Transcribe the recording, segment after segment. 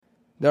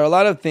There are a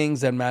lot of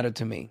things that matter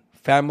to me.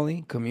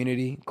 Family,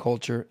 community,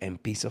 culture,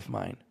 and peace of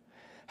mind.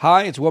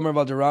 Hi, it's Wilmer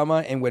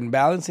Valderrama, and when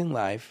balancing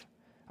life,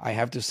 I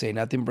have to say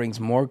nothing brings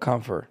more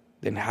comfort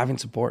than having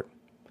support.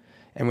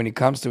 And when it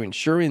comes to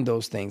ensuring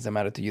those things that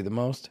matter to you the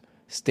most,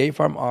 State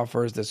Farm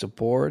offers the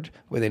support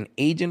with an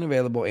agent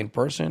available in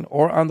person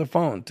or on the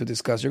phone to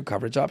discuss your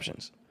coverage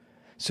options.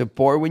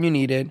 Support when you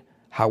need it,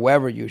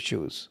 however you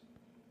choose.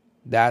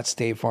 That's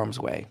State Farm's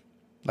way.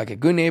 Like a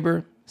good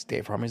neighbor,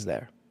 State Farm is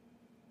there.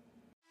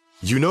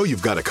 You know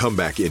you've got a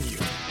comeback in you.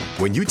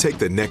 When you take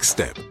the next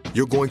step,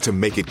 you're going to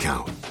make it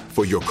count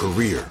for your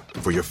career,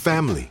 for your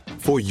family,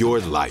 for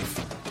your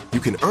life. You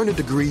can earn a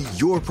degree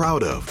you're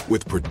proud of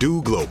with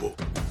Purdue Global.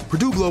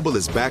 Purdue Global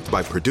is backed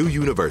by Purdue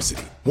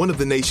University, one of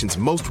the nation's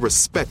most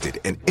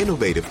respected and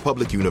innovative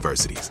public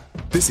universities.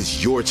 This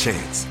is your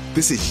chance.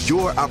 This is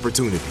your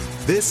opportunity.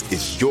 This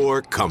is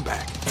your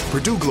comeback.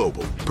 Purdue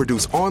Global,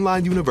 Purdue's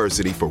online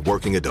university for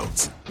working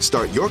adults.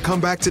 Start your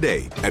comeback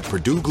today at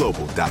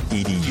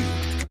purdueglobal.edu.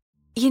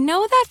 You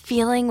know that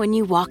feeling when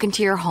you walk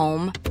into your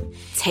home,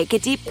 take a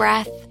deep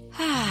breath,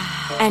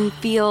 and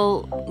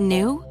feel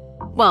new?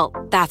 Well,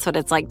 that's what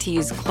it's like to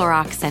use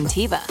Clorox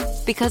Scentiva.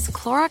 Because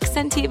Clorox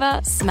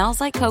Scentiva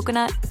smells like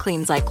coconut,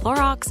 cleans like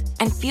Clorox,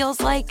 and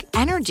feels like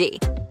energy.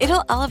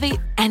 It'll elevate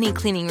any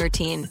cleaning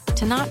routine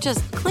to not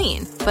just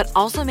clean, but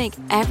also make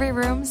every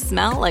room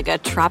smell like a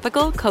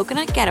tropical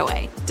coconut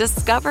getaway.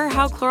 Discover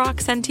how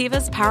Clorox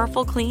Scentiva's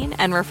powerful clean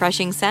and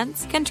refreshing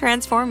scents can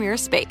transform your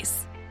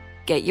space.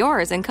 Get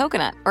yours in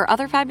coconut or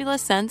other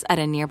fabulous scents at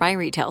a nearby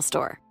retail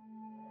store.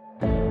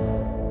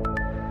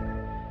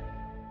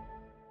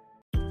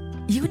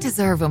 You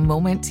deserve a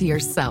moment to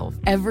yourself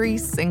every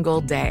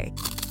single day.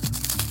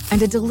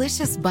 And a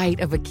delicious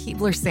bite of a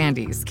Keebler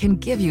Sandies can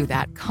give you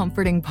that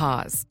comforting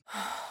pause.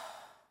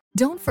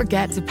 Don't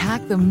forget to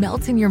pack the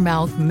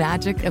melt-in-your-mouth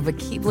magic of a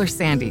Keebler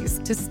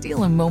Sandies to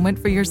steal a moment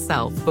for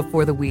yourself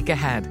before the week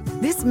ahead.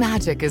 This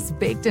magic is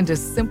baked into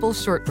simple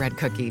shortbread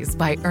cookies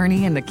by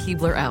Ernie and the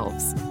Keebler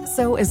Elves.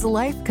 So as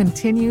life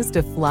continues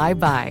to fly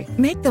by,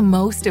 make the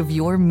most of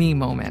your me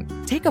moment.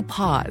 Take a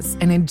pause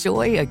and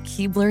enjoy a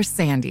Keebler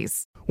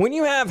Sandies. When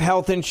you have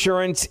health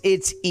insurance,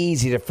 it's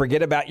easy to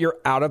forget about your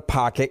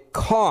out-of-pocket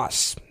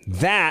costs.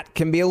 That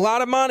can be a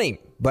lot of money.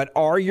 But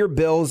are your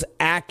bills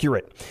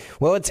accurate?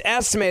 Well, it's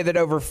estimated that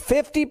over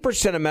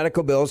 50% of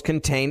medical bills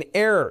contain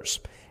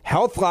errors.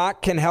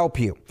 HealthLock can help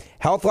you.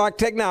 HealthLock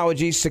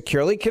technology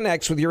securely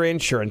connects with your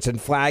insurance and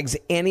flags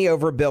any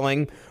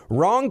overbilling,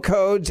 wrong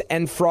codes,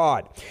 and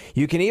fraud.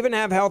 You can even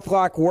have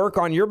HealthLock work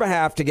on your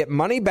behalf to get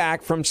money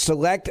back from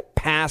select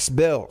past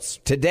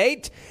bills. To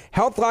date,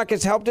 HealthLock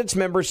has helped its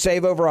members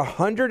save over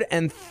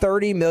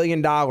 $130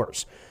 million.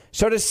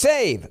 So to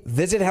save,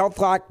 visit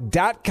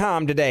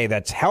healthlock.com today.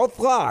 That's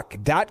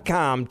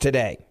healthlock.com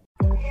today.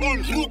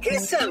 Enrique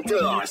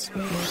Santos.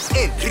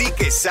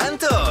 Enrique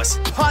Santos.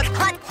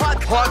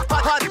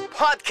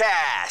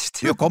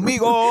 Podcast. Dios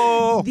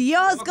conmigo.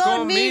 Dios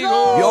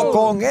conmigo. Yo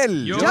con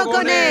él. Yo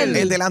con él.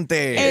 El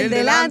delante. El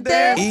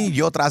delante. Y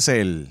yo tras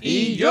él.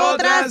 Y yo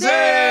tras él.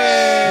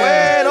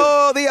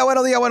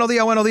 Buenos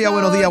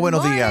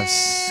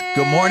días.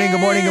 Good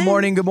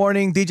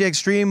morning. DJ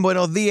Extreme,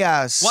 buenos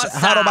días.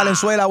 Jaro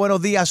Valenzuela, buenos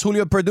días.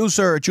 Julio,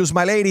 producer. Choose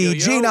My Lady.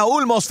 Gina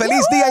Ulmos,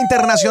 feliz Día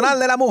Internacional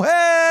de la Mujer.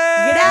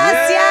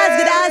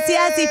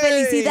 Gracias y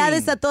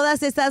felicidades a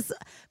todas esas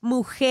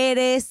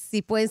mujeres,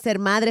 si pueden ser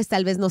madres,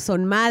 tal vez no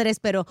son madres,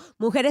 pero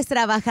mujeres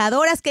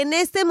trabajadoras que en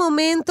este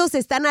momento se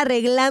están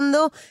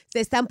arreglando, se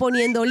están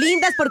poniendo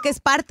lindas porque es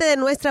parte de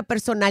nuestra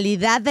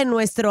personalidad, de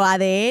nuestro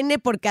ADN,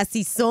 porque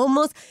así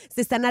somos. Se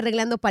están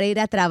arreglando para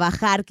ir a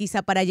trabajar,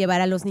 quizá para llevar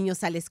a los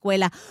niños a la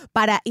escuela,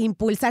 para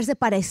impulsarse,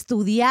 para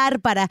estudiar,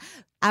 para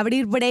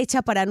abrir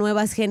brecha para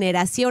nuevas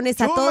generaciones.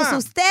 Chuma. A todos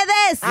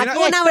ustedes, Aquí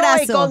un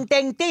abrazo. Estoy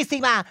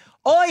contentísima.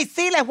 Hoy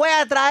sí les voy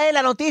a traer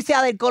la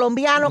noticia del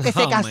colombiano que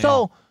se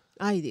casó.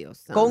 Ay,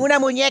 Dios. Con una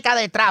muñeca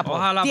de trapo.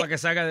 Ojalá para que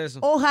salga de eso.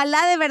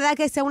 Ojalá de verdad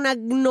que sea una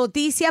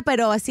noticia,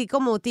 pero así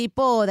como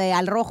tipo de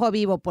al rojo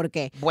vivo,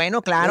 porque.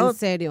 Bueno, claro. En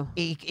serio.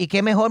 Y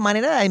qué mejor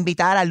manera de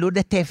invitar a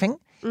Lourdes Stephen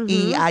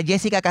y a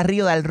Jessica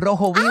Carrillo de Al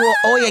Rojo Vivo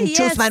hoy en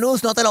Choose My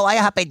News. No te lo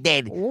vayas a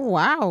perder.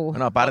 Wow.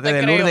 Bueno, aparte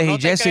de Lourdes y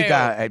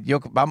Jessica,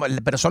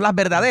 pero son las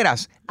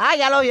verdaderas.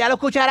 Ya lo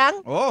escucharán.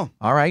 Oh.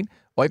 All right.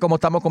 Hoy, como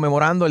estamos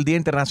conmemorando el Día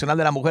Internacional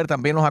de la Mujer,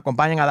 también nos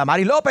acompañan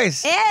Adamari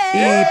López y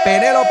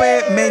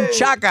Penélope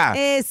Menchaca.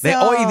 Eso. De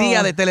Hoy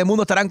Día de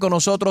Telemundo estarán con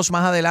nosotros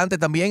más adelante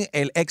también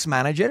el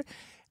ex-manager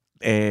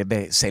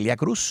de Celia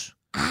Cruz,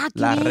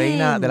 la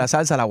reina de la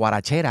salsa, la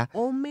guarachera.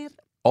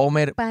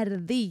 Homer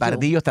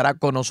Pardillo estará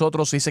con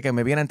nosotros. Dice que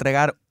me viene a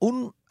entregar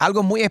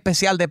algo muy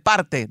especial de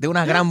parte de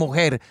una gran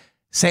mujer,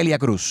 Celia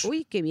Cruz.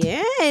 Uy, qué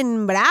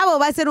bien. Bravo.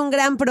 Va a ser un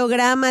gran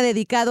programa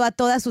dedicado a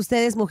todas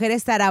ustedes,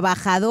 mujeres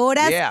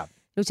trabajadoras. Yeah.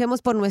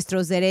 Luchemos por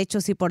nuestros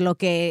derechos y por lo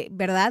que,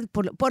 ¿verdad?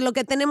 Por lo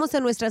que tenemos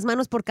en nuestras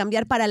manos por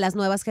cambiar para las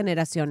nuevas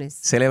generaciones.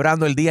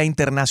 Celebrando el Día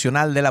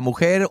Internacional de la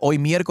Mujer, hoy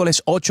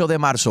miércoles 8 de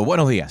marzo.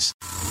 Buenos días.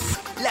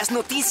 Las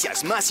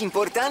noticias más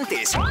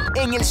importantes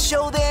en el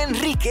show de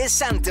Enrique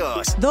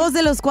Santos. 2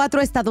 de los 4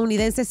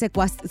 estadounidenses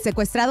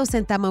secuestrados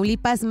en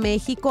Tamaulipas,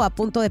 México, a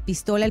punto de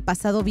pistola el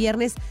pasado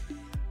viernes,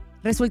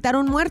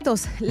 resultaron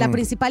muertos. La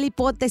principal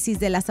hipótesis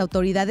de las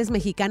autoridades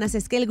mexicanas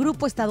es que el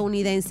grupo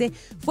estadounidense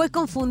fue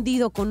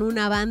confundido con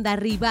una banda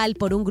rival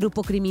por un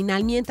grupo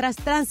criminal mientras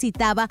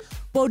transitaba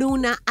por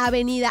una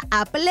avenida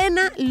a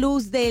plena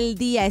luz del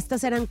día.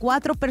 Estas eran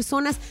 4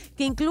 personas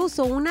que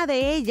incluso una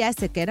de ellas,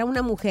 que era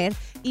una mujer,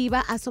 iba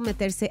a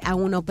someterse a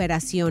una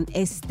operación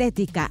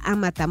estética a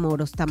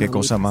Matamoros, Tamaulipas. Qué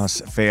cosa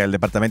más fea. El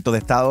Departamento de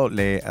Estado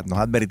nos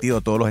ha advertido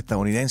a todos los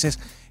estadounidenses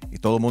y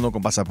todo el mundo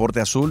con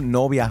pasaporte azul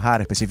no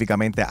viajar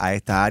específicamente a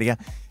esta área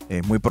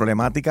muy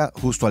problemática,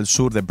 justo al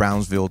sur de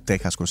Brownsville,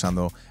 Texas,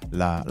 cruzando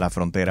la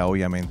frontera,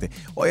 obviamente.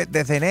 Oye,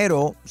 desde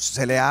enero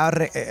se le ha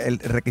el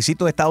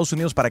requisito de Estados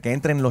Unidos para que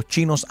entren los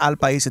chinos al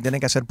país, se tienen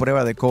que hacer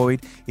pruebas de COVID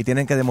y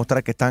tienen que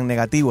demostrar que están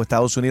negativos.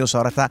 Estados Unidos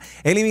ahora está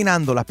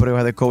eliminando las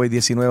pruebas de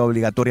COVID-19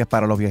 obligatorias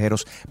para los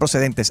viajeros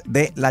procedentes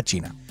de la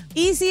China.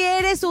 Y si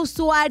eres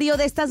usuario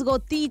de estas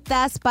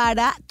gotitas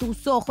para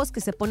tus ojos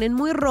que se ponen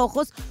muy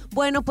rojos,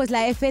 bueno, pues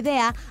la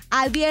FDA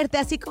advierte,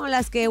 así como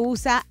las que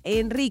usa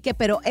Enrique,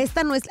 pero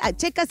esta no es,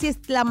 checa si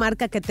es la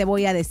marca que te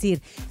voy a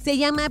decir. Se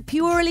llama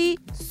Purely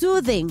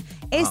Soothing.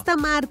 Esta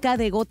marca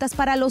de gotas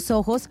para los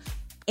ojos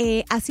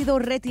ha sido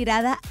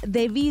retirada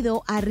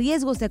debido a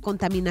riesgos de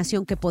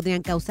contaminación que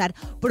podrían causar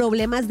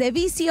problemas de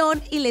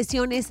visión y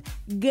lesiones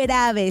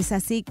graves.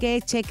 Así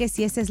que cheque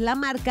si esa es la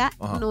marca.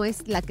 No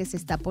es la que se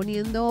está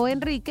poniendo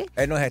Enrique.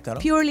 No es esta, ¿no?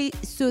 Purely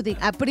Soothing.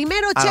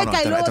 Primero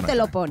checa y luego te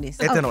lo pones.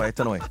 Este no es.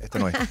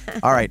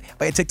 All right.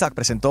 Oye, TikTok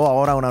presentó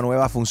ahora una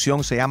nueva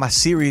función, se llama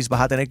Series.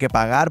 Vas a tener que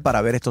pagar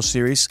para ver estos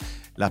series.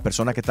 Las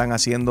personas que están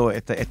haciendo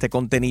este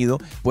contenido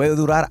puede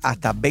durar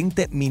hasta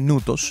 20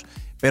 minutos.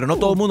 Pero no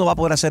todo el mundo va a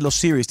poder hacer los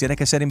series. Tienes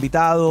que ser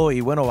invitado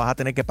y, bueno, vas a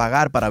tener que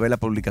pagar para ver la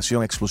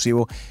publicación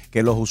exclusivo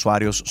que los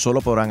usuarios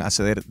solo podrán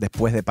acceder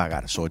después de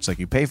pagar. So it's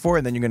like you pay for it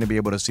and then you're going to be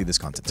able to see this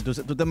content.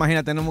 ¿Tú te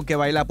imaginas tenemos que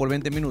bailar por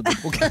 20 minutos?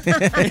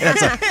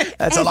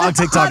 That's a long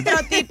TikTok.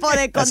 Otro tipo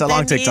de That's a long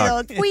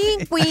contenido. TikTok.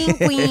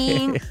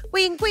 Queen.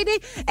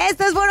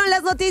 Estas fueron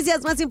las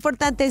noticias más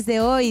importantes de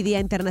hoy,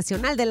 Día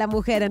Internacional de la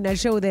Mujer, en el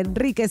show de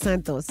Enrique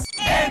Santos.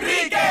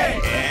 ¡Enrique!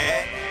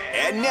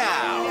 And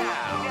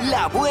now,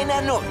 la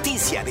buena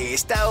noticia de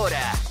esta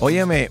hora.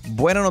 Óyeme,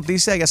 buena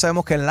noticia, ya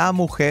sabemos que la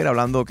mujer,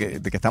 hablando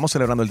de que estamos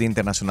celebrando el Día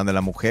Internacional de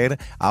la Mujer,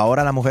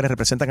 ahora las mujeres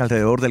representan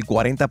alrededor del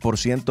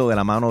 40% de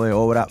la mano de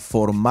obra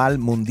formal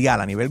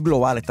mundial, a nivel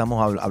global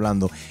estamos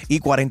hablando, y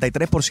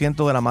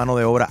 43% de la mano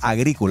de obra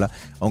agrícola,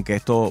 aunque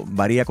esto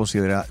varía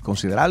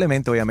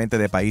considerablemente, obviamente,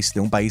 de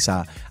un país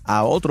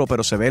a otro,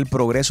 pero se ve el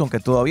progreso, aunque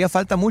todavía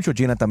falta mucho,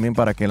 Gina, también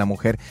para que la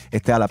mujer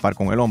esté a la par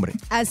con el hombre.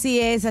 Así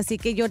es, así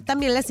que yo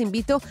también las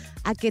invito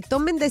a que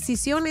tomen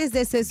decisiones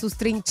desde sus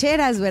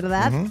trincheras,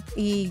 ¿verdad?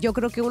 Y yo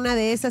creo que una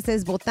de esas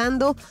es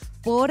votando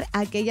por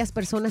aquellas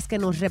personas que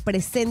nos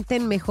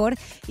representen mejor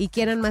y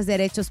quieran más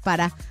derechos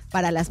para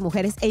las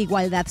mujeres e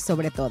igualdad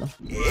sobre todo.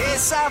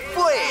 Esa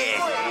fue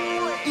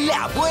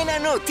la buena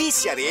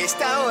noticia de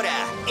esta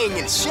hora en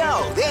el show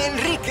de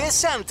Enrique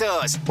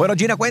Santos. Bueno,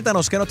 Gina,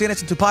 cuéntanos, ¿qué nos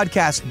tienes en tu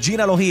podcast,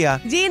 Ginalogía?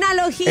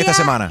 Ginalogía.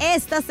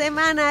 Esta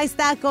semana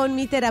está con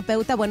mi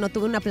terapeuta. Bueno,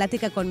 tuve una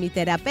plática con mi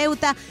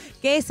terapeuta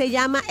que se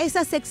llama,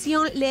 esa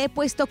sección le he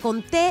puesto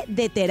con T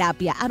de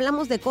terapia.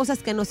 Hablamos de cosas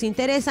que nos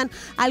interesan,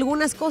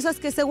 algunas cosas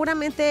que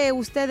seguramente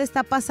usted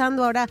está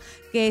pasando ahora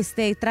que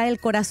trae el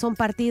corazón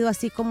partido,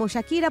 así como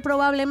Shakira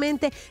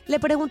probablemente. Le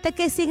pregunté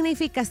qué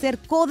significa ser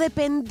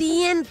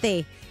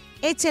codependiente.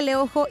 Échele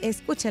ojo,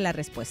 escuche la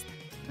respuesta.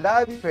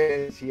 La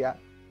diferencia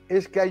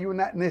es que hay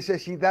una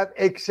necesidad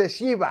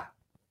excesiva.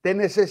 Te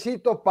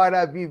necesito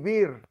para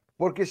vivir,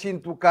 porque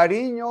sin tu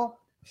cariño,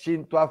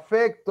 sin tu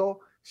afecto,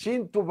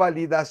 sin tu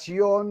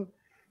validación,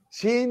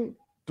 sin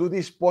tu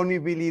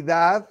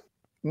disponibilidad,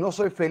 no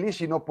soy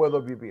feliz y no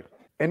puedo vivir.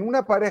 En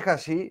una pareja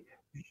así,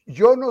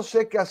 yo no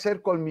sé qué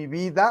hacer con mi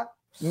vida,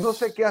 no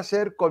sé qué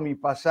hacer con mi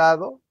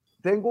pasado.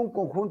 Tengo un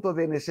conjunto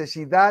de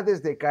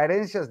necesidades, de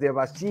carencias, de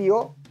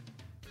vacío,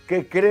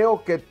 que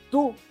creo que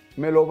tú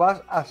me lo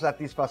vas a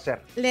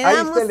satisfacer.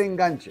 Ahí está el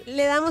enganche.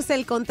 Le damos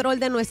el control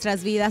de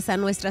nuestras vidas a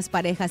nuestras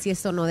parejas y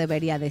eso no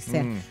debería de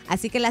ser.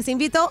 Así que los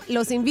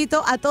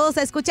invito a todos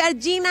a escuchar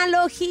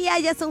Ginalogía.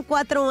 Ya son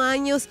 4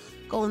 años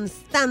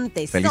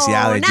constantes.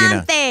 Felicidades,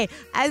 Gina.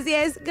 Así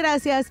es,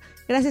 gracias.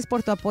 Gracias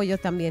por tu apoyo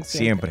también.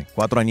 Siempre.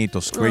 4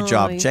 añitos. Great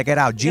job. Check it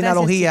out.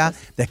 Ginalogía.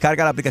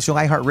 Descarga la aplicación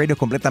iHeartRadio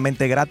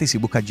completamente gratis y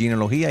busca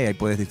Ginalogía y ahí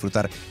puedes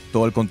disfrutar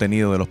todo el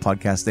contenido de los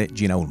podcasts de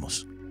Gina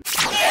Ulmos.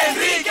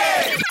 ¡Enrique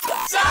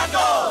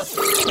Santos!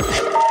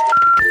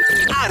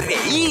 A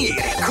reír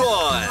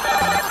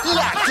con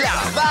La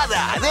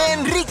Clavada de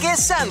Enrique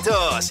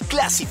Santos.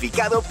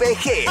 Clasificado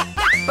PG.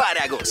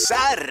 Para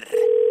gozar.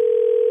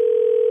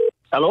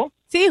 ¿Aló?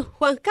 Sí,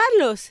 Juan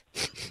Carlos.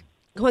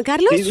 ¿Juan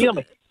Carlos? Sí,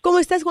 dígame. ¿Cómo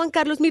estás, Juan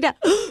Carlos? Mira,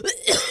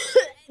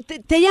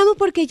 te llamo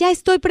porque ya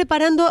estoy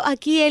preparando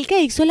aquí el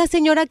cake. Soy la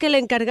señora que le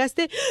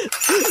encargaste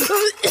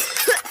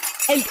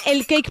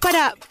el cake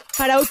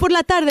para hoy por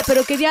la tarde,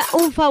 pero quería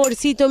un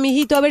favorcito,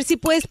 mijito, a ver si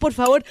puedes, por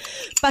favor,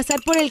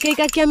 pasar por el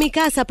cake aquí a mi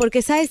casa,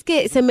 porque sabes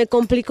que se me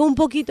complicó un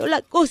poquito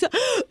la cosa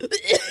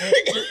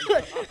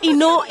y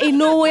no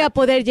voy a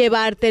poder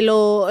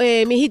llevártelo,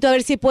 mijito, a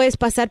ver si puedes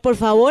pasar, por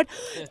favor,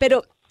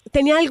 pero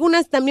tenía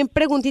algunas también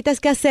preguntitas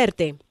que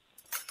hacerte.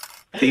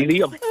 Sí,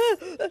 dígame.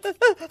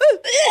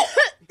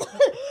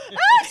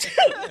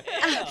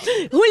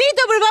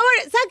 Julito, por favor,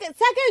 saca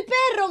el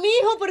perro, mi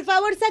hijo, por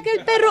favor, saca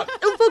el perro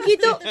un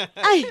poquito.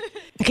 Ay,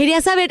 quería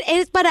saber,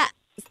 ¿es para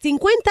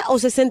 50 o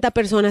 60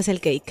 personas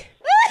el cake?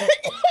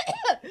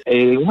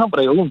 Una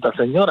pregunta,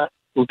 señora.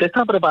 ¿Usted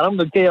está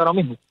preparando el cake ahora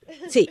mismo?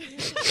 Sí.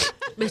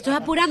 Me estoy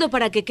apurando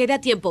para que quede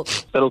a tiempo.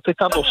 Pero usted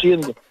está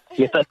tosiendo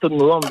y está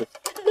estornudando.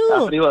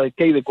 No. Arriba del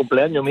cake de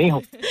cumpleaños, mi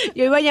hijo.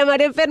 Yo iba a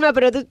llamar enferma,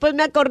 pero después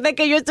me acordé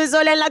que yo estoy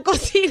sola en la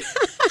cocina.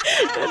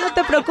 Pero no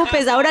te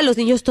preocupes, ahora los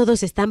niños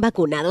todos están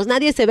vacunados,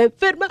 nadie se ve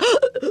enferma.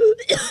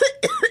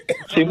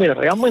 Sí, mire,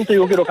 realmente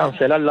yo quiero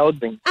cancelar la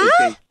orden.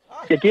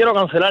 Que quiero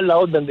cancelar la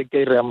orden del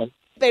cake realmente.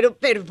 Pero,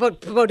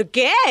 ¿por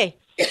qué?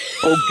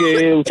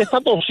 Porque usted está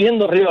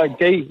tosiendo arriba del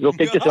cake, el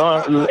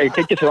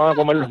cake que se van a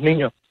comer los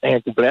niños en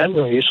el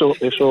cumpleaños, y eso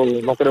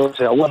no creo que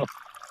sea bueno.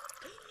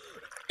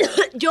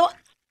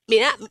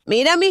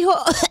 Mira, mijo,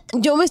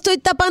 yo me estoy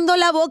tapando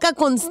la boca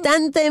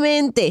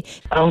constantemente.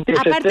 Aunque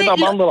se esté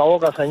tapando la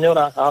boca,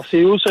 señora,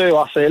 así use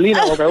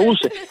vaselina, lo que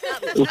use,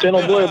 usted no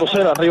puede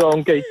toser arriba de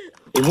un cake,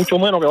 y mucho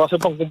menos que va a ser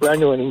para un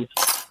cumpleaños de niños.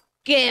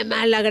 Qué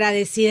mal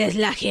agradecida es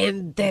la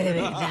gente, de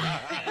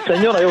verdad.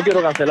 Señora, yo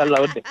quiero cancelar la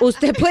orden.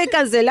 Usted puede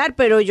cancelar,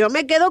 pero yo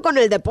me quedo con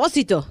el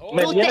depósito.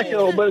 Me tiene que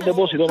devolver el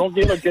depósito, no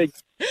quiero el cake.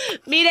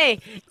 Mire,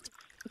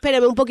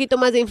 espérame un poquito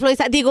más de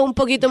influenza, un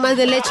poquito más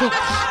de leche.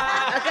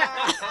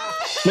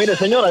 Mire,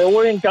 señora, yo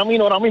voy en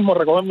camino ahora mismo a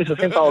recoger mis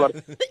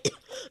 $60.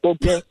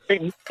 Porque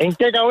 ¿en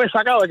qué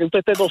cabeza cabe que usted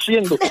esté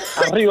tosiendo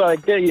arriba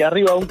del cake y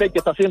arriba de un cake que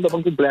está haciendo por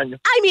un cumpleaños?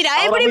 Ay, mira,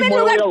 en ahora primer mismo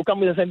lugar, yo voy a buscar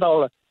mis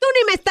 $60. tú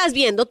ni me estás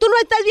viendo. Tú no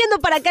estás viendo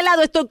para qué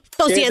lado estoy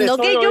tosiendo.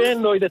 Te estoy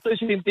oyendo y te estoy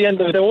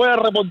sintiendo y te voy a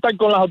reportar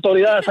con las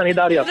autoridades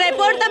sanitarias.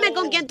 Repórtame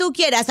con quien tú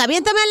quieras.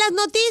 Aviéntame las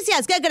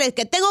noticias. ¿Qué crees?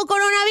 ¿Que tengo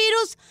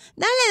coronavirus?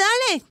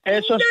 Dale.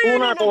 Eso es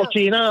una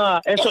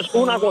cochinada. Eso es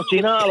una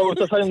cochinada lo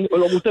que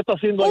usted está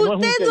haciendo ahí. No es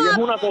un cake, es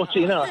una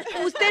cochinada.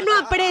 Usted no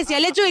aprecia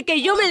el hecho de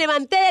que yo me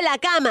levanté de la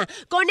cama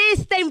con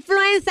esta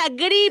influenza,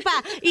 gripa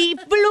y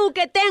flu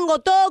que tengo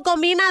todo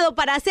combinado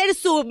para hacer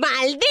su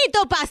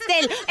maldito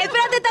pastel.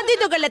 Espérate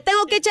tantito que le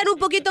tengo que echar un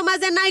poquito más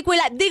de NyQuil,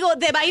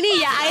 de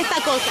vainilla a esta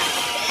cosa.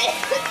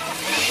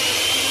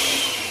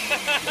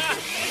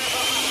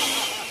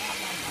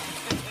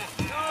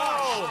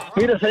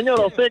 Mire,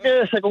 señora, usted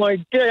quédese con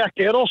el que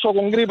asqueroso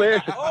con gripe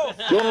ese.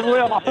 Yo no voy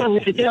a pasar, ni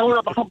siquiera voy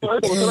a pasar por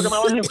esto, porque usted es lo que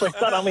me va a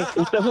infectar a mí.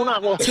 Usted es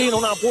una cochina,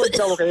 una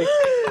puerca, lo que es.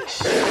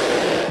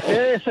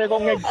 Quédese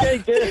con el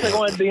cake, quédese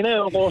con el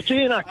dinero,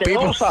 cochina,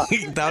 asquerosa.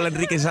 Te habla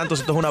Enrique Santos,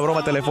 esto es una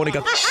broma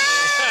telefónica.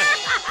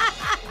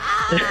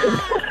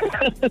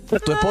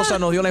 Tu esposa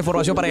nos dio la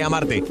información para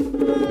llamarte.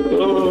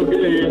 Ok,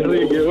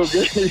 Enrique, ok.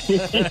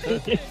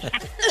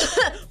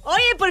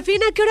 Oye, por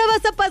fin, ¿a qué hora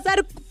vas a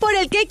pasar por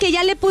el cake? Que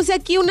ya le puse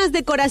aquí unas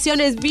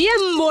decoraciones bien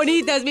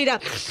bonitas, mira.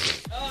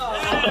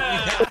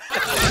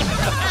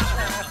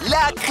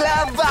 La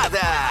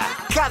Clavada.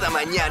 Cada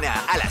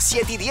mañana a las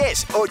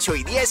 7:10,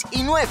 8:10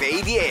 y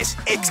 9:10.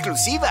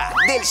 Exclusiva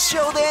del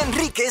show de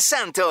Enrique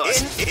Santos.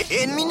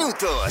 En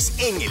minutos,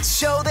 en el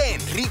show de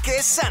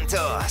Enrique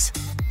Santos.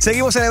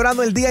 Seguimos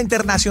celebrando el Día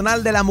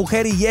Internacional de la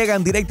Mujer y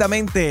llegan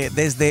directamente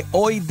desde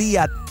Hoy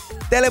Día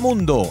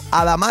Telemundo,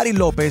 Adamari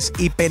López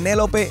y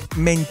Penélope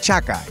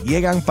Menchaca.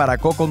 Llegan para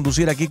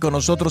co-conducir aquí con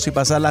nosotros y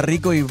pasarla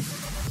rico, y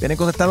vienen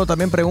contestando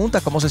también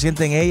preguntas, cómo se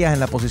sienten ellas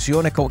en las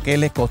posiciones, qué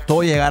les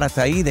costó llegar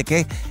hasta ahí, de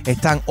qué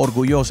están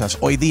orgullosas.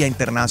 Hoy Día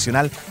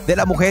Internacional de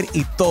la Mujer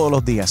y todos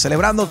los días,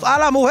 celebrando a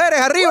las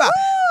mujeres arriba.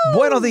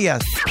 Buenos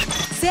días.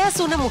 Seas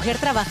una mujer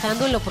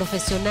trabajando en lo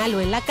profesional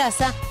o en la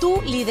casa,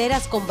 tú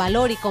lideras con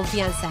valor y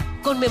confianza.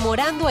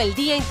 Conmemorando el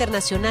Día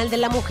Internacional de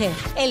la Mujer.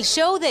 El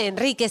show de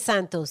Enrique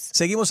Santos.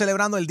 Seguimos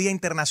celebrando el Día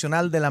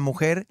Internacional de la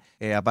Mujer.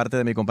 Aparte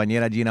de mi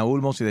compañera Gina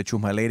Ulmos y de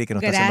Chus Maleri, que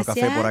nos está haciendo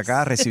café por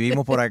acá.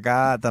 Recibimos por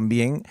acá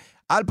también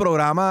al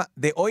programa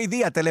de Hoy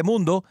Día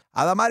Telemundo,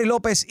 Adamari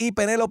López y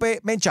Penélope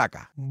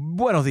Menchaca.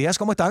 Buenos días,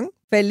 ¿cómo están?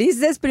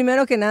 Felices,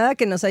 primero que nada,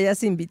 que nos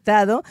hayas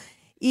invitado.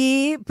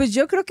 Y pues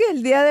yo creo que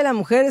el Día de la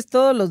Mujer es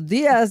todos los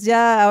días.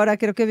 Ya ahora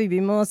creo que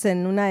vivimos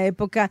en una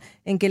época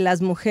en que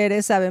las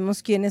mujeres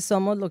sabemos quiénes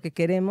somos, lo que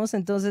queremos.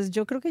 Entonces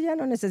yo creo que ya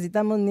no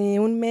necesitamos ni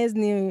un mes,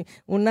 ni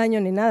un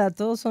año, ni nada.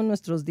 Todos son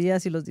nuestros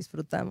días y los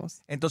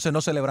disfrutamos. Entonces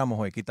no celebramos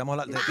hoy. Quitamos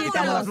las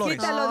flores.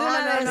 Quítalo de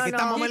una vez.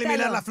 Quitamos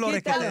eliminar las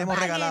flores que te hemos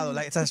regalado.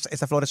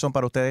 Estas flores son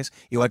para ustedes.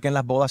 Igual que en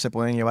las bodas se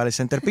pueden llevar el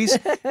centerpiece.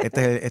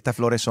 Estas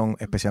flores son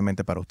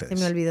especialmente para ustedes.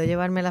 Se me olvidó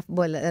llevarme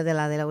de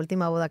la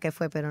última boda que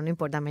fue, pero no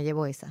importa, me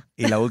llevo esa.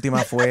 Y la última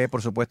fue,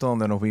 por supuesto,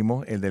 donde nos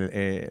vimos, el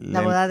de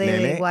la boda de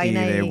Lele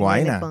Guayna y de y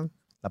Guayna. Lepón.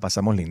 La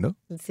pasamos lindo.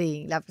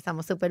 Sí, la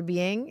pasamos súper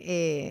bien,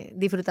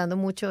 disfrutando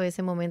mucho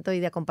ese momento y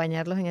de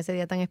acompañarlos en ese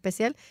día tan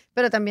especial,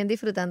 pero también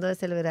disfrutando de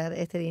celebrar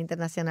este Día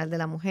Internacional de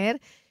la Mujer,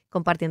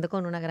 compartiendo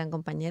con una gran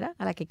compañera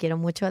a la que quiero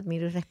mucho,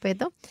 admiro y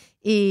respeto,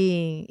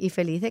 y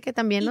feliz de que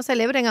también nos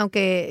celebren,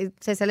 aunque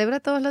se celebra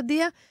todos los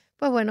días,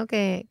 pues bueno,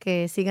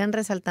 que sigan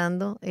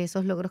resaltando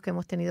esos logros que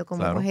hemos tenido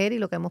como mujer y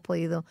lo que hemos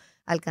podido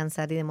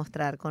alcanzar y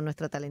demostrar con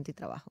nuestro talento y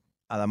trabajo.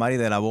 Adamari,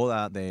 de la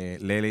boda de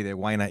Lele y de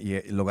Guayna,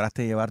 ¿y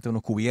lograste llevarte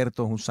unos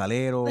cubiertos, un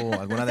salero,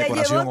 alguna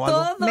decoración o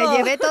algo? Me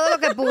llevé todo lo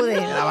que pude.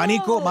 ¿El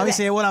abanico? Mami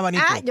se llevó el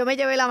abanico. Yo me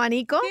llevé el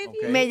abanico,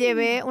 me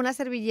llevé unas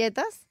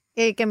servilletas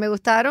que me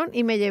gustaron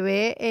y me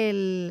llevé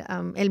el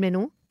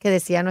menú que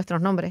decía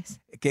nuestros nombres.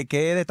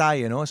 Qué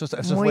detalle, ¿no? Eso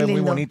fue muy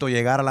bonito,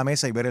 llegar a la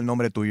mesa y ver el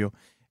nombre tuyo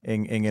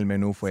en el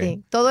menú.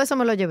 Sí, todo eso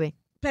me lo llevé.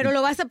 ¿Pero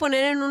lo vas a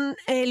poner en un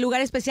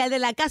lugar especial de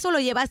la casa o lo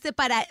llevaste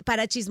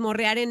para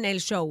chismorrear en el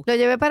show? Lo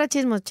llevé para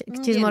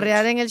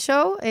chismorrear en el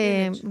show.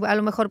 A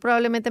lo mejor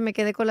probablemente me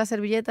quedé con la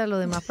servilleta, lo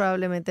demás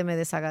probablemente me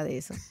deshaga de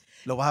eso.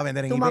 ¿Lo vas a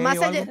vender en ¿Tu eBay mamá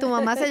o algo? ¿Tu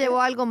mamá se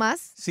llevó algo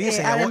más? Sí,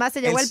 además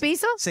se llevó el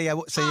piso. Se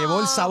llevó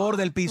el sabor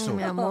del piso.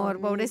 Mi amor,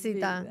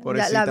 pobrecita.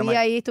 Pobrecita, La vi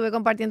ahí, estuve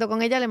compartiendo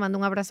con ella, le mando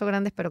un abrazo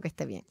grande, espero que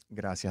esté bien.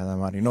 Gracias,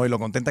 Adamari. No, y lo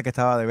contenta que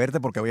estaba de verte,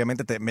 porque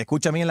obviamente me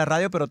escucha a mí en la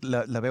radio, pero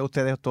la veo a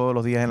ustedes todos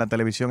los días en la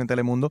televisión, en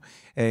Telemundo,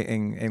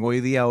 en Hoy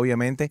Día,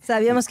 obviamente.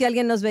 Sabíamos que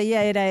alguien nos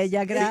veía, era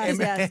ella.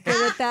 Gracias. Qué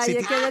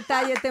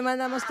detalle. Te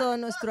mandamos todo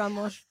nuestro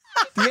amor.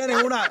 Tiene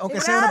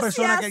aunque sea una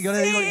persona que yo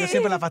le digo, yo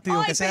siempre la fastidio,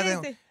 aunque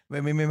sea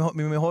mi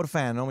mejor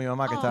fan, ¿no? Mi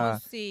mamá que está.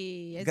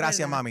 Sí,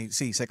 gracias, mami.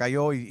 Sí, se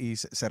cayó y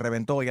se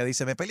reventó. Ella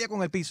dice, me pelea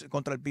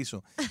contra el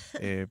piso.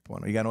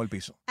 Bueno, y ganó el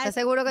piso. ¿Te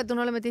aseguro que tú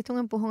no le metiste un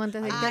empujón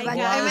antes de irte al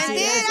baño? ¿Cómo vas a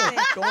decir eso?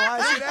 ¿Cómo vas a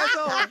decir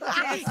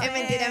eso? Es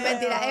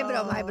mentira. Es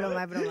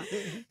broma.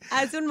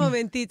 Hace un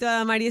momentito,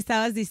 Adamari,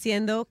 estabas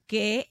diciendo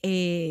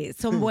que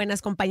son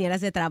buenas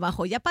compañeras de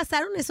trabajo. Ya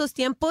pasaron esos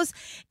tiempos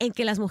en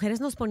que las mujeres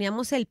nos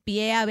poníamos el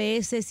pie a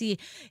veces y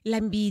la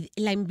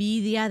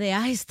envidia de,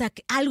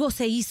 algo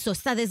se hizo,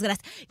 esta desgracia.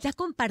 Ya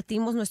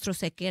compartimos nuestros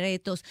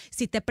secretos.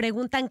 Si te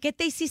preguntan, ¿qué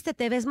te hiciste?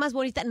 ¿Te ves más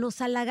bonita?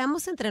 Nos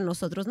halagamos entre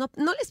nosotros. ¿No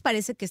les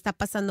parece que está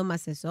pasando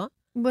más eso?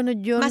 Bueno,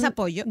 ¿Más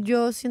apoyo?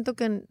 Yo siento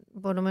que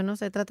por lo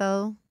menos he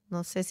tratado,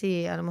 no sé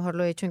si a lo mejor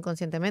lo he hecho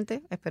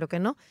inconscientemente, espero que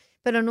no,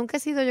 pero nunca he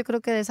sido, yo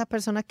creo que de esas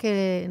personas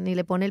que ni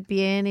le pone el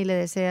pie ni le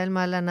desea el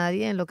mal a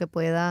nadie en lo que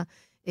pueda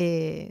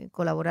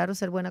colaborar o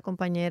ser buena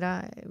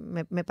compañera.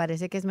 Me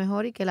parece que es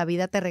mejor y que la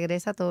vida te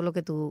regresa todo lo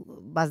que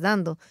tú vas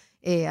dando.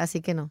 Así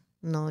que no,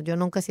 yo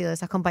nunca he sido de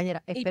esas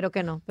compañeras. Espero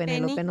que no,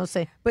 Penélope, no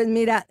sé. Pues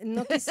mira,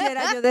 no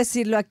quisiera yo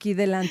decirlo aquí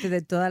delante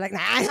de toda la...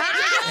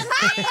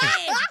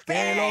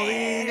 ¡Que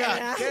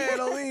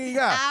lo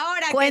diga!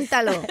 Ahora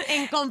cuéntalo.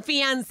 En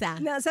confianza.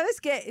 No, ¿sabes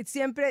qué?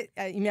 Siempre,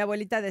 y mi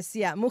abuelita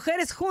decía,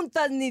 mujeres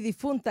juntas ni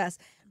difuntas.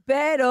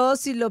 Pero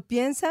si lo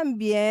piensan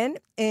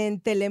bien,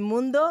 en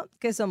Telemundo,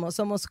 ¿qué somos?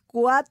 Somos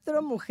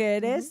 4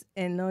 mujeres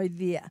en Hoy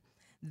Día.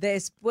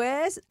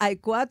 Después hay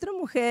 4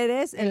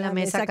 mujeres en la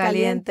mesa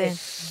caliente,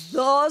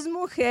 2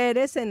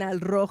 mujeres en Al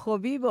Rojo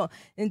Vivo.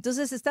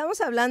 Entonces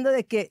estamos hablando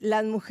de que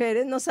las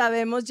mujeres nos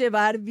sabemos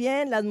llevar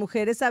bien, las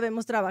mujeres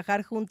sabemos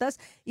trabajar juntas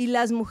y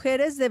las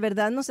mujeres de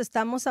verdad nos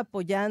estamos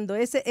apoyando.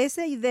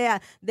 Esa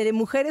idea de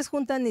mujeres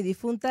juntas ni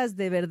difuntas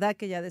de verdad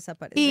que ya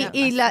desapareció.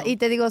 Y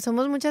te digo,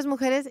 somos muchas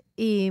mujeres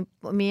y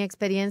mi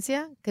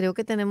experiencia, creo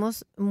que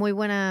tenemos muy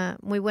buena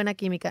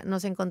química.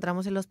 Nos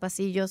encontramos en los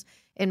pasillos,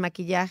 en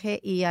maquillaje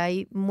y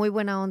hay muy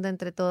buena onda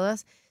entre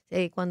todas.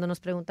 Cuando nos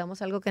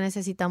preguntamos algo que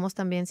necesitamos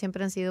también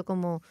siempre han sido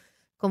como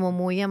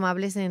muy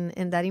amables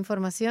en dar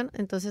información.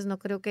 Entonces no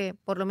creo que,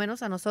 por lo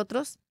menos a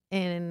nosotros,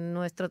 en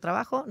nuestro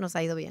trabajo, nos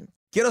ha ido bien.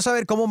 Quiero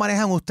saber cómo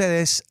manejan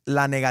ustedes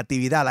la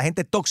negatividad, la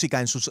gente tóxica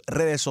en sus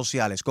redes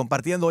sociales,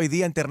 compartiendo hoy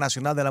Día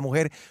Internacional de la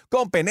Mujer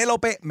con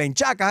Penélope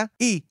Menchaca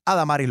y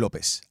Adamari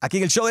López, aquí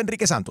en el show de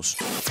Enrique Santos.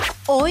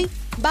 Hoy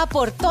va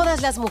por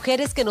todas las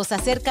mujeres que nos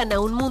acercan a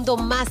un mundo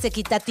más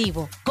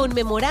equitativo.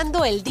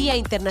 Conmemorando el Día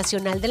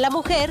Internacional de la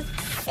Mujer,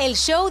 el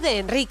show de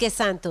Enrique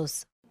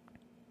Santos.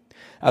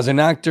 As an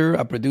actor,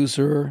 a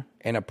producer,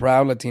 and a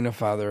proud Latino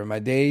father, my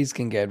days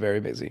can get very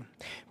busy,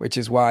 which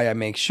is why I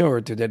make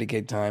sure to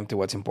dedicate time to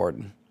what's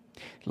important,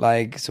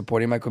 like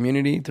supporting my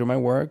community through my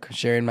work,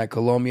 sharing my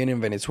Colombian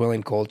and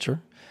Venezuelan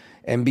culture,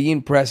 and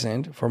being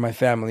present for my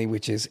family,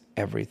 which is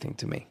everything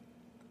to me.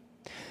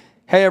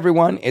 Hey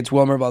everyone, it's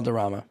Wilmer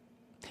Valderrama,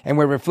 and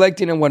we're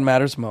reflecting on what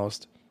matters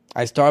most.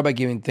 I start by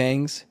giving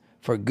thanks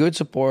for good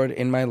support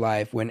in my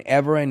life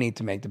whenever I need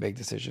to make the big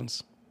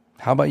decisions.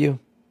 How about you?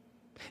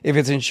 If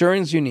it's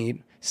insurance you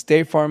need,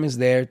 State Farm is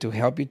there to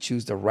help you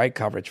choose the right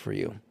coverage for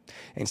you.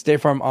 And State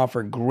Farm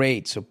offers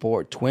great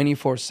support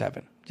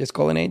 24/7. Just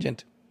call an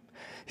agent.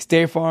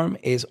 State Farm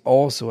is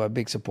also a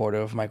big supporter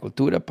of My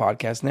Cultura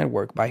podcast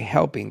network by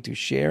helping to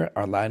share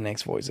our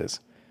Latinx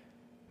voices.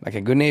 Like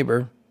a good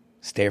neighbor,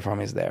 State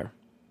Farm is there.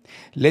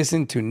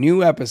 Listen to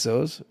new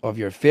episodes of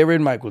your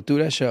favorite My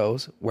Cultura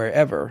shows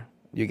wherever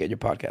you get your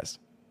podcasts.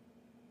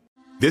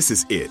 This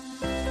is it.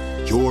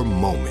 Your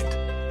moment.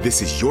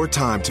 This is your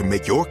time to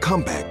make your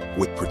comeback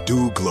with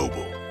Purdue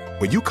Global.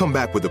 When you come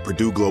back with a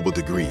Purdue Global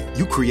degree,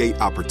 you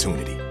create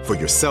opportunity for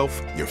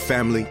yourself, your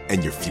family,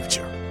 and your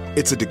future.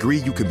 It's a degree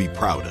you can be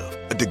proud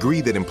of, a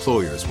degree that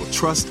employers will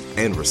trust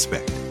and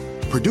respect.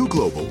 Purdue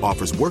Global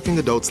offers working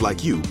adults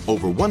like you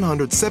over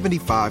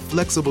 175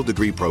 flexible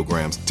degree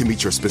programs to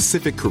meet your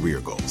specific career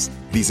goals.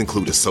 These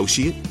include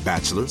associate,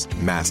 bachelor's,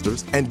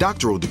 master's, and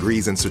doctoral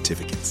degrees and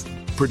certificates.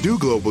 Purdue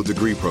Global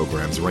degree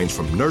programs range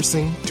from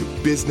nursing to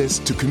business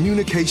to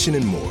communication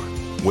and more.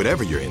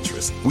 Whatever your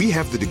interest, we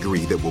have the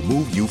degree that will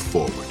move you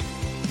forward.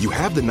 You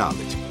have the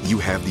knowledge, you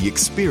have the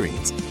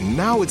experience.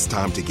 Now it's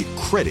time to get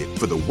credit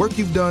for the work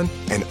you've done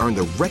and earn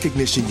the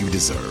recognition you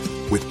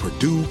deserve with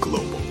Purdue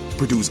Global,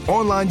 Purdue's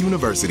online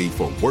university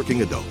for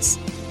working adults.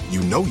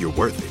 You know you're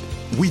worth it.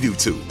 We do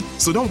too.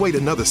 So don't wait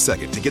another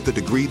second to get the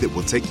degree that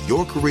will take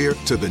your career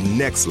to the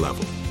next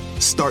level.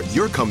 Start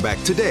your comeback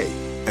today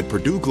at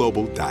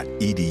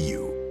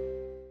purdueglobal.edu.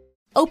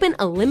 Open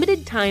a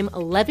limited-time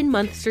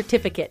 11-month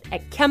certificate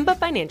at Kemba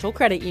Financial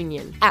Credit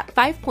Union. At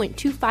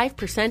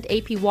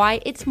 5.25%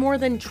 APY, it's more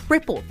than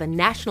triple the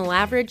national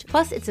average,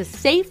 plus it's a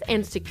safe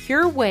and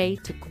secure way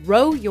to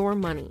grow your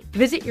money.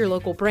 Visit your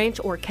local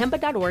branch or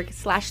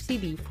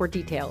kemba.org/cb for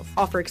details.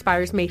 Offer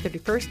expires May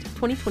 31st,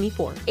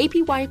 2024.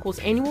 APY equals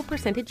annual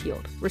percentage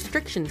yield.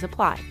 Restrictions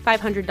apply.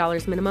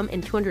 $500 minimum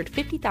and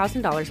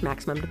 $250,000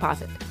 maximum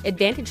deposit.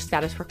 Advantage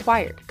status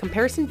required.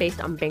 Comparison based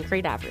on bank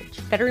rate average.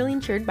 Federally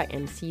insured by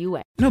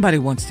NCUA. Nobody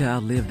wants to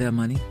outlive their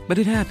money, but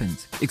it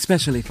happens,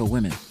 especially for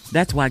women.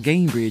 That's why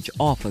Gainbridge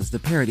offers the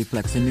Parity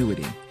Flex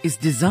annuity. It's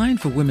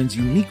designed for women's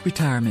unique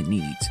retirement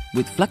needs,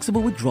 with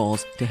flexible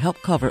withdrawals to help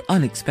cover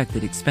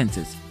unexpected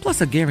expenses,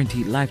 plus a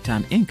guaranteed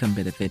lifetime income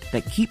benefit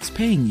that keeps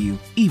paying you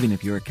even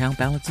if your account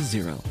balance is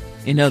zero.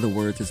 In other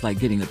words, it's like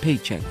getting a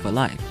paycheck for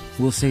life.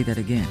 We'll say that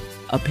again.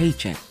 A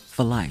paycheck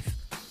for life.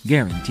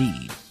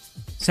 Guaranteed.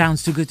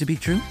 Sounds too good to be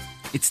true?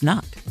 It's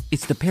not.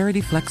 It's the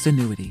Parity Flex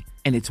annuity,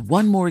 and it's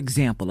one more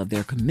example of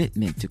their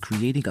commitment to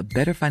creating a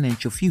better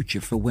financial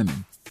future for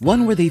women.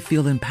 One where they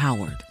feel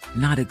empowered,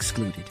 not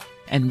excluded,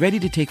 and ready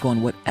to take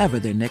on whatever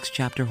their next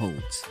chapter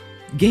holds.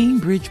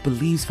 Gainbridge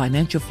believes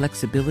financial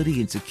flexibility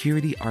and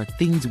security are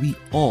things we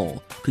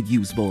all could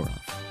use more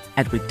of.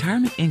 At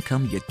retirement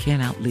income you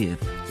can't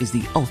outlive is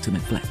the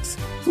ultimate flex.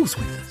 Who's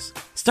with us?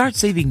 Start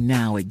saving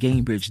now at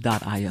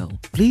Gainbridge.io.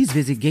 Please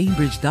visit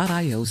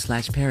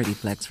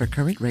Gainbridge.io/ParityFlex for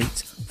current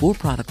rates, for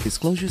product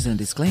disclosures and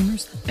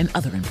disclaimers, and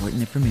other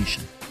important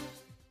information.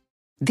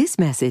 This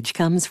message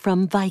comes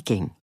from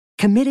Viking,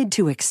 committed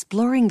to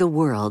exploring the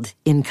world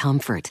in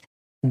comfort.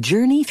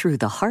 Journey through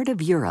the heart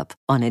of Europe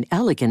on an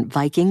elegant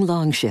Viking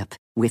longship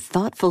with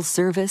thoughtful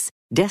service,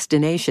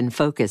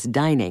 destination-focused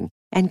dining,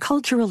 and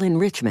cultural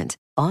enrichment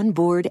on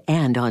board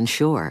and on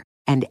shore.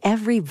 And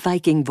every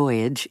Viking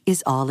voyage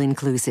is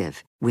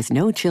all-inclusive, with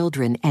no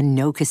children and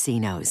no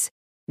casinos.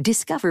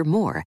 Discover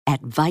more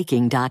at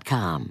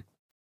Viking.com.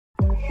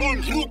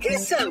 Enrique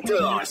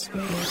Santos.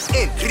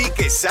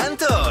 Enrique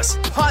Santos.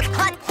 Hot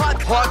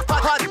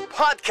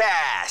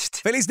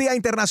Podcast. Feliz Día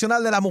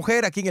Internacional de la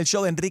Mujer. Aquí en el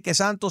show de Enrique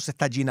Santos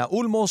está Gina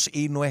Ulmos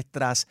y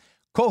nuestras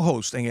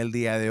co-host en el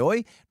día de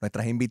hoy,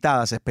 nuestras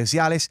invitadas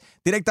especiales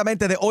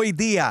directamente de Hoy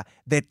Día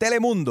de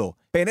Telemundo,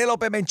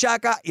 Penélope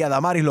Menchaca y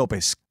Adamaris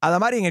López.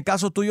 Adamaris, en el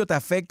caso tuyo, ¿te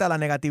afecta la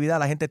negatividad,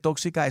 la gente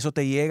tóxica? ¿Eso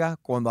te llega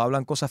cuando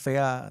hablan cosas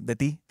feas de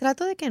ti?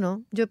 Trato de que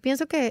no. Yo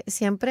pienso que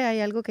siempre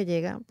hay algo que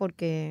llega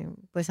porque,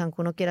 pues,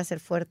 aunque uno quiera ser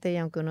fuerte y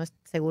aunque uno es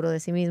seguro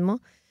de sí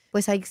mismo,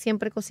 pues hay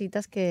siempre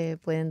cositas que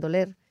pueden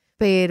doler.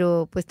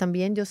 Pero, pues,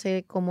 también yo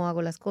sé cómo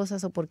hago las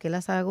cosas o por qué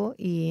las hago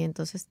y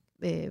entonces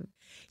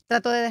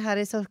trato de dejar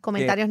esos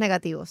comentarios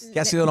negativos. ¿Qué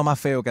ha sido lo más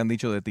feo que han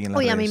dicho de ti en las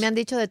redes? A mí me han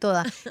dicho de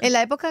todas. En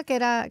la época que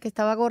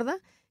estaba gorda,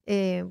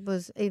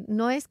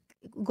 no es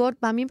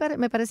a mí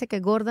me parece que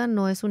gorda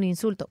no es un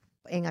insulto.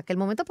 En aquel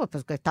momento,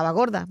 pues que estaba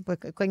gorda. Pues,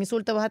 ¿qué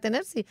insulto vas a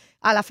tener? Si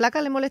a la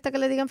flaca le molesta que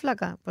le digan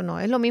flaca, pues no,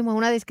 es lo mismo, es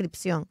una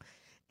descripción.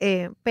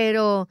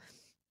 Pero,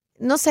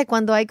 no sé,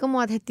 cuando hay como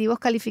adjetivos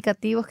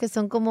calificativos que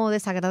son como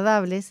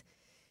desagradables,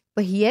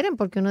 pues hieren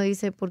porque uno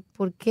dice,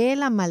 ¿por qué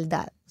la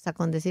maldad? O sea,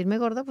 con decirme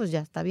gorda, pues ya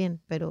está bien,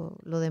 pero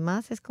lo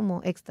demás es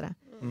como extra.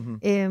 Uh-huh.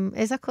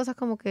 Esas cosas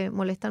como que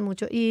molestan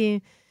mucho.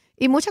 Y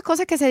muchas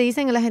cosas que se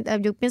dicen,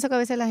 yo pienso que a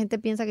veces la gente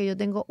piensa que yo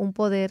tengo un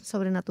poder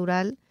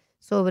sobrenatural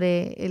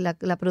sobre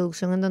la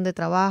producción en donde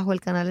trabajo,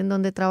 el canal en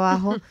donde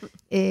trabajo,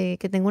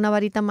 que tengo una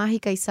varita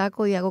mágica y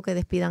saco y hago que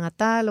despidan a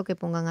tal, o que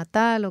pongan a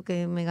tal, o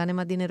que me gane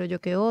más dinero yo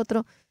que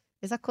otro.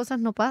 Esas cosas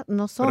no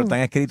son. ¿Pero te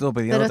han escrito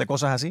pidiéndote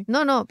cosas así?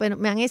 No, pero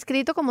me han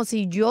escrito como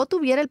si yo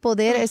tuviera el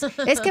poder.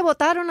 Es que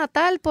votaron a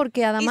tal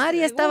porque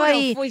Adamari estaba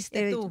ahí.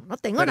 Fuiste tú. No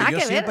tengo nada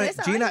que ver.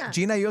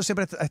 Gina y yo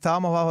siempre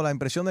estábamos bajo la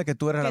impresión de que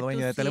tú eres la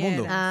dueña de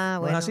Telemundo. Ah,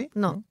 bueno. ¿No es así?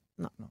 No.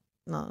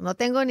 No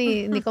tengo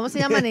ni ¿cómo se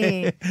llama?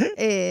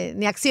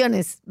 Ni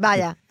acciones.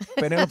 Vaya.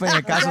 Penélope, en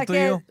el caso O sea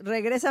tuyo. que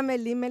regrésame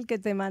el email que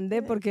te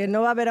mandé porque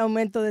no va a haber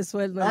aumento de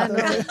sueldo. Ah, no.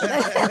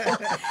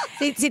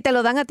 Si te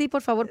lo dan a ti,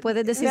 por favor,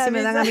 puedes decir si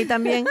me dan a mí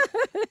también.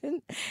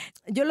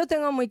 Yo lo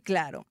tengo muy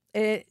claro.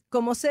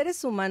 Como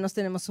seres humanos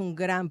tenemos un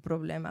gran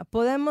problema.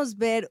 Podemos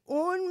ver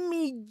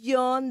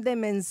 1,000,000 de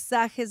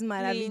mensajes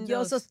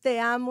maravillosos. Lindos. Te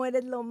amo,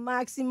 eres lo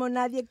máximo,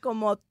 nadie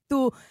como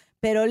tú.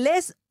 Pero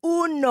lees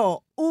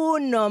uno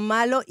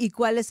malo y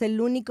cuál es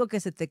el único que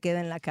se te queda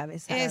en la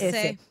cabeza.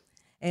 Ese.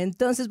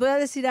 Entonces voy a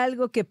decir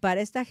algo que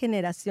para esta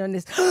generación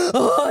es,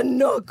 oh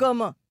no,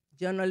 ¿cómo?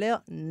 Yo no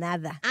leo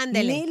nada.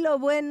 Ándele. Ni lo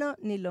bueno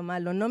ni lo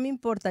malo. No me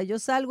importa. Yo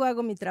salgo,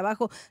 hago mi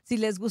trabajo. Si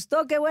les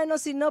gustó, qué bueno.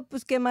 Si no,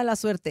 pues qué mala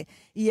suerte.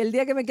 Y el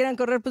día que me quieran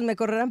correr, pues me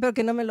correrán, pero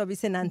que no me lo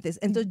avisen antes.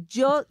 Entonces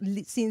yo,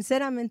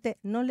 sinceramente,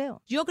 no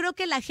leo. Yo creo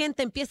que la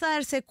gente empieza a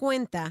darse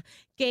cuenta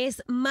que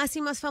es más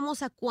y más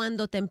famosa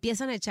cuando te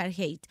empiezan a echar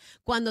hate,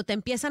 cuando te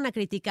empiezan a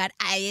criticar,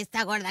 ay,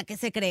 esta gorda que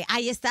se cree,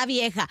 ay, esta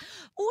vieja.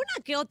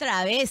 Una que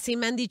otra vez sí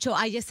me han dicho,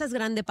 ay, estás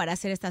grande para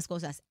hacer estas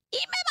cosas. Y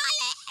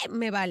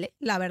me vale,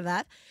 la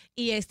verdad.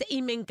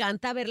 Y me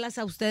encanta verlas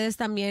a ustedes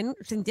también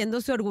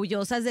sintiéndose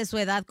orgullosas de su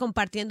edad,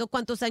 compartiendo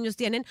cuántos años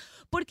tienen,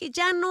 porque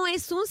ya no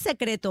es un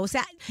secreto. O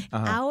sea,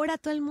 Ajá. ahora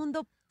todo el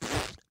mundo,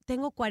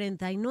 tengo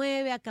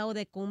 49, acabo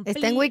de cumplir.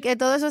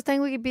 Todo eso está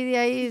en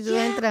Wikipedia ahí, tú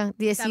entras.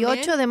 18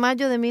 ¿También? de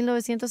mayo de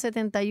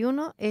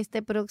 1971,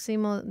 este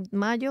próximo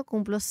mayo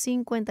cumplo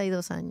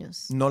 52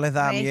 años. ¿No les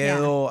da Regia.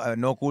 miedo?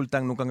 ¿No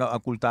ocultan? ¿Nunca han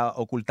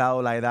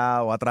ocultado la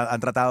edad o han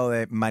tratado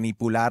de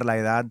manipular la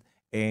edad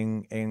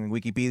en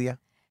Wikipedia?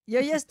 Yo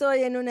ya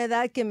estoy en una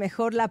edad que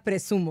mejor la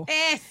presumo.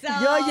 ¡Eso!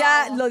 Yo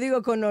ya lo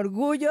digo con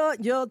orgullo.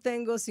 Yo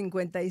tengo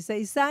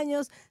 56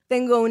 años,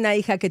 tengo una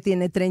hija que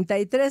tiene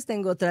 33,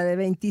 tengo otra de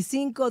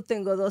 25,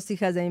 tengo 2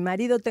 hijas de mi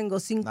marido, tengo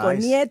 5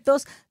 Nice.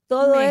 nietos.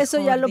 Todo Mejor eso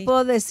ya lo di.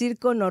 puedo decir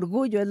con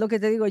orgullo. Es lo que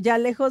te digo, ya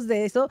lejos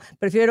de eso,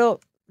 prefiero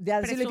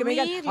ya decirle que me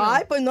digan, Presumirlo.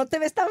 ay, pues no te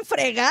ves tan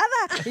fregada.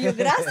 Y yo,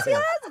 gracias,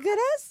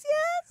 gracias.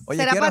 Oye,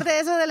 ¿Será quiero- parte de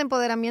eso del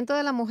empoderamiento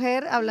de la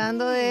mujer,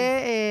 hablando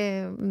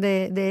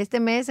de este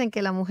mes en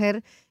que la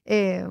mujer,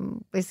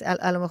 pues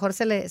a lo mejor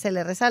se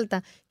le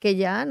resalta que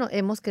ya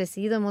hemos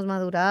crecido, hemos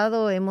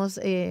madurado,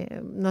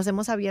 nos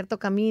hemos abierto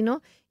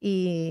camino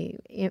y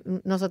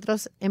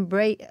nosotros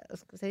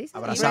 ¿se dice?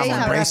 Abrazamos,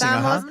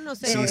 abrazamos no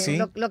sé. Sí, sí.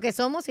 Lo que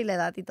somos y la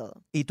edad y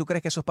todo. ¿Y tú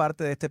crees que eso es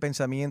parte de este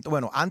pensamiento?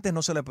 Bueno, antes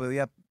no se le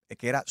podía,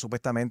 que era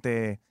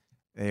supuestamente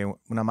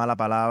una mala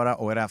palabra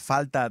o era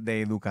falta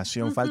de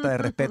educación, falta de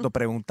respeto,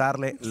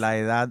 preguntarle la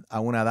edad a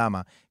una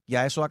dama.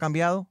 ¿Ya eso ha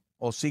cambiado?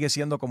 ¿O sigue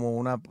siendo como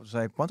o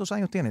sea, ¿cuántos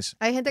años tienes?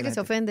 Hay gente La que se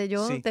ofende,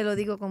 yo Sí. te lo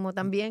digo como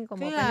también,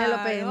 como Claro.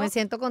 Penélope, me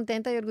siento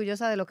contenta y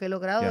orgullosa de lo que he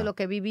logrado, Ya. de lo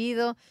que he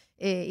vivido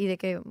y de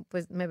que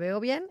pues me veo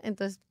bien,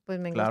 entonces pues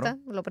me Claro. gusta,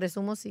 lo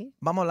presumo, sí.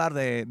 Vamos a hablar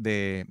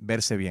de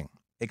verse bien.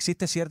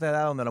 ¿Existe cierta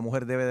edad donde la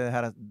mujer debe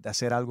dejar de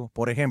hacer algo?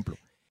 Por ejemplo,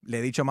 le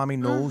he dicho a mami,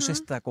 no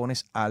uses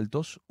tacones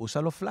altos,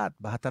 úsalo flat,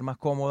 vas a estar más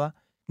cómoda,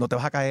 no te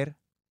vas a caer,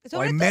 o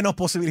Sobre hay todo- menos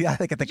posibilidades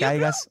de que te Yo creo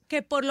caigas.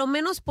 que por lo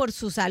menos por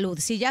su salud,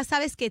 si ya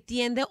sabes que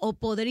tiende o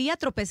podría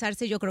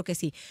tropezarse, yo creo que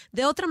sí.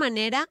 De otra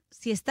manera,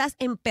 si estás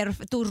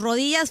tus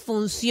rodillas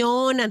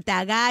funcionan, te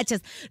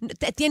agachas,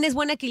 tienes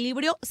buen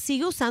equilibrio,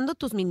 sigue usando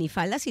tus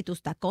minifaldas y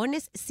tus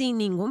tacones sin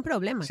ningún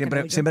problema.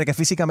 creo yo. Siempre que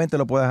físicamente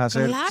lo puedas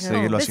hacer, Claro.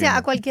 seguirlo O sea, a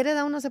haciendo. cualquier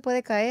edad uno se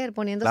puede caer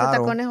poniéndose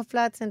Claro. tacones o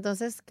flats,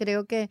 entonces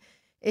creo que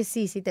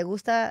sí, si te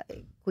gusta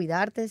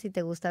cuidarte, si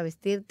te gusta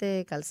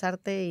vestirte,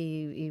 calzarte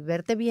y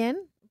verte bien,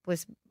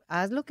 pues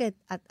haz lo que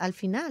al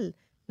final,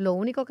 lo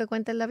único que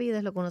cuenta en la vida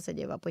es lo que uno se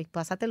lleva, pues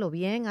pásatelo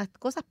bien, haz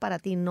cosas para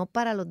ti, no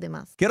para los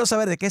demás. Quiero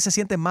saber de qué se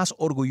sienten más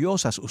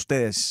orgullosas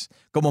ustedes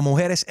como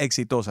mujeres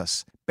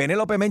exitosas.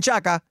 Penélope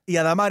Menchaca y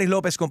Adamaris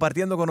López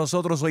compartiendo con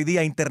nosotros hoy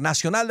Día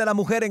Internacional de la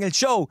Mujer en el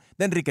show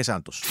de Enrique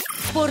Santos.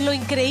 Por lo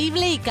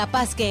increíble y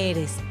capaz que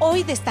eres,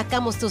 hoy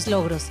destacamos tus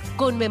logros,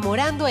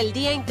 conmemorando el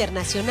Día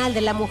Internacional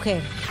de la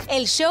Mujer.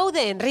 El show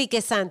de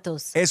Enrique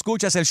Santos.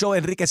 Escuchas el show de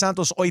Enrique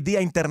Santos, hoy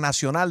Día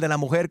Internacional de la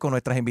Mujer, con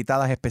nuestras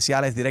invitadas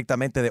especiales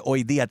directamente de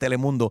Hoy Día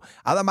Telemundo,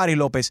 Adamaris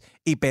López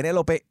y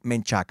Penélope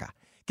Menchaca.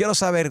 Quiero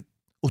saber,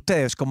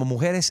 ustedes como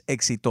mujeres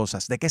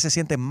exitosas, ¿de qué se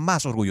sienten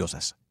más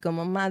orgullosas?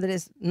 Como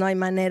madres, no hay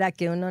manera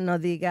que uno no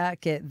diga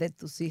que de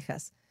tus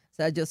hijas. O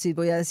sea, yo sí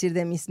voy a decir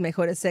de mis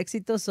mejores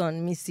éxitos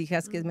son mis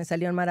hijas que me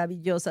salieron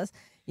maravillosas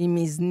y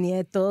mis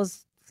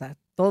nietos, o sea,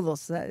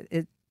 todos. O sea,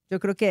 yo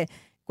creo que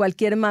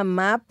cualquier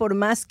mamá, por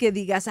más que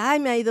digas, ay,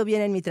 me ha ido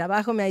bien en mi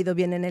trabajo, me ha ido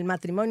bien en el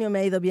matrimonio, me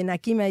ha ido bien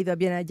aquí, me ha ido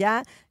bien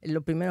allá,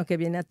 lo primero que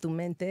viene a tu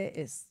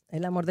mente es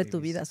el amor de tu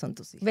vida, son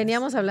tus hijas.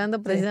 Veníamos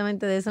hablando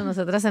precisamente de eso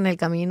nosotras en el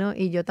camino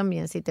y yo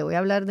también. Sí, te voy a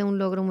hablar de un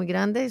logro muy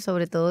grande,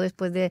 sobre todo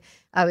después de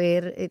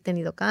haber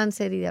tenido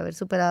cáncer y de haber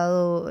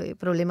superado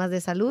problemas de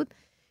salud.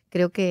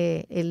 Creo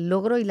que el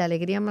logro y la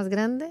alegría más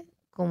grande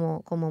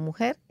como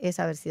mujer es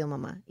haber sido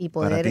mamá y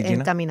Para poder ti, Gina.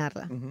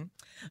 encaminarla.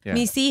 Yeah.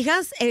 Mis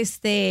hijas,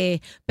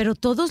 pero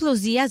todos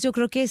los días yo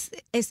creo que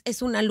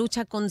es una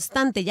lucha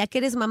constante. Ya que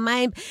eres mamá,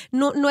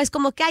 no es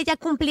como que ya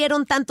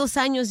cumplieron tantos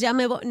años, ya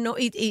me voy. No,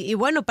 y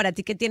bueno, para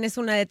ti que tienes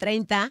una de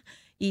 30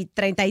 y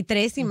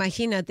 33,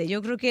 imagínate.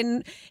 Yo creo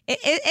que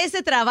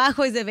ese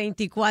trabajo es de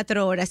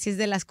 24 horas y es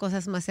de las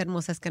cosas más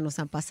hermosas que nos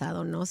han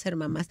pasado, ¿no? Ser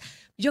mamás.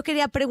 Yo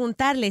quería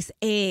preguntarles,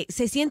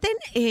 ¿se sienten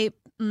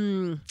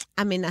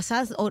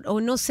amenazadas o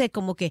no sé,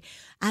 como que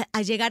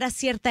a llegar a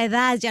cierta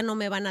edad ya no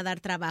me van a dar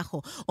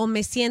trabajo? O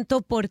me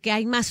siento porque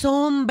hay más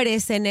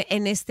hombres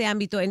en este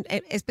ámbito,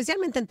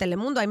 especialmente en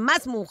Telemundo, hay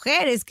más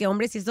mujeres que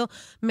hombres y eso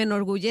me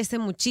enorgullece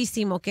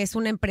muchísimo, que es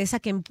una empresa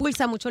que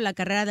impulsa mucho la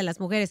carrera de las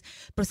mujeres,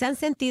 pero se han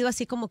sentido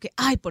así como que,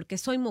 porque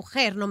soy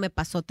mujer no me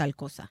pasó tal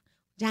cosa.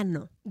 Ya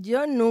no.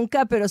 Yo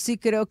nunca, pero sí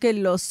creo que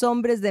los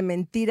hombres de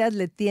mentiras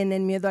le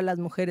tienen miedo a las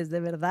mujeres de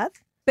verdad.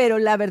 Pero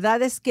la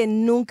verdad es que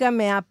nunca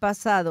me ha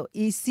pasado.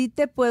 Y sí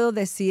te puedo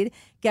decir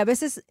que a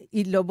veces,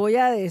 y lo voy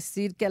a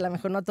decir que a lo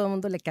mejor no a todo el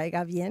mundo le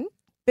caiga bien,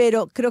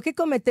 pero creo que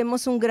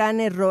cometemos un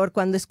gran error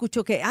cuando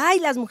escucho que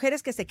las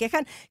mujeres que se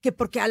quejan que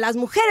porque a las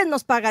mujeres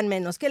nos pagan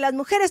menos, que las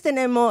mujeres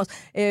tenemos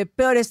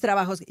peores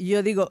trabajos. Y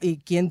yo digo, ¿y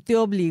quién te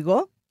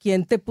obligó?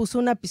 ¿Quién te puso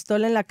una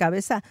pistola en la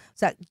cabeza? O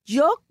sea,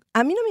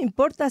 a mí no me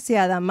importa si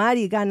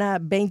Adamari gana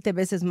 20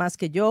 veces más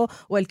que yo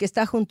o el que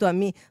está junto a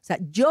mí. O sea,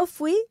 yo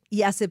fui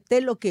y acepté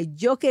lo que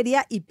yo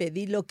quería y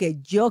pedí lo que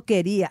yo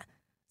quería.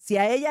 Si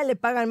a ella le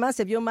pagan más,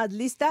 se vio más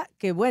lista,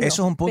 que bueno.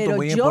 Eso es un punto pero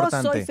muy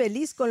importante. Yo soy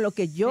feliz con lo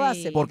que yo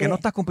acepté. Porque no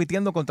estás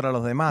compitiendo contra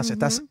los demás.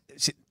 Estás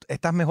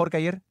mejor que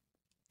ayer,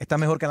 estás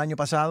mejor que el año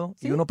pasado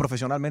y uno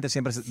profesionalmente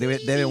siempre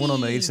debe uno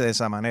medirse de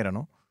esa manera,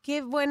 ¿no?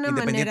 Qué buena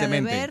manera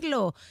de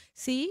verlo.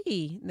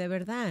 Sí, de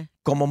verdad.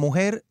 Como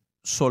mujer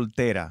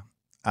soltera,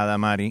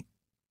 Adamari,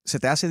 ¿se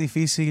te hace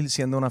difícil,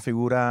 siendo una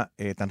figura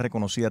tan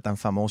reconocida, tan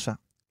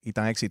famosa y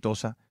tan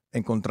exitosa,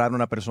 encontrar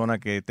una persona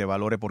que te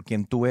valore por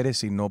quien tú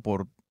eres y no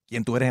por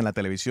quien tú eres en la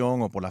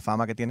televisión o por la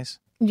fama que tienes?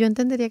 Yo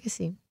entendería que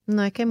sí.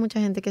 No es que hay mucha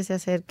gente que se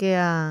acerque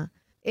a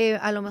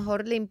lo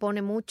mejor le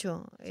impone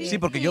mucho. Sí,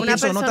 porque yo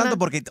pienso no tanto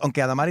porque,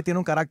 aunque Adamari tiene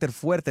un carácter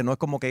fuerte, no es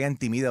como que ella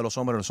intimida a los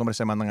hombres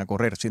se mandan a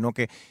correr, sino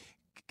que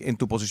en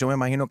tu posición me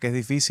imagino que es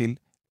difícil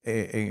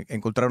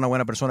encontrar una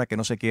buena persona que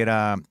no se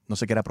quiera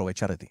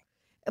aprovechar de ti.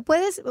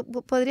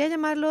 Podría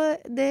llamarlo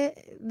de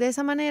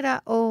esa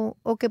manera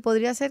o que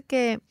podría ser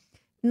que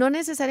no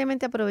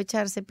necesariamente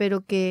aprovecharse,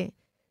 pero que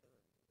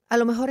a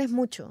lo mejor es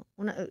mucho.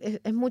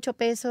 Es mucho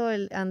peso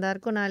el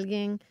andar con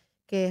alguien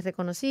que es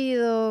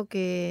reconocido,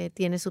 que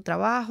tiene su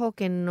trabajo,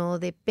 que no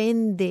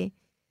depende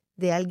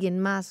de alguien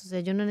más. O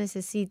sea, yo no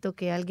necesito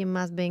que alguien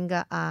más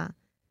venga a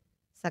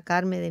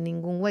sacarme de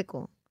ningún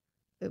hueco.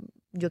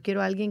 Yo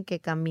quiero a alguien que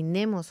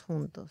caminemos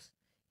juntos,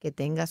 que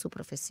tenga su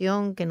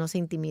profesión, que no se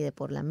intimide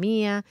por la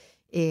mía,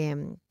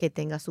 que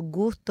tenga sus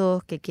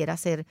gustos, que quiera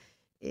hacer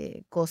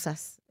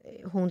cosas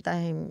juntas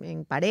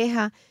en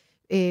pareja,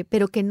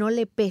 pero que no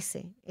le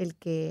pese el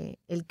que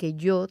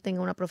yo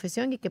tenga una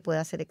profesión y que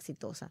pueda ser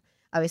exitosa.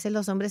 A veces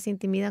los hombres se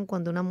intimidan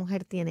cuando una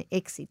mujer tiene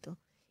éxito,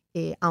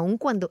 aun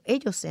cuando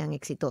ellos sean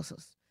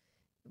exitosos,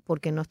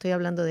 porque no estoy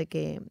hablando de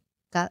que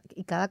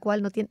cada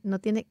cual no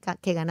tiene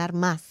que ganar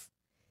más,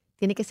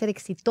 tiene que ser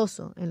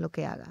exitoso en lo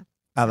que haga.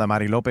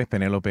 Adamari López,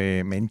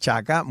 Penélope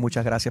Menchaca,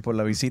 muchas gracias por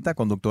la visita,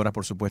 conductora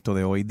por supuesto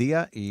de Hoy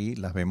Día, y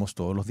las vemos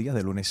todos los días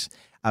de lunes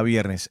a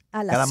viernes,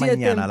 cada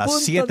mañana a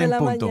las 7 en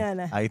punto.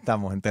 Ahí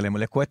estamos en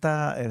Telemundo. ¿Les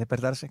cuesta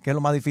despertarse? ¿Qué es lo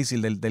más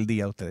difícil del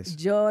día a ustedes?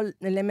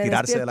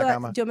 Tirarse de la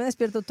cama. Yo me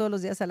despierto todos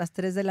los días a las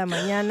 3 de la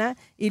mañana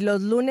y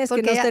los lunes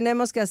porque que nos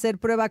tenemos que hacer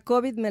prueba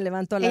COVID me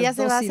levanto a las 2:30. Ella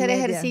se va a hacer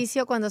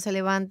ejercicio cuando se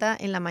levanta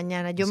en la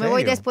mañana. Yo me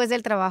voy después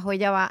del trabajo,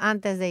 ella va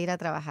antes de ir a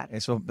trabajar.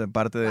 Eso es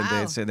parte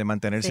de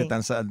mantenerse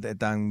tan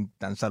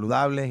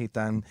saludables y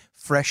tan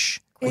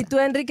fresh. ¿Y tú,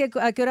 Enrique,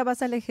 a qué hora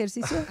vas al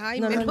ejercicio?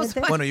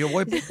 Bueno, yo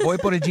voy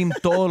por el gym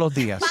todos los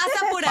días. Pasa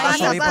por ahí.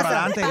 Paso ahí por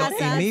adelante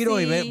y miro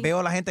y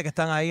veo a la gente que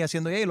están ahí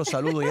haciendo y los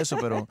saludo y eso,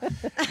 pero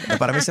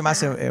para mí se me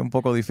hace un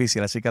poco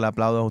difícil, así que le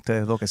aplaudo a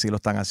ustedes dos que sí lo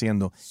están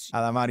haciendo.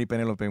 Adamari y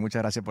Penélope,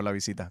 muchas gracias por la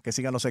visita. Que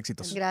sigan los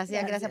éxitos.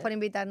 Gracias por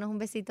invitarnos. Un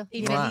besito.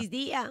 Y feliz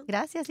día.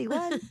 Gracias,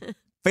 igual.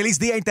 Feliz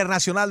Día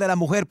Internacional de la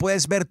Mujer.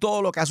 Puedes ver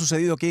todo lo que ha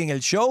sucedido aquí en el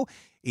show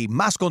y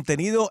más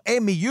contenido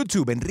en mi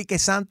YouTube, Enrique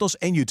Santos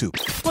en YouTube.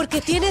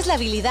 Porque tienes la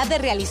habilidad de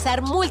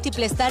realizar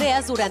múltiples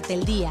tareas durante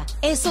el día.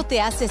 Eso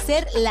te hace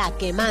ser la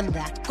que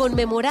manda.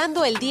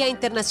 Conmemorando el Día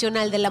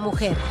Internacional de la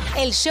Mujer.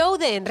 El show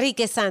de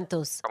Enrique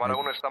Santos. Cámara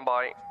 1,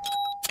 stand-by.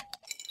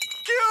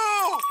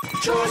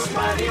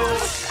 Chusma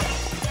News.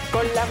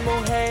 Con la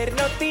mujer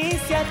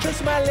noticia,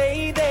 Chusma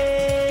Lady.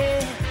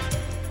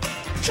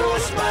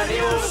 Chusma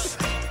News.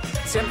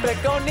 Siempre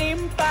con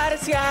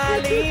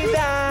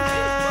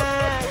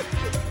imparcialidad.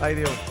 Ay,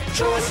 Dios.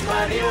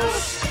 Chusma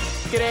News.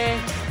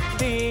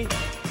 Credibilidad.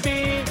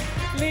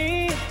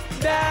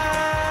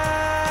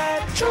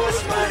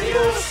 Chusma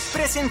News.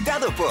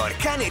 Presentado por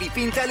Canary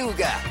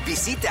Pintaluga.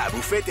 Visita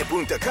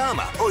bufete.com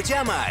o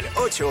llama al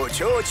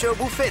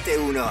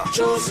 888-BUFETE1.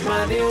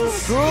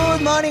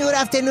 Good morning, good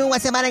afternoon. Una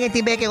semana en el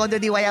Timbeque con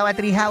Dodi Guayaba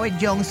Tri Howard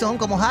Johnson.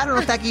 Como Harold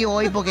no está aquí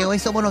hoy, porque hoy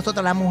somos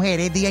nosotros las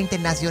mujeres, Día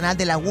Internacional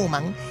de la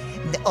Woman,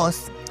 de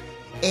Us.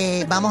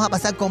 Vamos a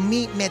pasar con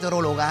mi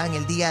meteoróloga en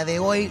el día de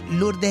hoy,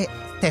 Lourdes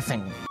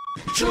Stephen.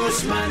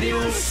 Chusma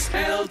News,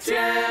 el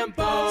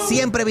tiempo.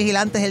 Siempre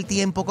vigilantes del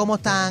tiempo. ¿Cómo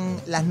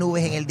están las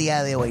nubes en el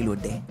día de hoy,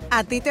 Lourdes?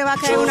 A ti te va a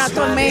caer una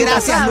tormenta.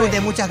 Gracias, ¿sabes?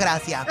 Lourdes, muchas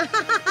gracias.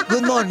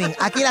 Good morning.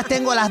 Aquí las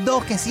tengo a las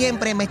dos que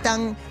siempre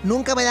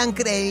nunca me dan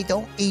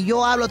crédito. Y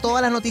yo hablo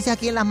todas las noticias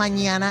aquí en las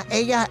mañanas.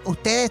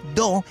 Ustedes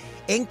dos,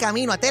 en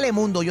camino a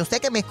Telemundo. Yo sé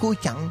que me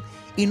escuchan.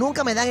 Y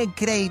nunca me dan el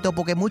crédito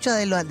porque muchas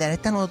de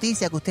estas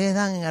noticias que ustedes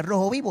dan en el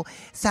Rojo Vivo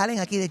salen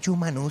aquí de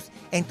Chusma News.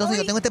 Entonces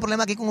yo tengo este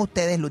problema aquí con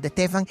ustedes, Luz de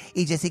Estefan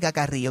y Jessica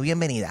Carrillo.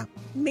 Bienvenida.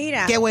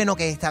 Mira. Qué bueno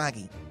que están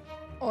aquí.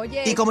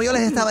 Oye. Y como yo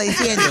les estaba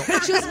diciendo.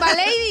 Chusma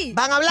Lady.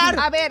 ¿Van a hablar?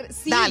 A ver,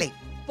 sí. Dale.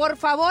 Por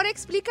favor,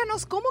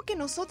 explícanos cómo que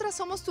nosotras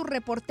somos tus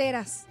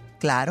reporteras.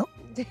 Claro.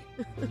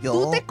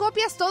 Tú te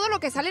copias todo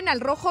lo que sale en el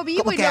Rojo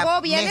Vivo y que luego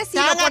vienes y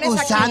 ¿me lo están pones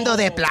acusando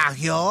aquí. de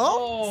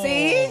plagio?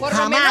 Sí, por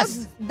Jamás. lo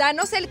menos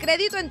danos el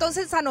crédito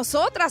entonces a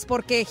nosotras,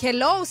 porque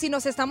hello, si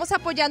nos estamos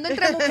apoyando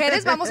entre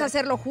mujeres vamos a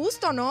hacer lo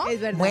justo, ¿no?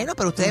 Es verdad. Bueno,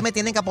 pero ustedes me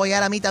tienen que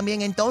apoyar a mí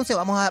también, entonces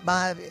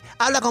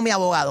habla con mi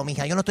abogado,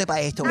 mija, yo no estoy para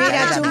esto.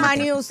 Mira, Chusma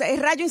News, es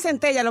rayo y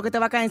centella lo que te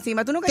va a caer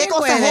encima. ¿Tú no ¿Qué querías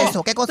cosa el es weather?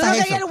 eso? ¿Qué cosa ¿Tú no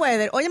es querías eso? el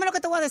weather? Óyeme lo que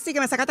te voy a decir, que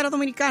me sacaste a la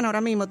dominicana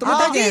ahora mismo. ¿Tú me Ah,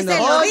 estás oyendo?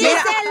 díselo,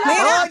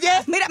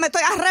 Mira, me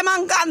estoy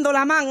arremangando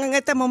la manga en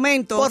este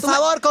momento. Por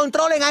favor,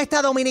 controlen a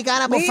esta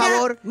dominicana, por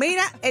favor.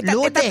 Mira,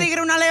 esta tigre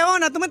es una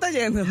leona, ¿tú me estás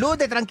yendo?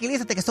 Lourdes,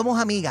 tranquilízate que somos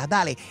amigas,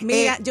 dale.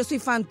 Mira, yo soy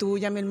fan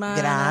tuya, mi hermana.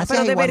 Gracias,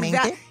 pero de igualmente.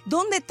 verdad,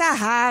 ¿dónde está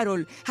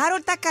Harold?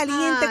 Harold está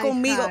caliente Ay,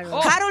 conmigo.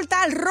 Harold. Harold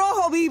está al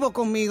rojo vivo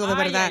conmigo, de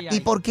verdad.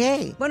 ¿Y por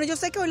qué? Bueno, yo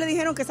sé que hoy le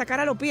dijeron que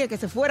sacara los pies, que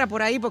se fuera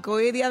por ahí, porque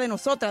hoy es día de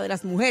nosotras, de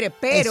las mujeres,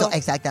 pero... Eso,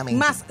 exactamente.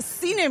 Más,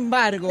 sin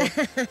embargo,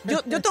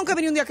 yo tengo que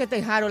venir un día que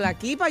esté Harold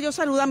aquí para yo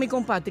saludar a mi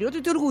compatriota.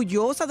 Estoy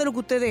orgullosa de lo que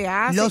ustedes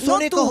hacen. Los No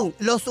únicos,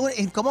 tú.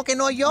 ¿cómo que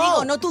no yo?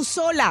 Digo, no tú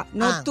sola,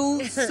 no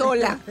tú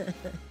sola.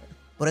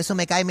 Por eso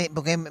me cae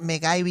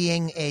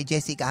bien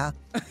Jessica.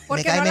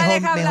 Porque me cae no la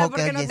deja hablar, mejor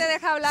porque que no te Jessica.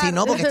 deja hablar. Sí,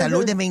 no, porque esta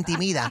Lourdes me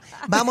intimida.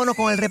 Vámonos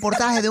con el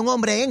reportaje de un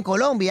hombre en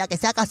Colombia que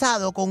se ha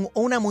casado con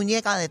una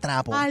muñeca de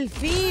trapo. Al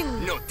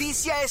fin.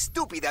 Noticia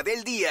estúpida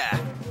del día.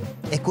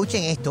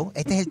 Escuchen esto.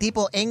 Este es el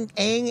tipo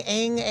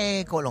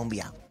en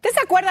Colombia. ¿Usted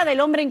se acuerda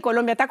del hombre en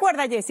Colombia? ¿Te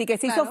acuerdas, Jessy? Que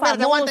se hizo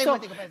famoso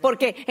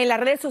porque en las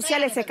redes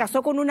sociales se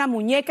casó con una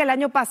muñeca el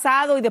año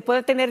pasado y después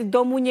de tener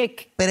 2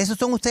 muñecas. Pero esos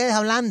son ustedes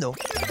hablando.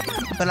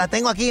 Pero la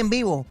tengo aquí en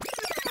vivo.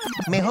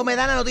 Mejor me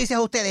dan las noticias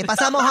a ustedes.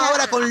 Pasamos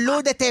ahora con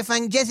Lourdes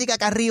Stefan, Jessica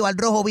Carrillo, al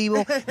Rojo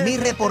Vivo, mis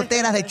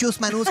reporteras de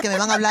Chusma News que me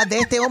van a hablar de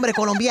este hombre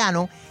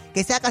colombiano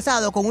que se ha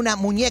casado con una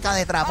muñeca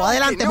de trapo.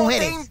 Adelante, Aunque no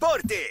mujeres. te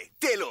importe,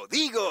 te lo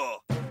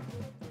digo.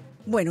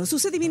 Bueno,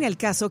 sucede bien el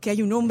caso que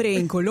hay un hombre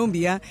en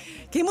Colombia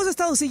que hemos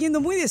estado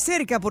siguiendo muy de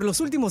cerca por los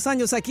últimos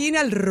años aquí en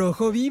Al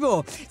Rojo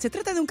Vivo. Se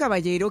trata de un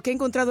caballero que ha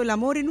encontrado el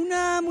amor en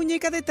una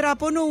muñeca de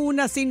trapo, no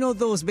una, sino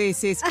 2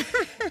 veces.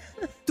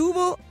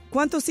 ¿Tuvo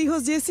cuántos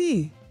hijos,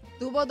 Jessy?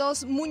 Tuvo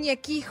 2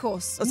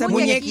 muñequijos. O sea,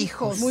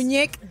 muñequijos.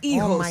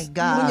 Muñequijos. Oh, my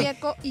God.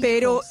 Muñeco hijos.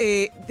 Pero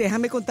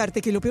déjame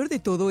contarte que lo peor de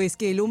todo es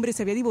que el hombre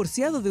se había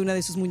divorciado de una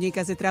de sus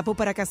muñecas de trapo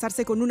para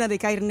casarse con una de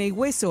carne y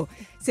hueso.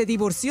 Se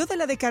divorció de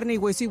la de carne y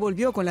hueso y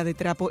volvió con la de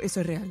trapo.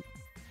 Eso es real.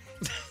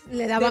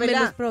 Le daba ¿De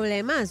verdad? menos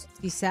problemas,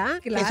 quizá.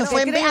 Claro. Eso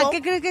fue en vivo. ¿A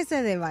qué cree que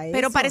se deba eso?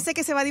 Pero parece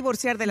que se va a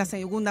divorciar de la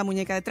segunda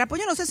muñeca de trapo.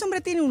 Yo no sé, ese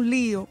hombre tiene un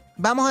lío.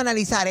 Vamos a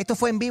analizar. Esto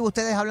fue en vivo,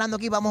 ustedes hablando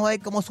aquí. Vamos a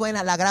ver cómo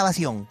suena la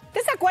grabación. ¿Usted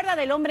se acuerda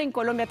del hombre en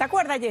Colombia? ¿Te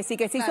acuerdas, Jessy?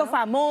 Que se hizo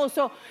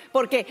famoso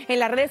porque en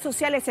las redes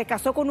sociales se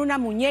casó con una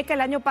muñeca el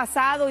año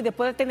pasado y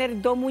después de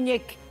tener 2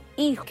 muñecas.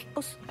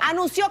 Hijos.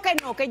 Anunció que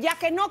no,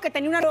 que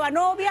tenía una nueva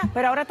novia,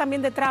 pero ahora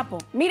también de trapo.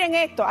 Miren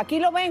esto, aquí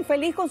lo ven,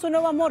 feliz con su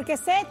nuevo amor. ¿Qué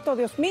es esto,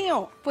 Dios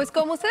mío? Pues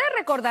como ustedes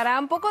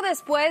recordarán, poco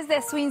después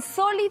de su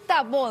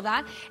insólita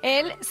boda,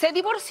 él se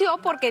divorció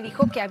porque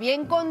dijo que había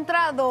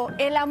encontrado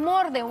el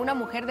amor de una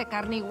mujer de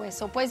carne y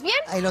hueso. Pues bien,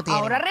 Ahí lo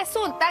tienen. ahora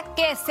resulta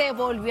que se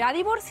volvió a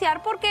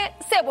divorciar porque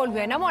se volvió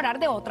a enamorar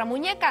de otra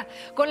muñeca,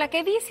 con la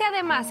que dice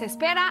además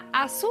espera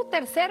a su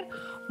tercer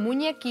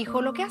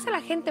muñequijo, lo que hace la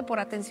gente por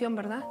atención,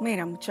 ¿verdad?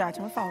 Mira,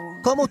 muchacho, por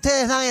favor. ¿Cómo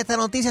ustedes dan esta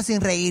noticia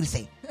sin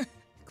reírse?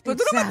 Pero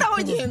tú no me estás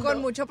oyendo. Con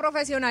mucho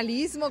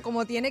profesionalismo,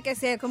 como tiene que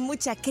ser. Con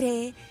mucha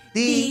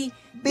credibilidad.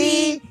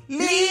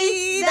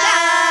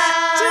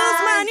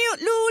 Chusma News,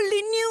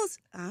 Luli News.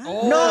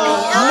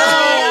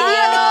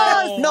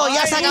 No,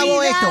 ya se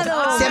acabó esto.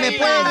 Se me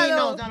pueden ir.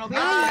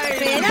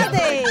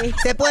 Espérate.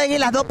 Se pueden ir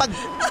las dos.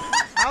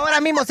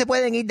 Ahora mismo se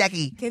pueden ir de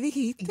aquí. ¿Qué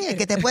dijiste?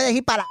 Que te puedes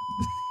ir para.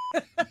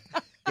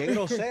 Qué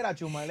grosera,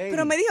 Chusma Lady.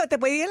 Pero me dijo, te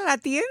puedes ir a la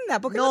tienda.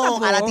 ¿Por qué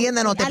No, a la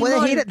tienda no. Te Al puedes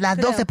mall, ir. Las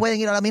dos creo. se pueden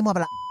ir ahora mismo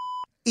para.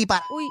 Y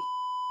para. Uy.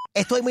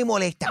 Estoy muy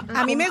molesta.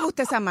 A mí me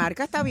gusta esa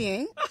marca, está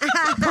bien.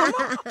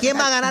 ¿Quién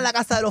va a ganar la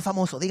casa de los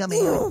famosos? Dígame.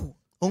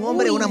 Un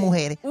hombre o una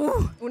mujer.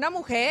 Una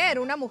mujer.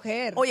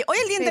 Oye, hoy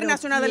es el Día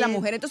Internacional de la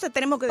Mujer, entonces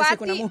tenemos que decir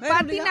que una mujer.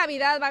 Pati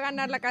Navidad va a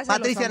ganar la casa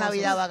Patricia de los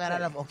famosos. Navidad va a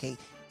ganar la... Ok.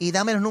 Y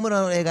dame los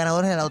números de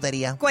ganadores de la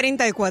lotería.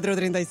 44,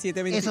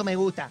 37, 20. Eso me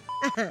gusta.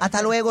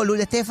 Hasta luego,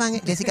 Lourdes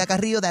Estefan, Jessica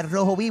Carrillo de Al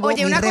Rojo Vivo,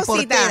 Oye, mis una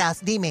reporteras.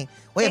 cosita. Dime.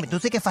 Oye, tú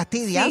sí que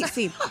fastidias.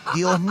 Sí.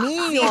 Dios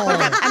mío. Sí,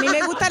 porque a mí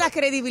me gusta la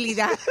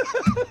credibilidad.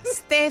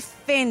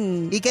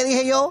 Stephen. ¿Y qué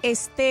dije yo?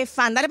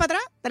 Estefan. Dale para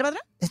atrás.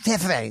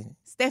 Stephen.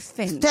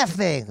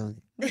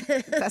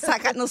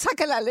 No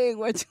saca la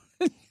lengua.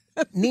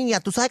 Niña,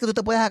 tú sabes que tú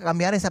te puedes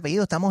cambiar ese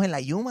apellido. Estamos en la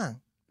Yuma.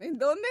 ¿En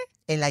dónde?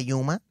 En la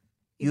Yuma.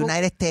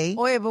 United States.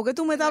 Oye, ¿por qué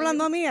tú me estás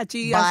hablando a mí,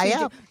 chica?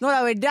 Vaya. No,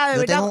 la verdad,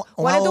 Yo tengo un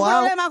 ¿Cuál es tu abogado.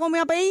 problema con mi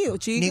apellido,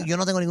 chica? Yo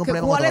no tengo ningún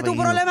problema con ¿Cuál es tu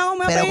apellido. problema con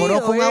mi Pero apellido?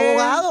 conozco un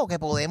abogado que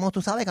podemos,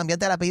 tú sabes,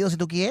 cambiarte el apellido si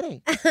tú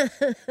quieres.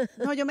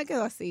 No, yo me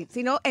quedo así.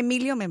 Si no,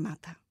 Emilio me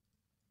mata.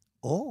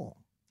 Oh.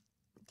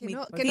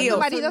 Que tu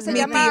marido se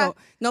llama... Tío.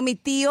 No, mi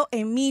tío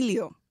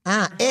Emilio.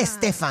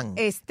 Estefan.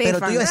 Pero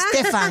tú y yo,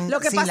 Estefan,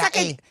 lo que sin pasa la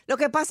que E. Lo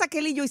que pasa es que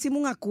él y yo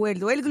hicimos un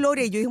acuerdo. Él,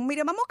 Gloria y yo dijimos,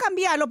 mire, vamos a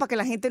cambiarlo para que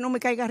la gente no me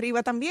caiga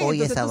arriba también.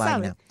 Oye, Entonces, esa tú vaina.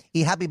 sabes.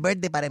 Y happy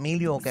birthday para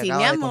Emilio, que Sí, acaba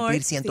mi de amor.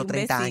 cumplir Sí,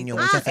 130 un años.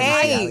 besito. Muchas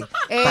felicidades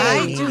para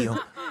ey.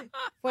 Emilio.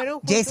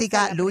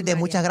 Jessica, Lourdes,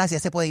 muchas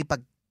gracias. Se puede ir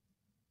para...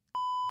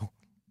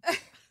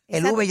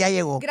 El Uber ya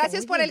llegó.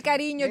 Gracias por el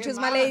cariño,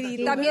 Chusma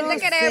Lady. También te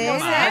queremos,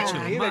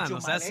 No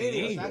seas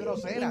así.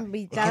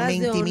 Que me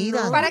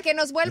intimida. Para que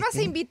nos vuelvas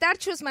a invitar,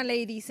 Chusma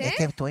Ladies, Es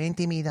que estoy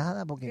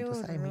intimidada porque tú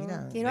sabes,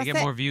 mira.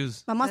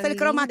 Vamos a hacer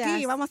croma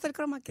aquí, vamos a hacer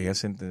croma aquí. Ella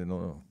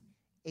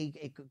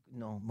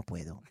no. No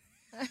puedo.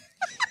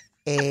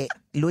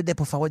 Lourdes,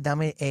 por favor,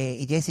 dame,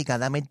 y Jessica,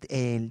 dame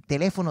el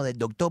teléfono del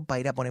doctor para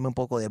ir a ponerme un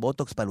poco de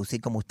Botox para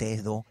lucir como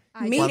ustedes dos.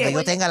 Cuando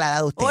yo tenga la edad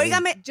de ustedes.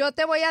 Óigame, yo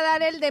te voy a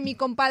dar el de mi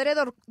compadre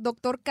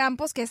doctor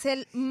Campos, que es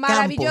el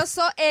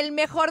maravilloso, el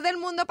mejor del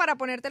mundo para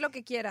ponerte lo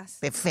que quieras.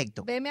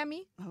 Perfecto. Veme a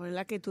mí. La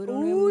verdad que tú eres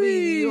un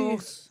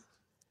envidioso.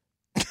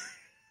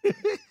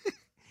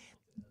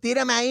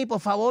 Tírame ahí, por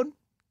favor.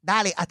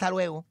 Dale, hasta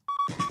luego.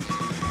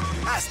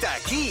 Hasta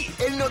aquí,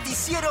 el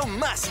noticiero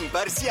más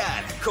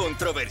imparcial,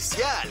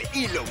 controversial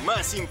y lo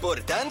más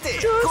importante,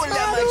 con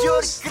la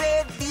mayor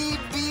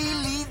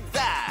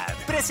credibilidad.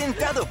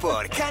 Presentado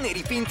por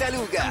Canary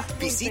Pintaluga.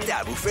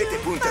 Visita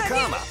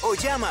bufete.com o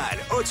llama al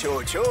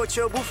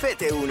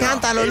 888-BUFETE1.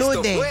 Cántalo,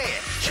 Lourdes.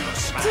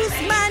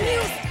 Chusma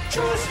News.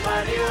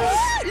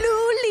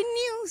 Luli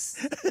News.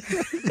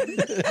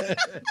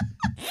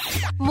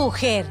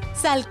 Mujer,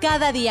 sal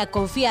cada día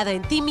confiada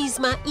en ti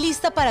misma,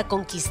 lista para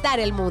conquistar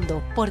el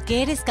mundo,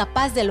 porque eres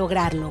capaz de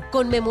lograrlo.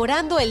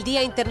 Conmemorando el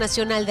Día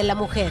Internacional de la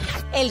Mujer.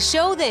 El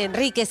show de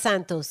Enrique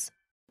Santos.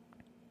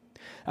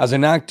 As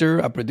an actor,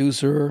 a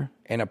producer,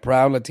 and a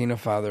proud Latino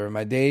father,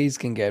 my days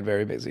can get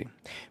very busy,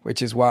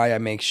 which is why I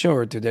make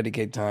sure to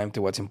dedicate time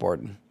to what's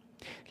important,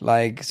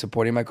 like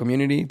supporting my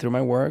community through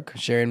my work,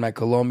 sharing my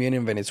Colombian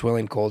and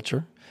Venezuelan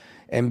culture,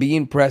 and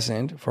being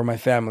present for my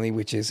family,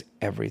 which is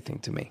everything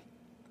to me.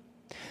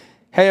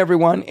 Hey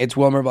everyone, it's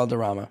Wilmer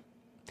Valderrama,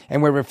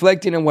 and we're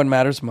reflecting on what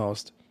matters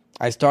most.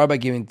 I start by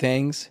giving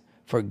thanks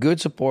for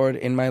good support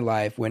in my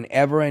life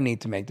whenever I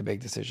need to make the big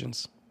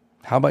decisions.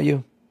 How about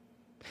you?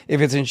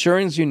 If it's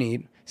insurance you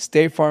need,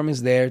 State Farm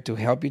is there to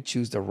help you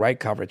choose the right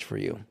coverage for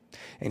you.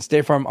 And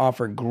State Farm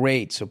offers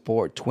great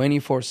support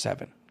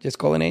 24/7. Just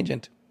call an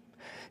agent.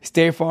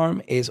 State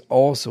Farm is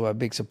also a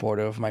big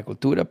supporter of My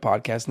Cultura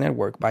podcast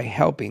network by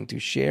helping to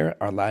share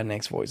our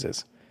Latinx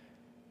voices.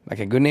 Like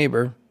a good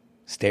neighbor,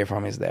 State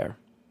Farm is there.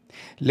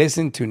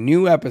 Listen to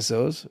new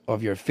episodes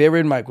of your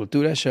favorite My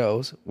Cultura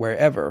shows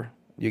wherever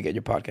you get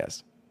your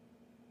podcasts.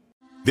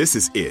 This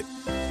is it.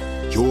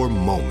 Your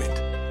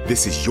moment.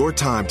 This is your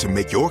time to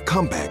make your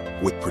comeback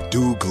with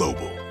Purdue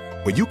Global.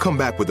 When you come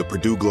back with a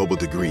Purdue Global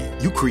degree,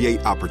 you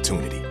create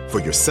opportunity for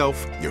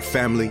yourself, your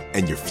family,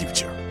 and your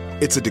future.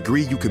 It's a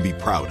degree you can be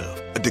proud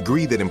of, a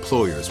degree that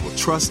employers will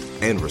trust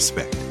and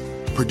respect.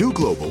 Purdue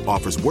Global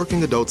offers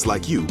working adults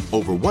like you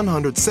over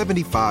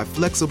 175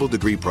 flexible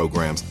degree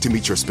programs to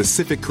meet your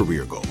specific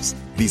career goals.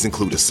 These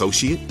include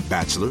associate,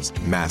 bachelor's,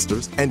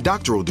 master's, and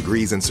doctoral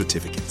degrees and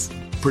certificates.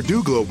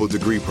 Purdue Global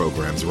degree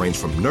programs range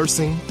from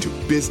nursing to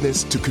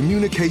business to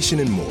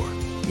communication and more.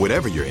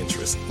 Whatever your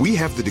interest, we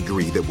have the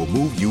degree that will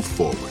move you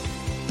forward.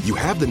 You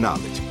have the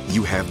knowledge,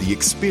 you have the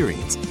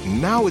experience.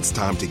 Now it's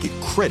time to get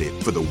credit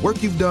for the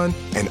work you've done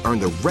and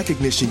earn the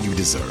recognition you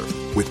deserve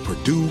with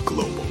Purdue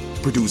Global,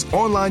 Purdue's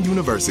online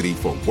university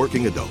for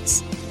working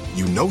adults.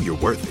 You know you're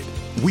worth it.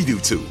 We do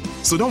too.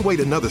 So don't wait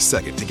another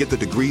second to get the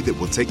degree that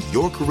will take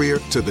your career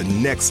to the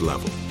next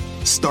level.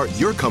 Start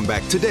your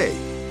comeback today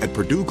at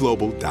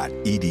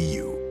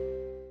purdueglobal.edu.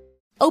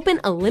 Open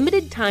a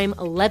limited-time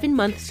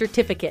 11-month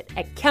certificate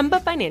at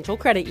Kemba Financial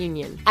Credit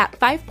Union. At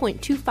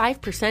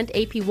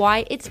 5.25%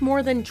 APY, it's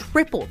more than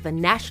triple the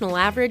national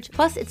average,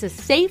 plus it's a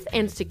safe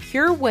and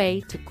secure way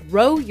to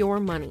grow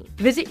your money.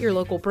 Visit your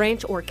local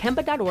branch or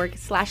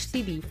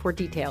kemba.org/cb for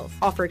details.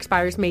 Offer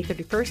expires May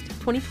 31st,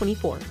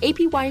 2024.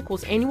 APY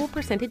equals annual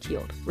percentage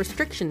yield.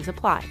 Restrictions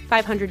apply.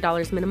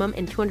 $500 minimum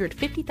and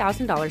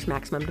 $250,000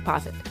 maximum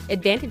deposit.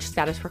 Advantage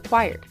status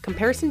required.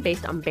 Comparison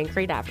based on bank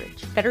rate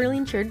average. Federally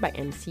insured by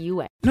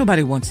NCUA.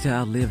 Nobody wants to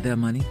outlive their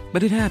money,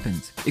 but it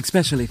happens,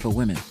 especially for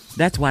women.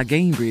 That's why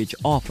Gainbridge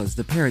offers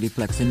the Parity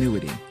Flex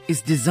annuity. It's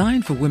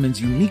designed for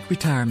women's unique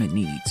retirement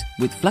needs,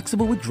 with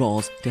flexible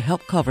withdrawals to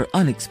help cover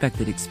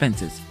unexpected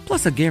expenses,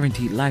 plus a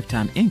guaranteed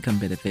lifetime income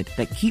benefit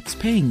that keeps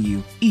paying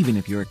you even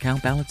if your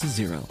account balance is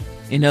zero.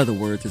 In other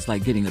words, it's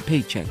like getting a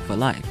paycheck for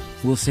life.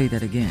 We'll say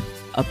that again.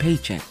 A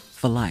paycheck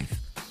for life.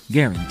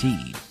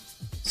 Guaranteed.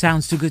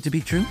 Sounds too good to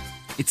be true?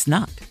 It's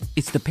not.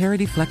 It's the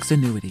Parity Flex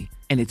annuity,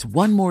 and it's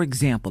one more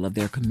example of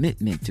their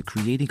commitment to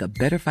creating a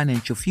better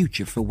financial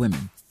future for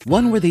women.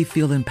 One where they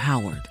feel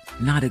empowered,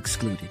 not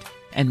excluded,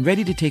 and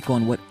ready to take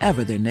on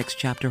whatever their next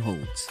chapter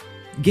holds.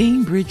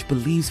 Gainbridge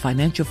believes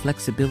financial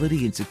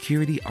flexibility and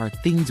security are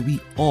things we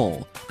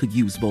all could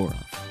use more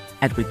of.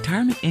 At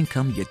retirement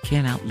income you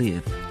can't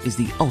outlive is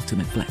the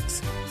ultimate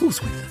flex.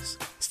 Who's with us?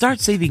 Start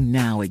saving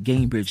now at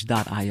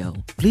Gainbridge.io.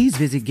 Please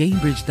visit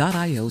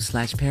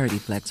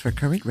Gainbridge.io/ParityFlex for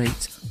current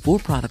rates, for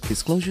product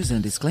disclosures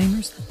and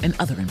disclaimers, and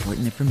other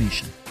important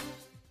information.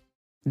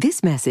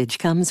 This message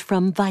comes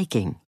from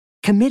Viking,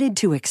 committed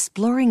to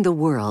exploring the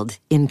world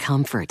in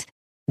comfort.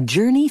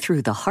 Journey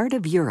through the heart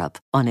of Europe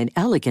on an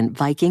elegant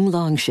Viking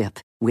longship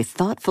with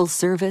thoughtful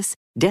service,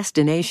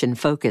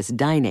 destination-focused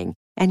dining,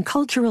 and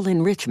cultural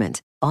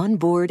enrichment on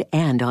board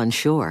and on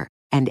shore.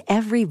 And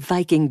every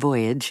Viking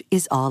voyage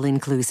is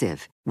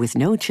all-inclusive, with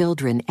no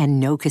children and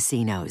no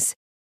casinos.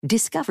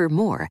 Discover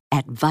more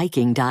at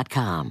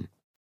Viking.com.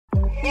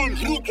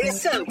 Enrique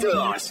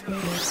Santos.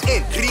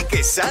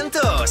 Enrique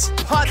Santos.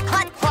 Hot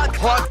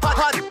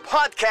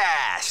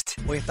Podcast.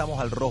 Hoy estamos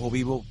al rojo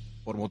vivo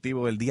por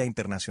motivo del Día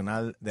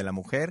Internacional de la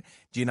Mujer.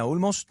 Gina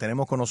Ulmos,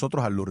 tenemos con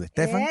nosotros a Lourdes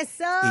Estefan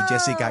y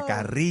Jessica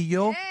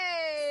Carrillo.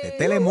 De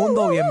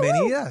Telemundo,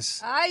 bienvenidas.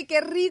 Ay,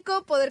 qué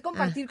rico poder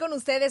compartir con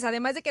ustedes,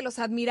 además de que los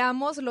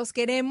admiramos, los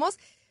queremos,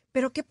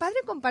 pero qué padre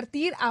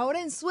compartir ahora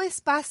en su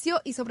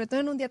espacio y sobre todo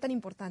en un día tan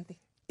importante.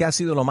 ¿Qué ha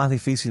sido lo más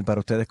difícil para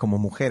ustedes como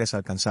mujeres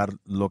alcanzar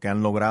lo que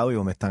han logrado y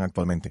donde están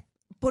actualmente?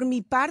 Por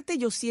mi parte,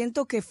 yo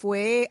siento que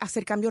fue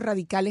hacer cambios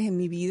radicales en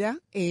mi vida,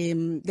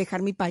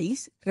 dejar mi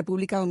país,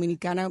 República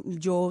Dominicana,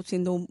 yo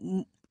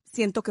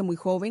siento que muy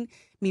joven.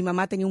 Mi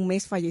mamá tenía un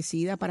mes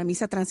fallecida. Para mí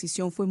esa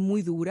transición fue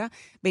muy dura.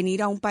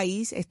 Venir a un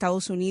país,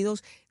 Estados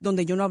Unidos,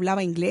 donde yo no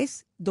hablaba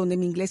inglés, donde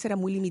mi inglés era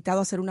muy limitado,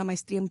 a hacer una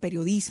maestría en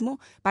periodismo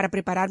para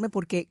prepararme,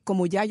 porque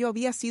como ya yo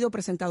había sido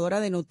presentadora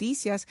de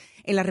noticias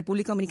en la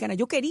República Dominicana,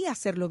 yo quería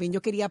hacerlo bien,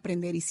 yo quería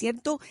aprender. Y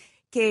siento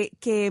que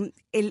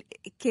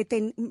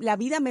la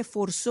vida me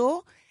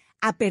forzó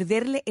a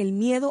perderle el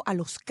miedo a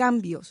los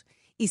cambios.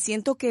 Y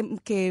siento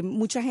que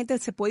mucha gente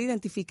se puede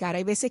identificar.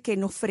 Hay veces que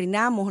nos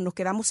frenamos, nos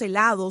quedamos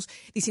helados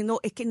diciendo,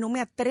 es que no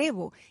me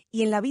atrevo.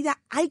 Y en la vida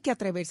hay que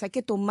atreverse, hay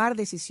que tomar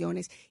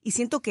decisiones. Y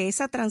siento que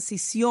esas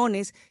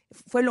transiciones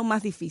fue lo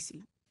más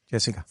difícil.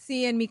 Jessica.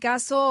 Sí, en mi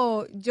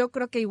caso, yo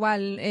creo que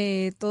igual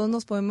todos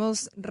nos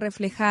podemos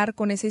reflejar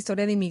con esa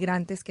historia de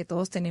inmigrantes que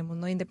todos tenemos,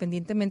 ¿no?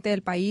 Independientemente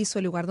del país o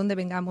el lugar donde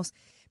vengamos.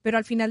 Pero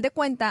al final de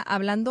cuentas,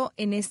 hablando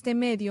en este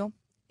medio,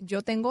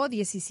 yo tengo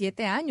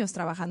 17 años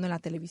trabajando en la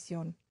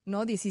televisión,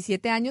 ¿no?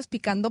 17 años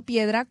picando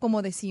piedra,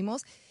 como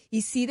decimos.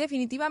 Y sí,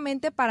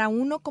 definitivamente para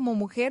uno como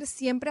mujer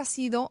siempre ha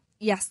sido,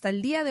 y hasta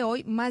el día de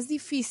hoy, más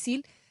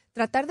difícil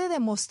tratar de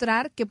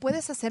demostrar que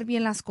puedes hacer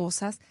bien las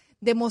cosas,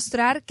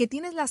 demostrar que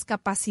tienes las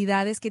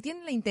capacidades, que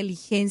tienes la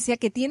inteligencia,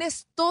 que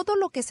tienes todo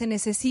lo que se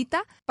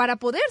necesita para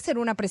poder ser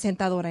una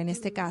presentadora en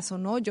este caso,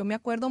 ¿no? Yo me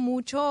acuerdo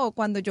mucho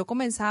cuando yo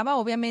comenzaba,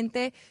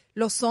 obviamente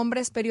los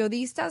hombres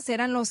periodistas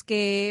eran los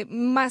que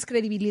más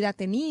credibilidad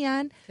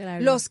tenían,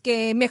 claro, los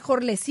que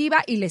mejor les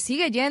iba y les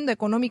sigue yendo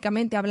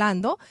económicamente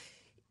hablando.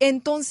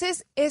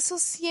 Entonces, eso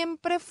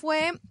siempre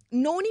fue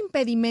no un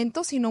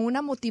impedimento, sino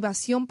una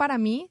motivación para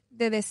mí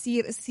de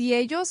decir, si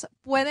ellos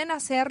pueden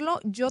hacerlo,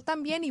 yo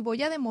también, y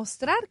voy a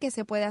demostrar que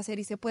se puede hacer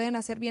y se pueden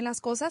hacer bien las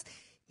cosas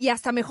y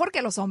hasta mejor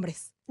que los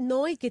hombres.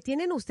 No, y que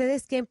tienen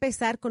ustedes que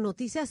empezar con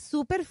noticias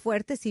súper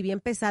fuertes y bien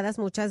pesadas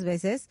muchas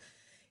veces,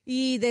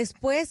 y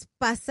después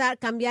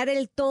cambiar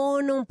el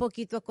tono un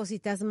poquito a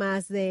cositas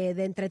más de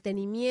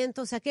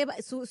entretenimiento. O sea, que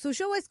su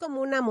show es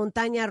como una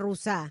montaña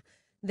rusa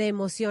de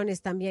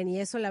emociones también, y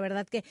eso la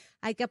verdad que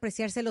hay que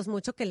apreciárselos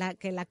mucho, que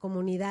la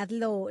comunidad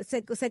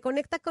se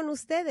conecta con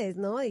ustedes,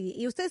 ¿no?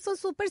 Y ustedes son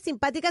súper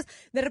simpáticas.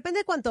 De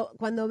repente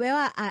cuando veo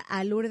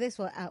a Lourdes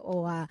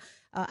o a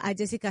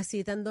Jessica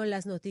así dando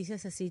las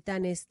noticias así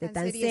tan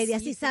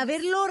serias, y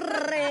saber lo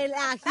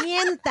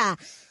relajienta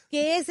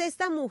que es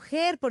esta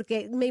mujer,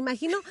 porque me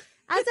imagino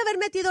has de haber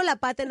metido la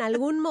pata en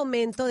algún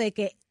momento de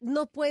que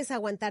no puedes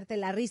aguantarte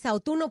la risa, o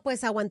tú no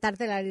puedes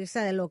aguantarte la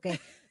risa de lo que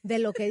de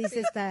lo que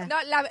dice esta No,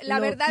 la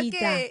verdad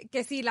loquita.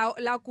 que sí,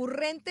 la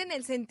ocurrente en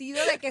el sentido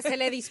de que se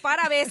le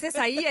dispara a veces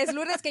ahí es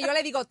Lourdes, que yo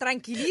le digo,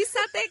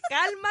 tranquilízate,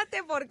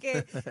 cálmate,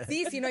 porque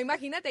sí, si no,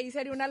 imagínate, ahí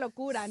sería una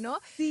locura, ¿no?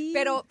 Sí.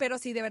 Pero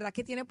sí, de verdad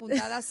que tiene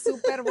puntadas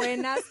súper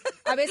buenas.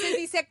 A veces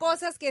dice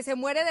cosas que se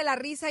muere de la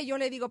risa y yo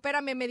le digo,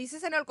 espérame, me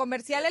dices en el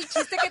comercial el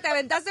chiste que te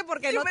aventaste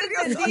porque no te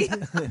entendí.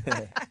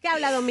 ¿Qué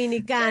habla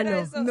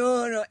dominicano?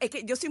 No, es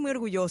que yo soy muy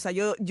orgullosa.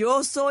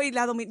 Yo soy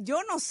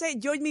yo no sé,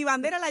 yo mi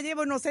bandera la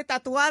llevo, no sé,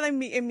 tatuada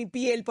en mi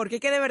piel, porque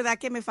es que de verdad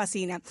que me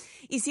fascina.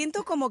 Y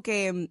siento como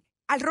que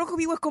al rojo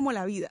vivo es como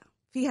la vida.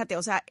 Fíjate,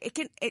 o sea, es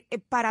que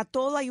para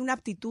todo hay una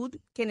aptitud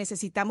que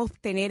necesitamos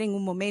tener en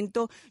un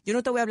momento. Yo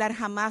no te voy a hablar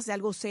jamás de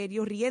algo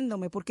serio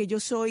riéndome, porque yo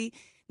soy,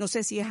 no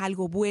sé si es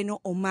algo bueno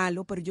o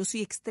malo, pero yo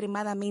soy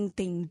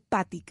extremadamente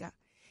empática.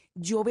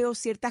 Yo veo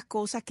ciertas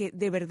cosas que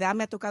de verdad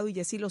me ha tocado, y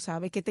Jessy lo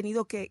sabe, que he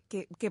tenido que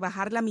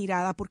bajar la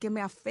mirada porque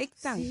me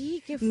afectan,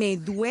 Sí, me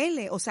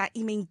duele, o sea,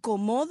 y me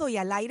incomodo, y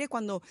al aire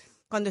cuando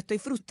estoy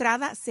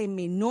frustrada se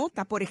me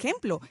nota. Por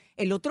ejemplo,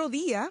 el otro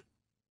día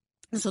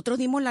nosotros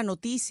dimos la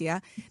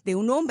noticia de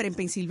un hombre en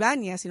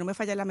Pensilvania, si no me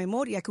falla la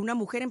memoria, que una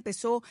mujer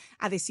empezó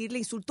a decirle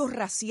insultos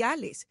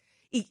raciales.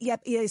 Y a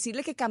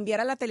decirle que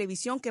cambiara la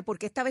televisión, que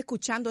porque estaba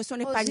escuchando eso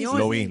en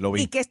español. Sí. Lo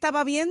vi. ¿Y qué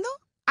estaba viendo?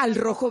 Al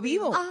rojo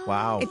vivo.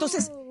 Wow.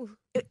 Entonces,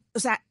 o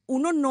sea,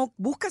 uno no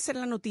busca hacer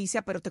la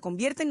noticia, pero te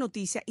convierte en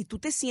noticia y tú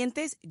te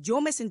sientes, yo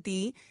me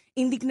sentí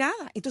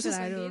indignada. Entonces,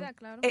 Claro.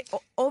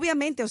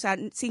 obviamente, o sea,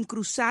 sin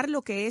cruzar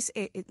lo que es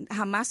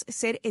jamás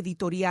ser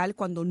editorial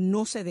cuando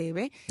no se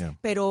debe, Yeah.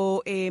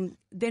 pero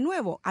de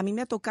nuevo, a mí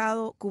me ha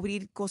tocado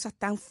cubrir cosas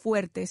tan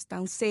fuertes,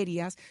 tan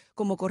serias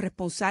como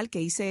corresponsal,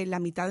 que hice la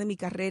mitad de mi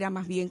carrera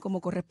más bien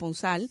como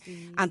corresponsal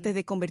antes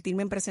de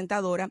convertirme en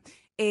presentadora.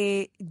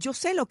 Yo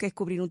sé lo que es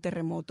cubrir un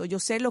terremoto, yo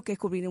sé lo que es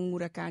cubrir un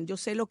huracán, yo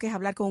sé lo que es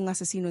hablar con un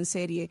asesino en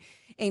serie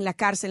en la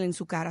cárcel en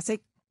su cara,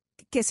 sé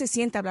qué se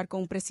siente hablar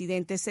con un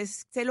presidente,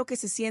 sé lo que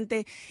se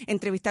siente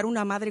entrevistar a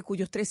una madre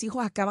cuyos 3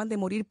 hijos acaban de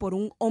morir por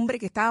un hombre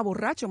que estaba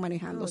borracho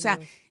manejando. O sea,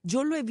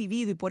 yo lo he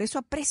vivido y por eso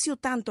aprecio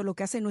tanto lo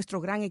que hace nuestro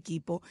gran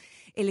equipo.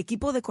 El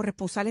equipo de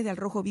corresponsales de Al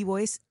Rojo Vivo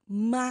es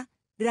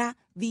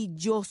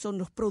maravilloso,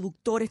 los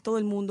productores, todo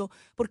el mundo,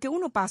 porque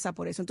uno pasa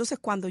por eso. Entonces,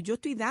 cuando yo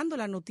estoy dando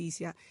la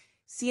noticia,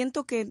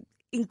 siento que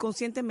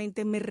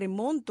inconscientemente me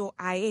remonto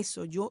a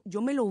eso, yo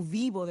me lo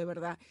vivo de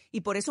verdad,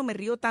 y por eso me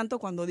río tanto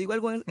cuando digo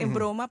algo en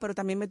broma, pero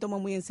también me tomo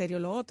muy en serio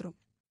lo otro.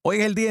 Hoy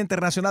es el Día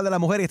Internacional de la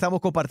Mujer y estamos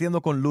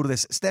compartiendo con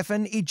Lourdes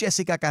Stephen y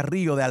Jessica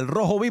Carrillo de Al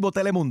Rojo Vivo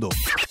Telemundo.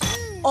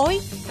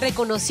 Hoy,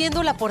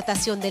 reconociendo la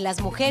aportación de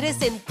las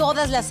mujeres en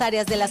todas las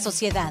áreas de la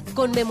sociedad,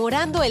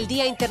 conmemorando el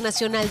Día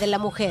Internacional de la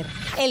Mujer.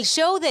 El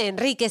show de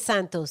Enrique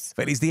Santos.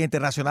 Feliz Día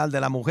Internacional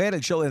de la Mujer,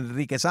 el show de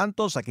Enrique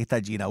Santos. Aquí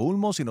está Gina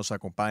Ulmos y nos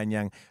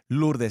acompañan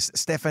Lourdes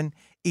Stephen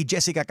y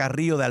Jessica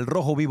Carrillo de Al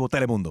Rojo Vivo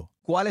Telemundo.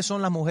 ¿Cuáles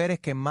son las mujeres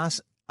que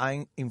más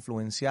han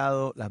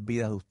influenciado las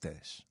vidas de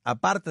ustedes?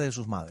 Aparte de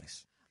sus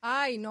madres.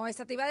 Ay, no,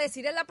 esa te iba a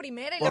decir en la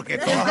primera. Porque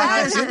todas van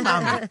a decir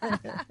mami.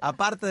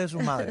 Aparte de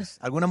sus madres.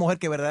 ¿Alguna mujer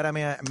que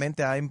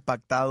verdaderamente ha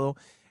impactado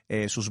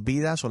sus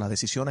vidas o las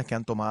decisiones que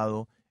han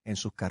tomado en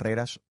sus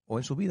carreras o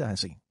en sus vidas en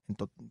sí, en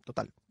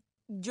total?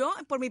 Yo,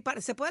 por mi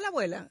parte, ¿se puede la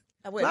abuela?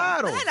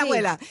 Claro. La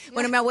abuela.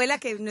 Bueno, mi abuela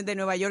que de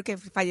Nueva York, que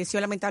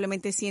falleció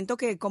lamentablemente, siento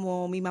que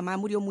como mi mamá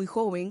murió muy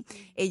joven,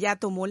 ella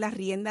tomó las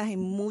riendas en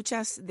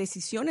muchas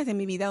decisiones de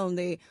mi vida,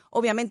 donde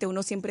obviamente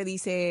uno siempre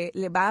dice,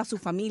 le va a su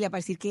familia para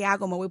decir qué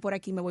hago, me voy por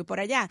aquí, me voy por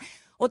allá.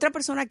 Otra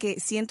persona que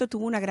siento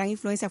tuvo una gran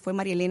influencia fue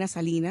María Elena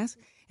Salinas.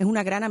 Es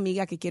una gran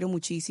amiga que quiero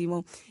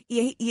muchísimo.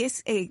 Y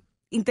es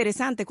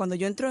interesante, cuando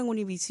yo entro en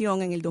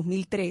Univisión en el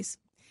 2003,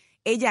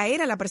 ella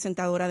era la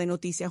presentadora de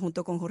noticias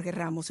junto con Jorge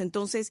Ramos.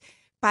 Entonces,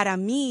 para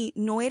mí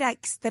no era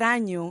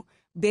extraño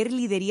ver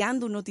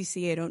liderando un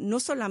noticiero,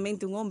 no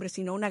solamente un hombre,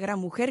 sino una gran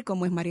mujer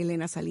como es María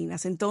Elena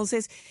Salinas.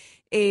 Entonces,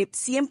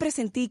 siempre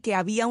sentí que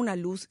había una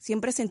luz,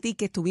 siempre sentí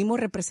que estuvimos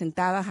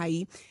representadas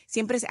ahí,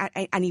 siempre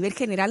a nivel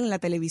general en la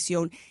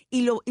televisión.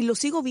 Y lo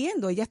sigo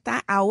viendo. Ella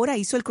ahora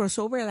hizo el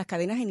crossover a las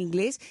cadenas en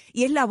inglés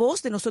y es la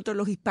voz de nosotros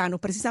los hispanos,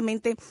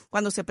 precisamente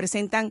cuando se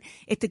presentan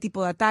este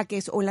tipo de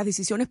ataques o en las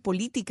decisiones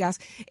políticas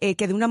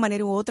que de una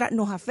manera u otra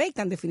nos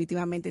afectan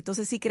definitivamente.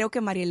 Entonces, sí creo que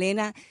María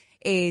Elena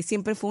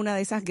siempre fue una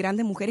de esas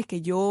grandes mujeres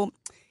que yo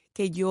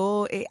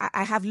I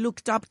have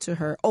looked up to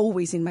her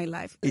always in my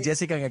life. ¿Y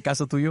Jessica, en el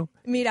caso tuyo?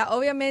 Mira,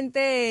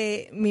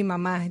 obviamente mi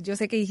mamá, yo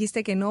sé que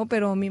dijiste que no,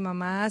 pero mi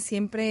mamá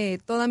siempre,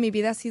 toda mi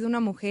vida ha sido una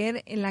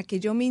mujer en la que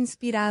yo me he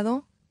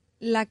inspirado,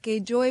 la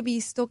que yo he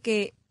visto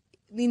que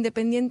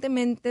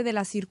independientemente de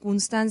las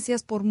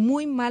circunstancias, por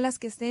muy malas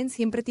que estén,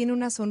 siempre tiene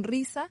una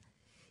sonrisa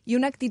y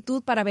una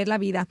actitud para ver la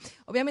vida.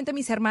 Obviamente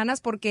mis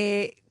hermanas,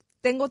 porque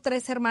tengo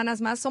 3 hermanas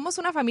más. Somos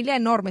una familia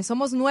enorme,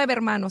 somos 9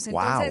 hermanos.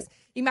 Entonces,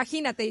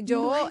 imagínate,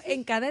 yo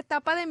en cada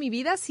etapa de mi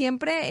vida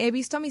siempre he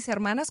visto a mis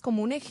hermanas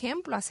como un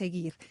ejemplo a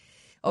seguir.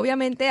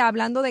 Obviamente,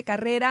 hablando de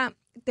carrera,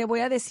 te voy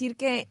a decir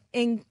que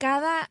en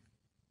cada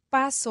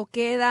paso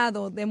que he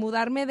dado de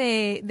mudarme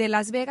de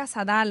Las Vegas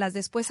a Dallas,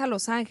 después a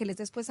Los Ángeles,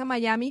 después a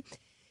Miami,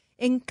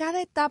 en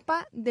cada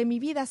etapa de mi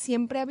vida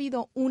siempre ha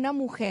habido una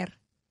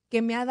mujer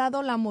que me ha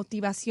dado la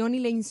motivación y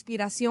la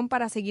inspiración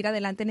para seguir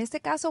adelante. En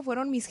este caso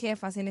fueron mis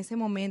jefas en ese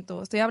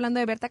momento. Estoy hablando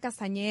de Berta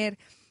Castañer,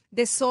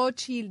 de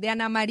Xochitl, de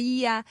Ana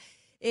María,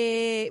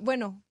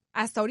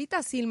 hasta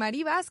ahorita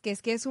Silmarí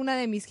Vázquez, que es una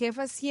de mis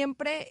jefas.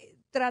 Siempre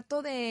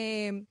trato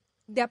de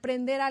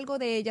aprender algo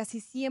de ellas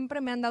y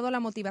siempre me han dado la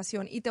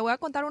motivación. Y te voy a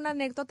contar una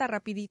anécdota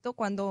rapidito.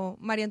 Cuando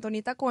María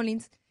Antonieta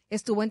Collins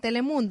estuvo en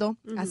Telemundo,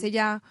 hace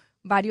ya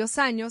varios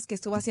años, que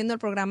estuvo haciendo el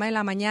programa de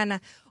la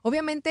mañana.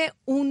 Obviamente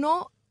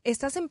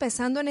estás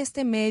empezando en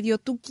este medio,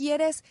 tú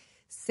quieres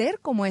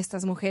ser como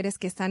estas mujeres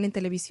que están en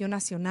televisión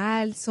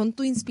nacional, son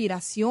tu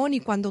inspiración,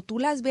 y cuando tú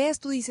las ves,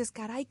 tú dices,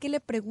 caray, ¿qué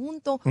le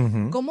pregunto?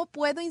 ¿Cómo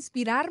puedo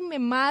inspirarme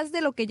más de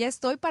lo que ya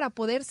estoy para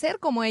poder ser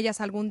como ellas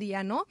algún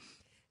día, no?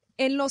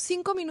 En los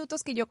 5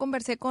 minutos que yo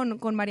conversé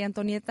con María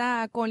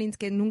Antonieta Collins,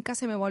 que nunca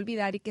se me va a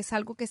olvidar y que es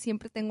algo que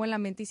siempre tengo en la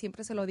mente y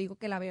siempre se lo digo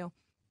que la veo,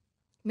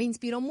 me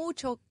inspiró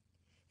mucho,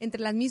 entre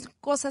las mismas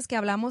cosas que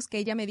hablamos, que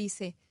ella me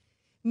dice,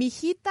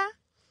 mijita,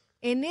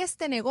 en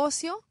este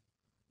negocio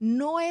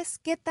no es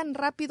qué tan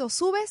rápido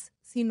subes,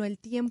 sino el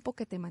tiempo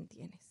que te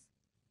mantienes.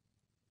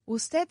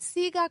 Usted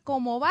siga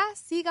como va,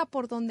 siga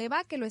por donde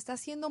va, que lo está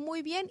haciendo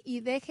muy bien, y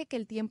deje que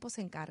el tiempo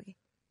se encargue.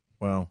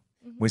 Wow.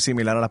 Muy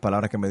similar a las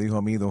palabras que me dijo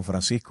a mí don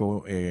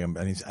Francisco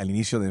al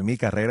inicio de mi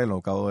carrera, y lo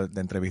acabo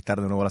de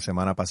entrevistar de nuevo la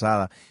semana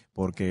pasada,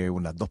 porque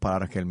unas 2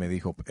 palabras que él me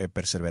dijo,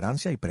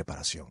 perseverancia y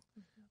preparación.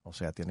 O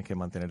sea, tienes que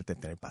mantenerte,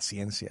 tener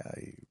paciencia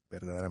y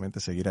verdaderamente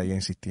seguir ahí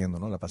insistiendo,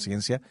 ¿no? La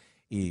paciencia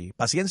y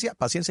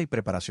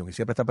preparación. Y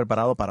siempre estar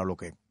preparado para lo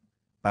que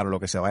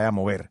se vaya a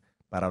mover,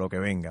 para lo que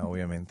venga,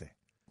 obviamente.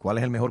 ¿Cuál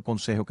es el mejor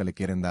consejo que le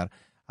quieren dar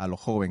a los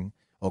jóvenes,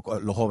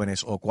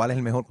 o cuál es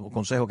el mejor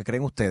consejo que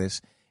creen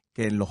ustedes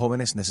que los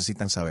jóvenes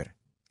necesitan saber?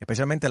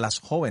 Especialmente las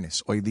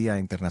jóvenes hoy día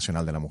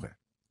Internacional de la Mujer.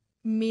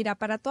 Mira,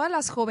 para todas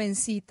las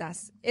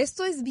jovencitas,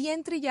 esto es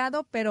bien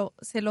trillado, pero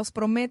se los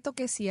prometo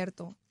que es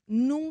cierto.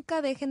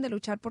 Nunca dejen de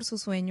luchar por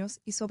sus sueños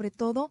y, sobre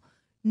todo,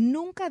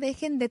 nunca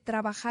dejen de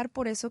trabajar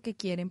por eso que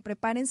quieren.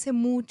 Prepárense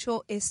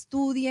mucho,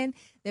 estudien.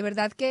 De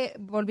verdad que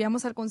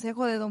volvíamos al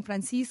consejo de don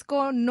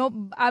Francisco.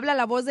 No habla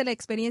la voz de la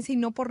experiencia y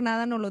no por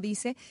nada nos lo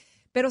dice.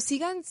 Pero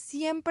sigan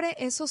siempre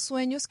esos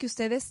sueños que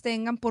ustedes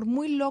tengan, por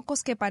muy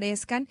locos que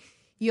parezcan.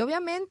 Y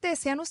obviamente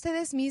sean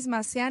ustedes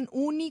mismas, sean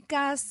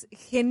únicas,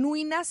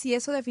 genuinas, y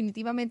eso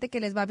definitivamente que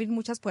les va a abrir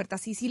muchas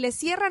puertas. Y si les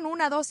cierran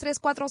 1, 2, 3,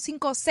 4,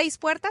 5, 6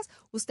 puertas,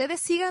 ustedes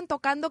sigan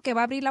tocando, que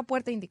va a abrir la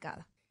puerta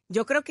indicada.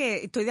 Yo creo que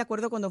estoy de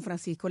acuerdo con don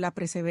Francisco, la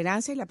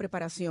perseverancia y la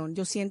preparación.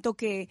 Yo siento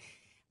que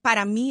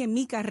para mí, en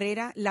mi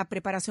carrera, la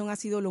preparación ha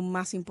sido lo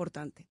más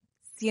importante.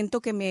 Siento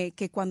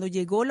que cuando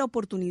llegó la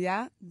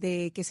oportunidad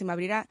de que se me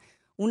abriera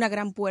una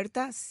gran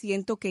puerta,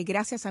 siento que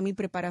gracias a mi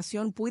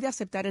preparación pude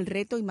aceptar el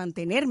reto y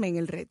mantenerme en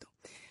el reto.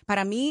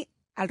 Para mí,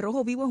 Al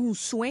Rojo Vivo es un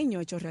sueño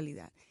hecho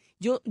realidad.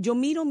 Yo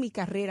miro mi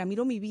carrera,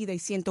 miro mi vida y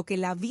siento que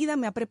la vida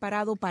me ha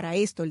preparado para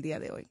esto el día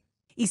de hoy.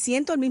 Y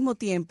siento al mismo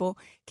tiempo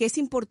que es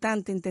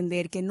importante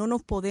entender que no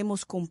nos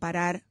podemos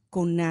comparar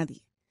con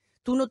nadie.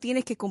 Tú no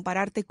tienes que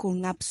compararte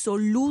con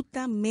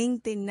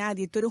absolutamente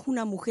nadie. Tú eres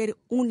una mujer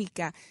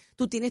única.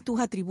 Tú tienes tus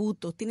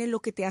atributos, tienes lo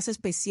que te hace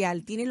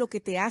especial, tienes lo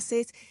que te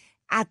hace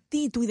a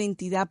ti, tu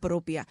identidad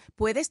propia.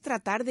 Puedes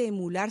tratar de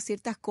emular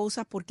ciertas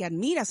cosas porque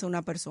admiras a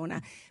una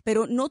persona,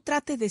 pero no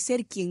trates de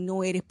ser quien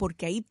no eres,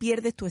 porque ahí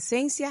pierdes tu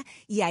esencia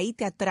y ahí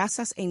te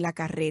atrasas en la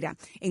carrera.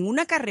 En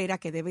una carrera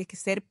que debe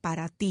ser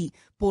para ti,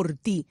 por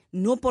ti,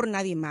 no por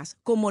nadie más.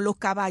 Como los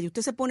caballos.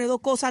 Usted se pone 2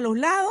 cosas a los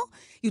lados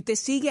y usted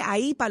sigue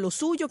ahí para lo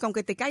suyo, que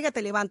aunque te caiga,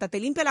 te levanta, te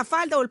limpia la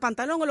falda o el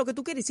pantalón o lo que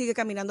tú quieras y sigue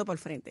caminando para el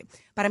frente.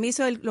 Para mí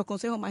eso es los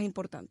consejos más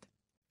importantes.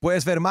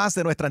 Puedes ver más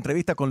de nuestra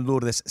entrevista con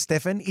Lourdes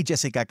Steffen y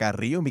Jessica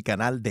Carrillo en mi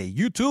canal de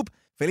YouTube.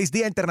 ¡Feliz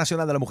Día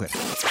Internacional de la Mujer!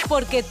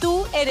 Porque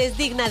tú eres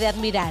digna de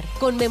admirar.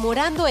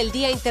 Conmemorando el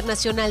Día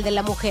Internacional de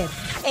la Mujer.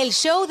 El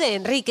show de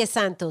Enrique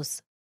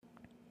Santos.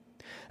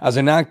 As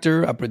an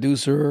actor, a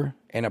producer,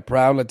 and a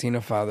proud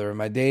Latino father,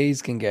 my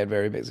days can get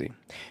very busy,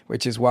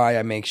 which is why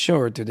I make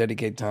sure to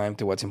dedicate time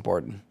to what's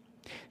important.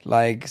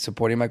 Like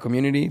supporting my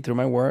community through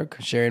my work,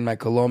 sharing my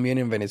Colombian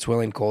and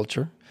Venezuelan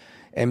culture,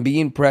 and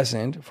being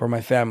present for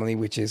my family,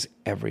 which is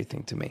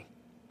everything to me.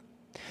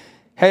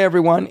 Hey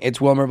everyone, it's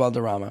Wilmer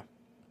Valderrama.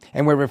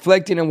 And we're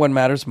reflecting on what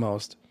matters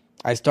most.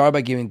 I start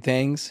by giving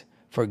thanks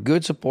for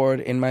good support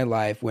in my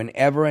life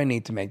whenever I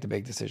need to make the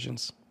big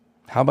decisions.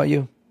 How about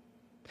you?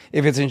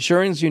 If it's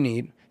insurance you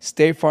need,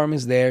 State Farm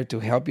is there to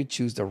help you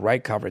choose the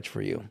right coverage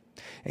for you.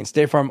 And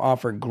State Farm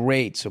offers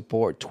great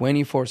support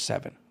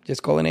 24/7.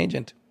 Just call an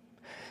agent.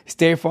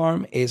 State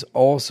Farm is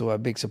also a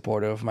big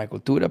supporter of My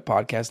Cultura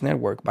podcast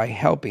network by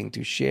helping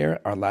to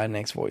share our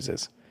Latinx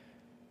voices.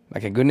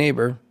 Like a good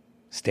neighbor,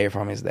 State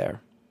Farm is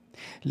there.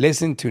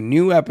 Listen to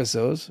new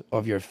episodes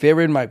of your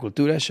favorite My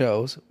Cultura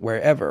shows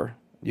wherever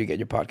you get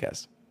your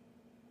podcasts.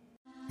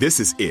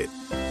 This is it.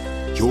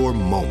 Your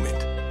moment.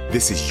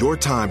 This is your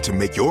time to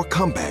make your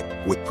comeback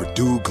with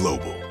Purdue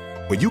Global.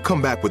 When you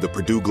come back with a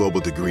Purdue Global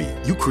degree,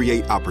 you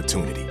create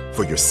opportunity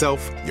for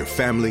yourself, your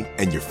family,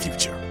 and your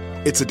future.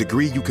 It's a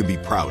degree you can be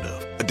proud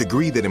of, a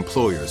degree that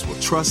employers will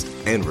trust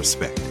and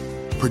respect.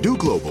 Purdue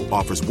Global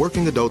offers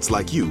working adults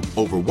like you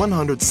over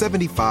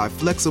 175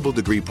 flexible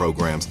degree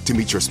programs to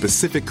meet your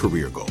specific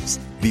career goals.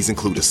 These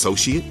include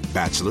associate,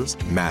 bachelor's,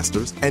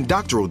 master's, and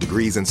doctoral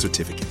degrees and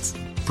certificates.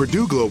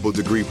 Purdue Global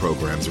degree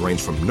programs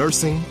range from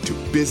nursing to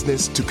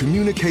business to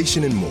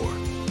communication and more.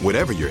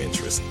 Whatever your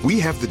interest, we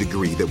have the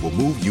degree that will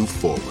move you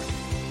forward.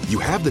 You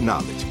have the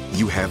knowledge,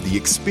 you have the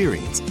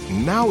experience.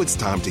 Now it's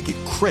time to get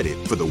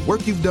credit for the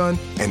work you've done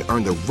and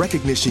earn the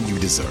recognition you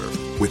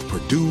deserve with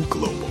Purdue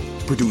Global,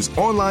 Purdue's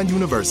online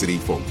university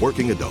for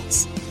working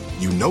adults.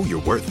 You know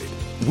you're worth it.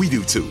 We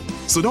do too.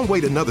 So don't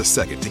wait another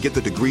second to get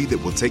the degree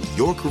that will take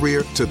your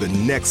career to the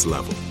next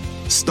level.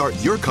 Start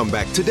your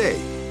comeback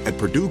today at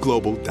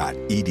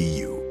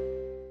purdueglobal.edu.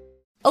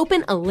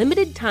 Open a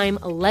limited-time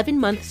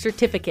 11-month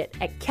certificate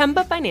at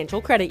Kemba Financial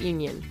Credit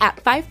Union. At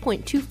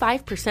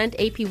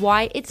 5.25%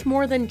 APY, it's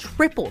more than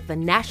triple the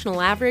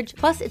national average,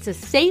 plus it's a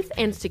safe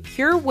and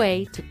secure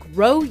way to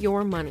grow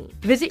your money.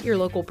 Visit your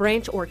local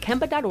branch or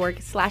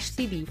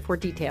kemba.org/CD for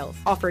details.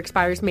 Offer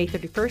expires May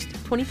 31st,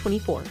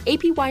 2024.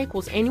 APY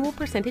equals annual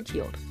percentage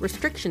yield.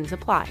 Restrictions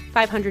apply.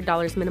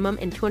 $500 minimum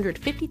and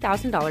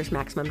 $250,000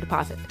 maximum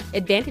deposit.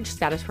 Advantage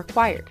status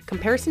required.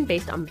 Comparison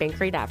based on bank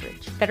rate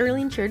average.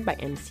 Federally insured by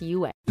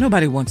NCUA.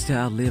 Nobody wants to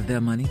outlive their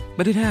money,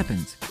 but it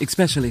happens,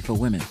 especially for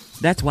women.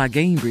 That's why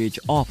Gainbridge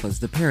offers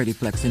the Parity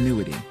Flex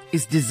annuity.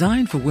 It's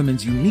designed for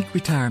women's unique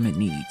retirement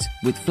needs,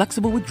 with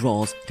flexible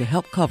withdrawals to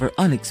help cover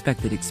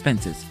unexpected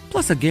expenses,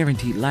 plus a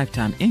guaranteed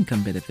lifetime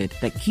income benefit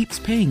that keeps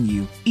paying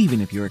you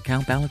even if your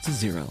account balance is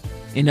zero.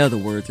 In other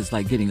words, it's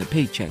like getting a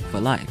paycheck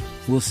for life.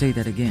 We'll say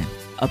that again.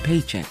 A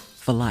paycheck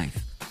for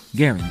life.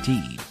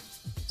 Guaranteed.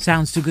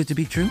 Sounds too good to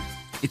be true?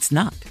 It's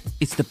not.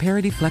 It's the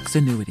Parity Flex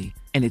annuity.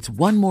 And it's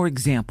one more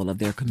example of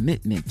their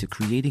commitment to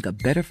creating a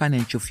better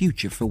financial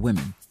future for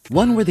women.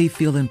 One where they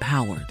feel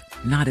empowered,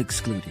 not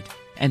excluded,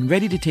 and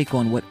ready to take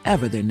on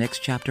whatever their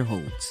next chapter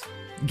holds.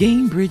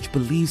 Gainbridge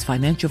believes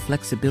financial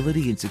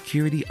flexibility and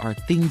security are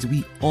things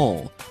we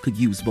all could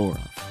use more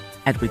of.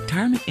 At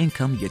retirement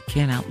income you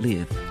can't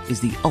outlive is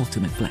the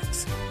ultimate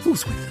flex.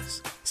 Who's with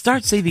us?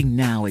 Start saving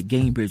now at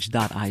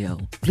Gainbridge.io.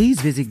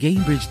 Please visit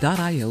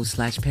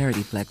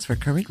Gainbridge.io/ParityFlex for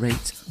current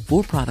rates,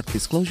 for product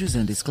disclosures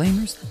and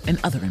disclaimers, and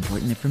other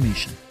important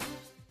information.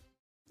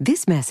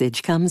 This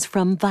message comes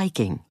from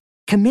Viking,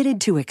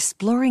 committed to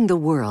exploring the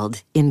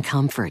world in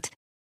comfort.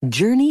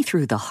 Journey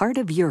through the heart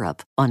of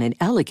Europe on an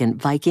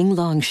elegant Viking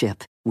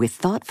longship with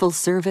thoughtful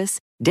service,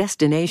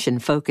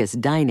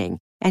 destination-focused dining,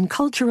 and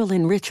cultural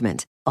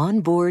enrichment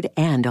on board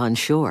and on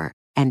shore.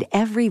 And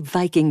every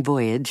Viking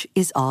voyage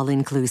is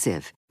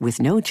all-inclusive, with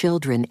no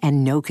children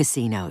and no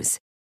casinos.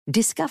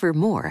 Discover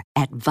more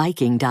at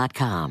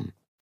Viking.com.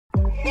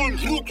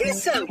 Enrique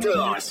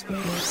Santos.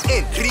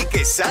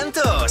 Enrique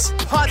Santos.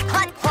 Hot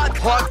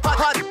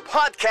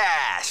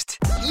Podcast.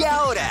 Y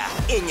ahora,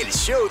 en el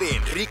show de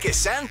Enrique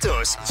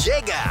Santos,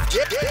 llega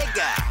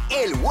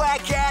el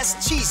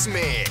Wacas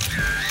Chisme.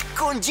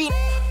 Con Gina.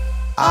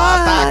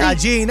 ¡Ataca,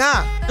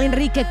 Gina!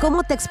 Enrique,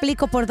 ¿cómo te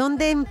explico por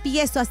dónde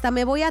empiezo? Hasta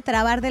me voy a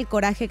trabar del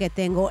coraje que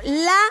tengo.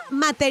 La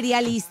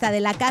materialista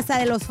de la Casa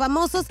de los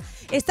Famosos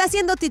está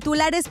haciendo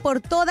titulares por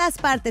todas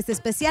partes,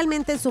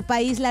 especialmente en su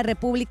país, la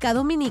República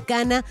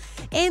Dominicana,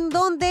 en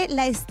donde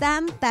la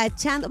están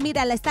tachando,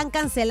 mira, la están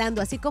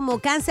cancelando, así como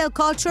cancel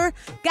culture,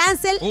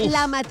 cancel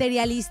la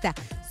materialista.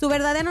 Su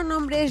verdadero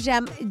nombre es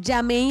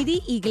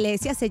Yameiri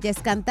Iglesias, ella es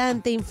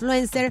cantante,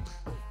 influencer.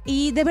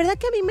 Y de verdad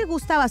que a mí me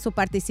gustaba su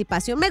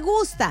participación. Me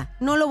gusta,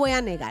 no lo voy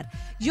a negar.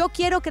 Yo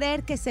quiero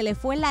creer que se le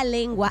fue la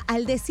lengua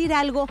al decir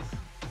algo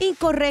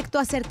incorrecto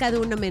acerca de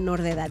una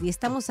menor de edad. Y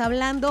estamos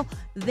hablando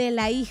de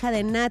la hija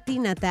de Nati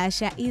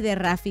Natasha y de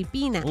Rafi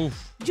Pina.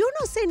 Yo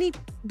no sé ni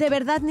de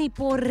verdad ni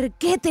por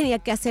qué tenía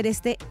que hacer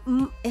este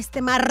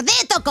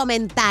maldito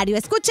comentario.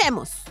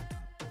 Escuchemos.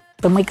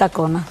 Es muy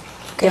cacona.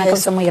 Tiene una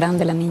cabeza muy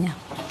grande la niña.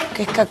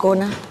 ¿Qué es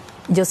cacona?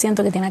 Yo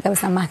siento que tiene la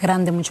cabeza más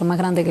grande, mucho más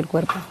grande que el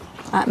cuerpo.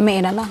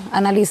 Mírala,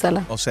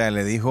 analízala. O sea,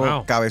 le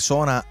dijo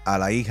cabezona a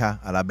la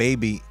hija, a la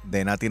baby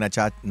de Nati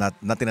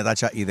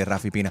Natasha y de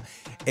Rafi Pina.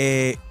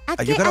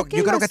 Yo creo que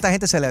a esta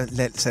gente se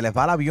les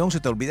va el avión, se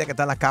te olvida que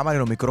están las cámaras y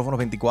los micrófonos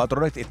 24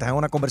 horas, estás en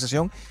una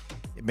conversación.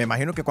 Me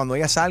imagino que cuando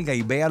ella salga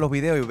y vea los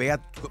videos y vea,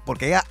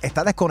 porque ella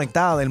está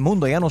desconectada del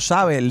mundo, ella no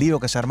sabe el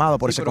lío que se ha armado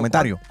por ese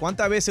comentario.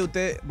 ¿Cuántas veces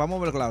usted,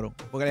 vamos a ver claro,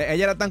 porque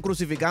ella la están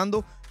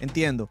crucificando,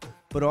 entiendo,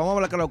 pero vamos a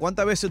hablar claro,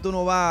 ¿cuántas veces tú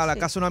no vas a la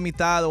casa de una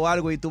amistad o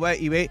algo y tú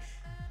ves y ves,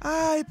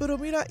 ay, pero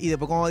mira, y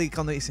después cuando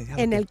dice,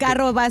 en el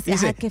carro vas y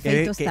dice, qué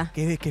feito está.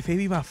 Qué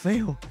Fabi más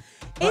feo.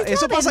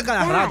 Eso pasa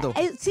cada rato.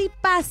 Sí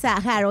pasa,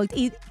 Harold,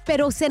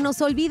 pero se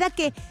nos olvida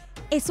que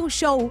es un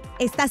show,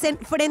 estás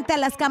frente a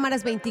las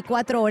cámaras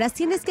 24 horas,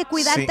 tienes que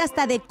cuidarte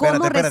hasta de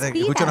cómo respiras.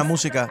 Escucha una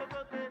música,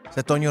 ese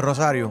es Toño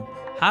Rosario.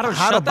 Harold,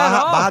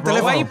 baja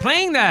teléfono. Why are you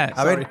playing that?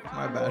 A ver.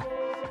 My bad.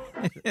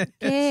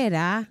 ¿Qué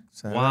era?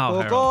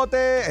 Wow,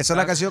 Cocote. Esa es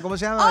la canción, ¿cómo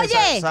se llama?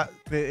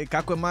 Oye.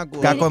 Caco en Maco.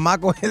 Caco en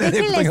Maco de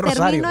Déjenles Rosario.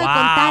 termino de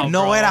contar.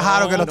 No era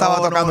Jaro que lo estaba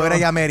No, tocando, no, era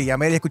no. Yameri.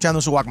 Yameri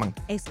escuchando su Walkman.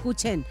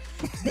 Escuchen,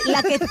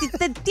 la que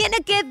te tiene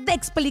que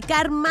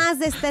explicar más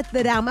de este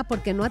drama,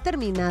 porque no ha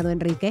terminado,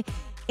 Enrique,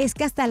 es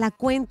que hasta la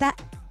cuenta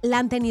la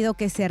han tenido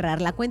que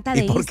cerrar. La cuenta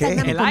de ¿Y por qué?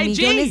 Instagram El con IG.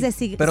 millones de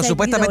seguidores. Pero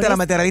supuestamente la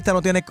materialista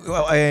no tiene,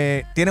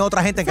 tiene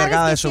otra gente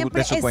encargada de su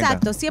cuenta.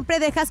 Exacto, siempre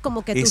dejas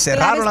como que ¿Y tus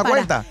cerraron claves la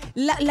cuenta?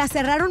 La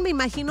cerraron, me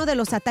imagino, de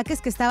los ataques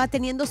que estaba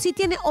teniendo. Sí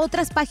tiene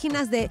otras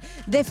páginas de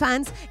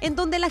fans en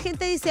donde la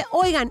gente dice,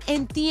 oigan,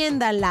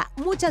 entiéndanla.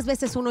 Muchas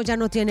veces uno ya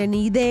no tiene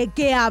ni de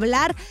qué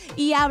hablar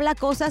y habla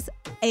cosas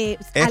 ¿Es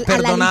a la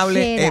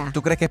perdonable? ligera.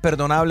 ¿Tú crees que es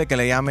perdonable que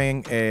le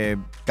llamen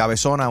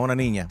cabezona a una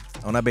niña,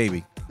 a una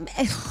baby?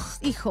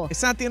 Hijo.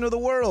 It's not the end of the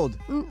world.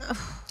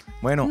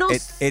 Bueno, No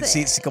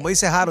si, como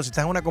dice Jaro, si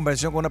estás en una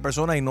conversación con una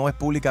persona y no es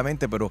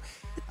públicamente, pero,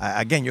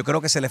 again, yo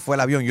creo que se le fue el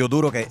avión. Yo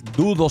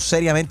dudo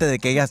seriamente de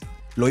que ella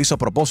lo hizo a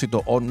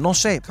propósito o no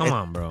sé. Come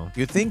on, bro.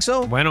 You think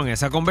so? Bueno, en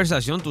esa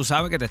conversación tú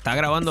sabes que te está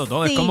grabando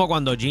todo. Sí. Es como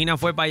cuando Gina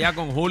fue para allá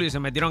con Julio y se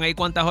metieron ahí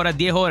cuántas horas,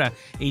 10 horas.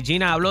 Y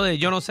Gina habló de,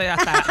 yo no sé,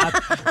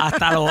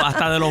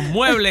 hasta de los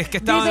muebles que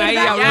estaban Dice, ahí.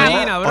 "Ya, Habló ya".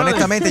 Gina, bro.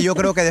 Honestamente, yo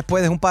creo que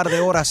después de un par de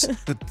horas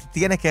tú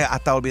tienes que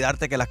hasta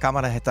olvidarte que las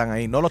cámaras están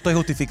ahí. No lo estoy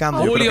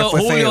justificando. yo creo que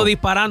fue Julio feo.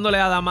 disparándole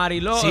a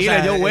Damariló. Sí,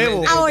 le dio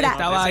huevo. Ahora.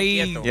 Estaba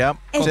ahí Yeah.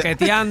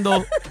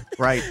 coqueteando.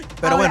 Right.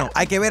 Pero bueno,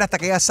 hay que ver hasta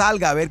que ella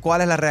salga, a ver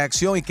cuál es la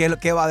reacción y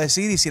qué va a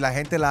decir y si la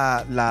gente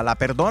la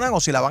perdonan o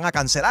si la van a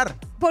cancelar.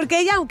 Porque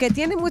ella, aunque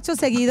tiene muchos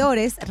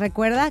seguidores,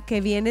 recuerda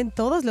que vienen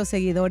todos los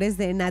seguidores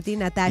de Nati y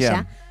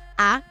Natasha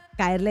a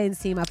caerle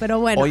encima. Pero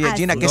bueno, Oye, así.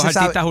 Gina, ¿qué Dos se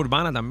sabe? artistas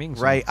urbanas también.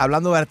 sí. Right.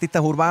 Hablando de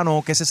artistas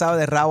urbanos, ¿qué se sabe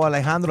de Rauw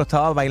Alejandro?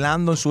 Estaba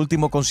bailando en su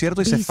último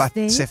concierto y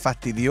 ¿Viste? se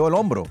fastidió el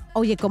hombro.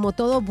 Oye, como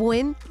todo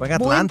buen Fue en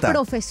Atlanta.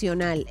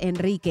 profesional,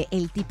 Enrique,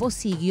 el tipo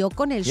siguió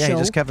con el Yeah, he show.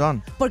 just kept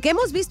on. Porque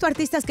hemos visto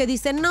artistas que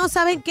dicen, no,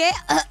 ¿saben qué?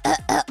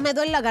 Me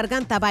duele la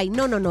garganta, bye.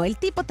 No. El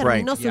tipo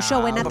terminó Right. su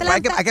show en Pero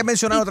Atlanta. hay que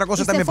mencionar y- otra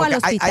cosa y se también, fue al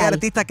porque hay hospital.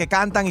 artistas que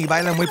cantan y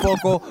bailan muy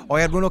poco, o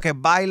hay algunos que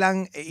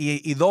bailan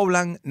y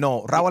doblan.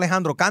 No, Rauw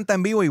Alejandro canta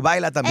en vivo y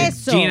baila también.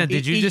 Eso. Gina,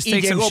 did you Y- just y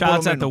take some llegó por lo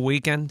shots at the menos.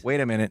 weekend? Wait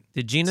a minute.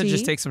 Did Gina Sí.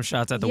 just take some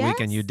shots at the Yes,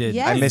 weekend? You did.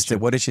 yes. I missed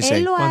it. What did she Él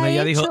say? lo Cuando ha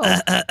ella dijo,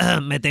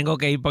 hecho. me tengo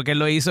que ir, porque él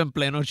lo hizo en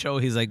pleno show.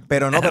 He's like,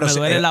 Pero no, pero me si-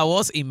 duele la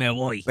voz y me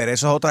voy. Pero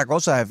eso es otra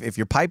cosa. If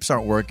your pipes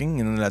aren't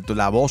working,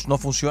 la voz no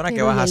funciona, ¿qué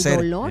Pero vas ¿y a el hacer?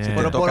 dolor? Si te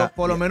Pero toca-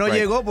 por lo menos Right.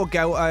 llegó, porque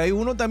hay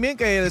uno también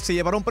que se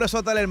llevaron preso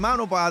hasta el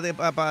hermano para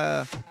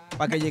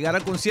que llegara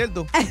al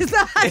concierto.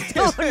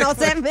 Exacto, no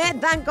se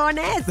metan con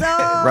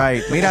eso.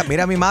 Right.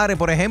 Mira a mi madre,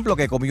 por ejemplo,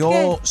 que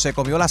se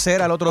comió la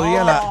cera el otro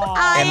día en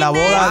Ay, la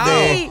boda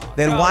Messi.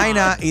 del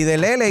Guayna y de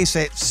Lele y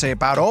se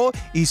paró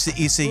y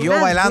siguió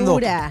Una bailando.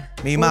 dura.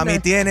 Mi mami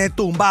tiene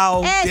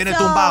tumbao, tiene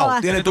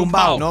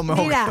tumbao. No,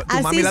 mejor Mira, que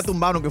tu mami así la es.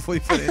 tumbaron, que fue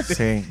diferente.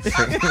 Sí.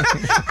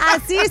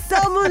 Así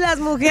somos las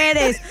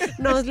mujeres.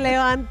 Nos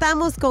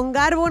levantamos con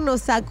garbo,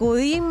 nos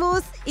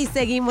sacudimos y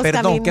seguimos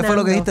Perdón, caminando. ¿qué fue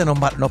lo que dijiste?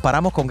 Nos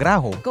paramos con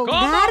grajo. Con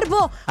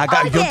garbo.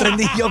 Acá, yo Oye,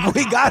 entendí, yo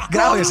fui grajo.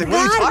 con y se what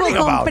are you talking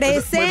garbo, con about?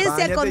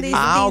 presencia, con distinción.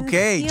 Ah, ok.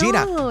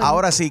 Gina,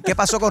 ahora sí, ¿qué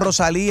pasó con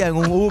Rosalía en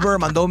un Uber?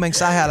 Mandó un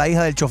mensaje a la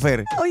hija del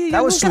chofer. Oye, That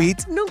yo was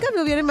sweet. nunca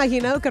me hubiera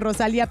imaginado que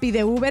Rosalía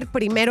pide Uber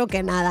primero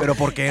que nada. Pero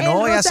 ¿por qué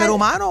no? Ella es ser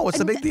humano. What's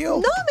the big deal?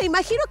 No, me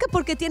imagino que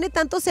porque tiene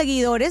tantos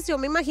seguidores, yo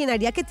me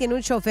imaginaría que tiene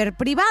un chofer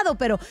privado,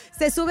 pero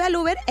se sube al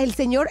Uber, el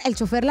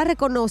chofer la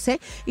reconoce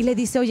y le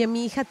dice, oye,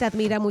 mi hija te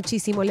admira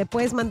muchísimo, le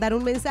puedes mandar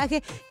un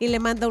mensaje y le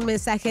manda un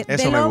mensaje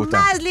Eso de me lo gusta.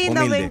 más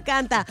lindo, Humilde. me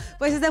encanta.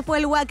 Pues ese fue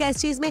el Wacas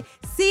Chisme.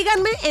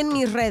 Síganme en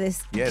mis redes.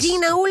 Yes.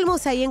 Gina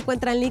Ulmos, ahí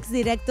encuentran links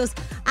directos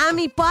a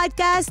mi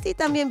podcast y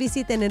también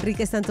visiten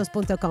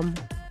enriquesantos.com.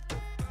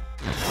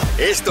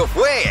 Esto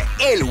fue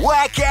el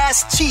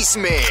Wacas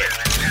Chisme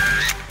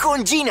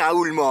con Gina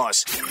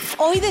Ulmos.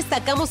 Hoy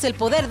destacamos el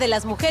poder de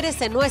las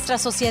mujeres en nuestra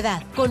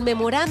sociedad,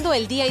 conmemorando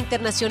el Día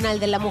Internacional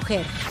de la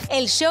Mujer.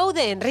 El show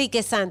de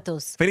Enrique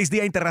Santos. Feliz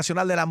Día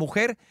Internacional de la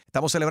Mujer.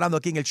 Estamos celebrando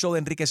aquí en el show de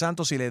Enrique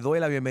Santos y le doy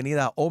la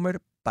bienvenida a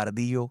Homer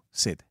Pardillo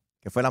Sid,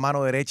 que fue la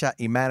mano derecha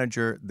y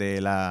manager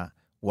de la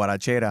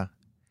guarachera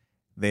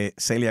de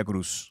Celia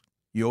Cruz.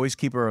 You always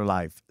keep her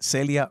alive.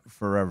 Celia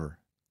forever.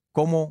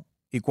 ¿Cómo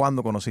y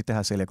cuándo conociste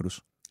a Celia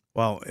Cruz?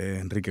 Wow,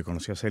 Enrique,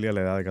 conocí a Celia a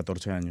la edad de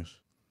 14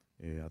 años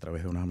a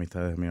través de unas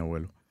amistades de mi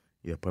abuelo.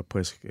 Y después,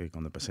 pues,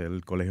 cuando empecé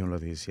el colegio en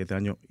los 17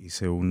 años,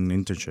 hice un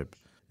internship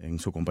en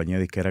su compañía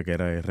disquera que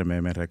era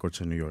RMM Records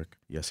en New York.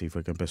 Y así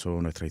fue que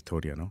empezó nuestra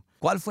historia, ¿no?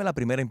 ¿Cuál fue la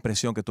primera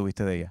impresión que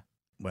tuviste de ella?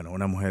 Bueno,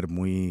 una mujer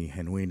muy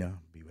genuina,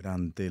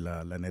 vibrante,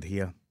 la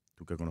energía.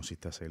 Tú que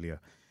conociste a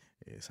Celia,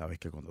 sabes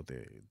que cuando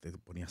te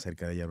ponías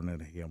cerca de ella era una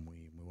energía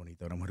muy, muy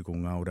bonita, una mujer con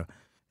un aura.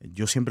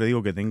 Yo siempre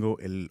digo que tengo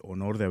el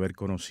honor de haber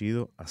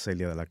conocido a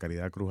Celia de la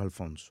Caridad Cruz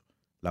Alfonso,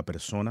 la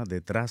persona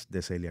detrás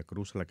de Celia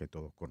Cruz, a la que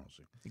todos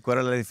conocen. ¿Y cuál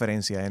es la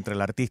diferencia entre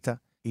el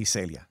artista y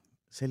Celia?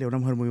 Celia es una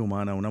mujer muy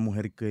humana, una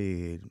mujer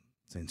que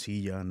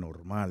sencilla,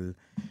 normal,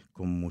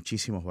 con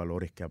muchísimos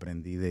valores que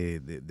aprendí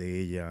de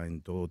ella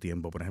en todo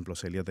tiempo. Por ejemplo,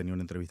 Celia tenía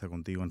una entrevista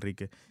contigo,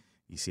 Enrique,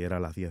 y si era a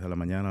las 10 de la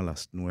mañana, a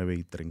las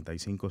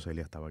 9:35,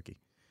 Celia estaba aquí.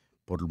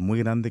 Por muy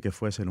grande que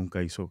fuese,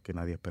 nunca hizo que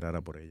nadie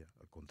esperara por ella.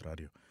 Al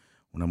contrario,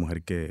 una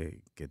mujer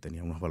que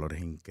tenía unos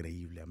valores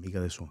increíbles, amiga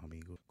de sus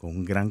amigos, con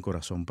un gran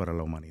corazón para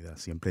la humanidad.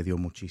 Siempre dio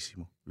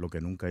muchísimo, lo que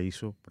nunca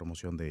hizo,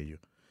 promoción de ello.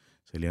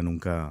 Celia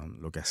nunca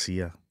lo que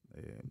hacía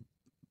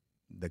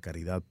de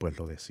caridad, pues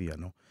lo decía,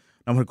 ¿no?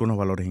 Una mujer con unos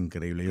valores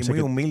increíbles. Yo Y sé muy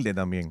que humilde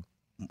también.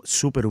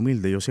 Súper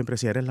humilde. Yo siempre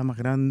decía, eres la más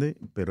grande,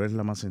 pero eres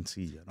la más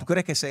sencilla, ¿no? ¿Tú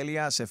crees que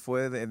Celia se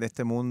fue de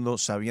este mundo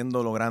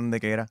sabiendo lo grande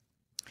que era?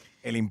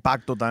 El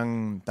impacto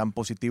tan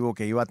positivo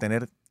que iba a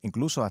tener,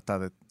 incluso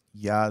hasta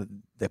ya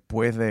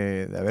después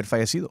de haber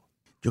fallecido.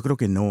 Yo creo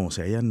que no, o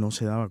sea, ella no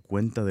se daba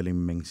cuenta de la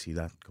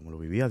inmensidad, como lo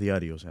vivía a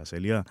diario. O sea,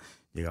 Celia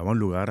llegaba a un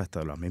lugar,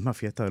 hasta la misma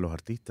fiesta de los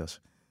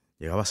artistas.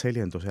 Llegaba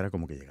Celia, entonces era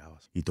como que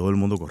llegabas. Y todo el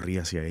mundo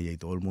corría hacia ella y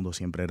todo el mundo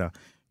siempre era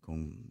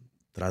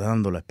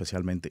tratándola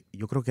especialmente.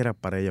 Yo creo que era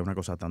para ella una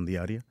cosa tan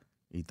diaria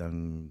y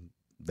tan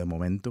de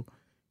momento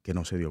que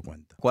no se dio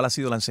cuenta. ¿Cuál ha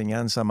sido la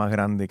enseñanza más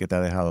grande que te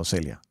ha dejado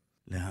Celia?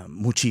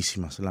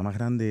 Muchísimas. La más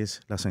grande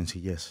es la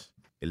sencillez.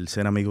 El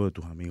ser amigo de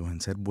tus amigos,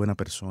 en ser buena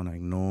persona,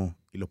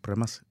 y los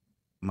problemas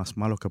más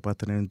malos que puedas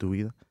tener en tu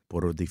vida,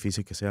 por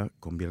difícil que sea,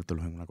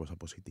 conviértelos en una cosa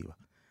positiva.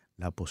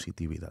 La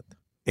positividad.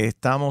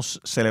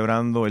 Estamos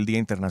celebrando el Día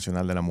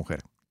Internacional de la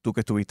Mujer. Tú que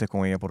estuviste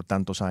con ella por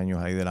tantos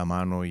años ahí de la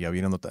mano y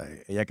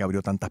ella que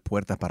abrió tantas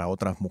puertas para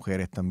otras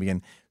mujeres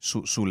también,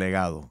 su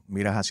legado.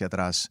 Miras hacia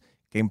atrás,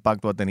 ¿qué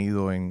impacto ha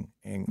tenido en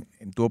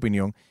tu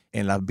opinión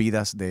en las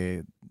vidas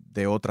de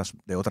otras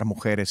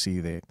mujeres y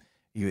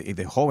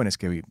de jóvenes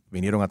que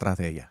vinieron atrás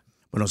de ella?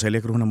 Bueno,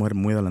 Celia Cruz es una mujer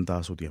muy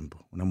adelantada a su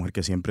tiempo. Una mujer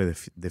que siempre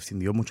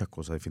defendió muchas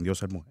cosas. Defendió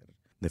ser mujer,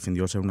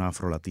 defendió ser una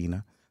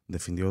afrolatina,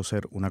 defendió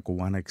ser una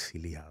cubana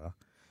exiliada.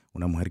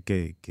 Una mujer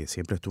que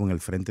siempre estuvo en el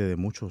frente de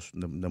muchas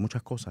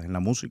cosas. En la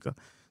música,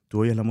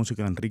 tú oyes la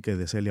música de Enrique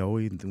de Celia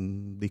hoy, de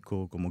un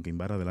disco como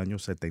Quimbara del año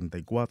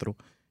 74,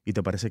 y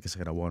te parece que se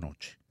grabó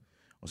anoche.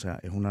 O sea,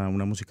 es una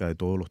música de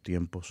todos los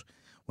tiempos.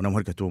 Una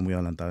mujer que estuvo muy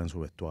adelantada en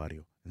su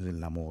vestuario, en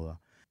la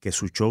moda, que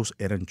sus shows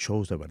eran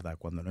shows de verdad.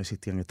 Cuando no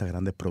existían estas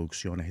grandes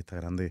producciones,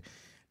 estas grandes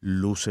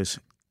luces,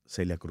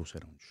 Celia Cruz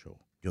era un show.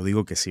 Yo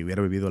digo que si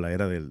hubiera vivido la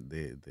era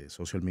de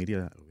social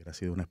media, hubiera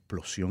sido una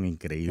explosión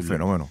increíble. Un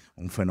fenómeno.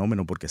 Un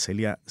fenómeno, porque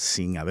Celia,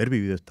 sin haber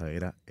vivido esta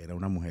era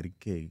una mujer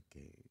que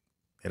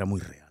era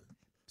muy real.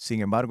 Sin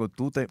embargo,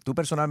 tú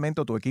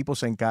personalmente o tu equipo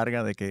se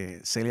encarga de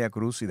que Celia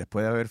Cruz, y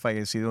después de haber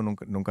fallecido,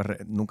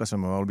 nunca se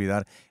me va a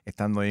olvidar,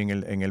 estando ahí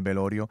en el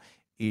velorio,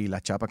 y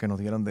las chapas que nos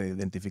dieron de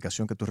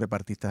identificación que tú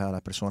repartiste a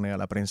las personas, a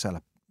la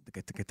prensa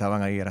que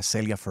estaban ahí, era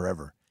Celia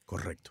Forever.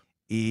 Correcto.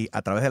 Y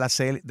a través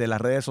de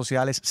las redes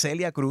sociales,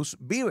 Celia Cruz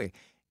vive.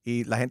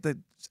 Y la gente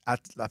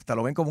hasta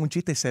lo ven como un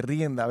chiste y se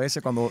ríen a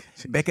veces cuando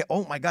ves que,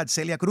 oh my God,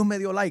 Celia Cruz me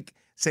dio like.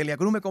 Celia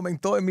Cruz me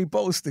comentó en mi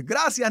post.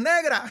 ¡Gracias,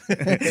 negra!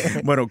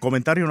 Bueno,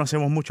 comentarios no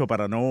hacemos mucho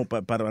para no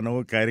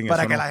caer en eso.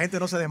 Para que la gente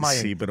no se desmaye.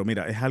 Sí, pero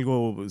mira, es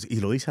algo, y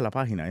lo dice la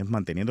página, es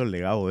manteniendo el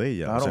legado de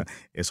ella. Claro. O sea,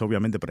 es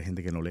obviamente para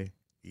gente que no lee.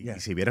 Y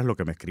si vieras lo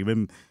que me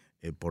escriben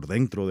por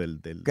dentro del...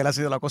 ¿Qué ha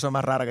sido la cosa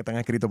más rara que te han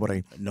escrito por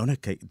ahí? No, es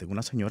que tengo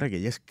una señora que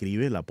ella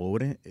escribe, la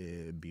pobre,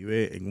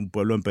 vive en un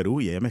pueblo en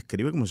Perú, y ella me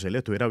escribe como si ella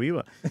estuviera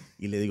viva.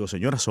 Y le digo,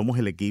 señora, somos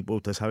el equipo,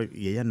 usted sabe,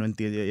 y ella no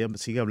entiende, ella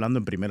sigue hablando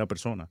en primera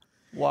persona.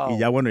 Wow. Y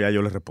ya, bueno, ya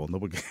yo le respondo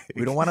porque...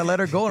 We don't want to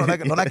let her go,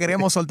 no la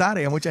queremos soltar,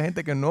 y hay mucha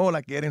gente que no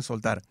la quieren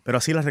soltar. Pero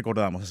así la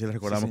recordamos Sí,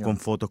 con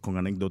fotos, con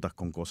anécdotas,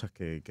 con cosas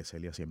que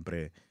Celia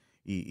siempre...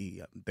 Y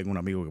tengo un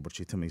amigo que por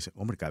chiste me dice,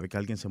 hombre, cada vez que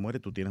alguien se muere,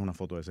 tú tienes una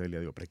foto de Celia.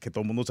 Digo, pero es que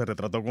todo el mundo se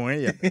retrató con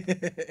ella.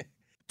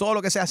 Todo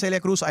lo que sea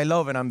Celia Cruz, I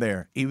love it, I'm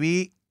there. Y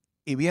vi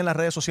en las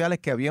redes sociales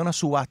que había una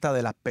subasta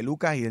de las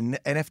pelucas y el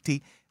NFT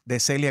de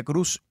Celia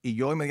Cruz, y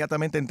yo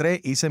inmediatamente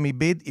entré, hice mi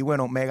bid y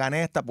bueno, me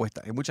gané esta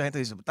apuesta. Y mucha gente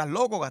dice, ¿estás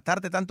loco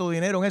gastarte tanto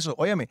dinero en eso?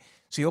 Óyeme,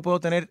 si yo puedo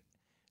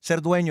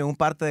ser dueño en un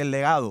parte del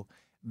legado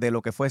de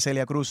lo que fue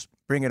Celia Cruz,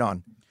 bring it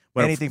on.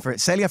 Bueno, Anything for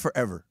Celia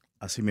Forever.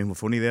 Así mismo,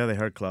 fue una idea de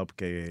Hair Club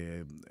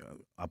que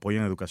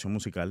apoyan educación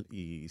musical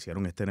y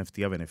hicieron este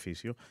NFT a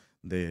beneficio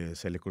de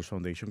Celia Cruz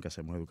Foundation, que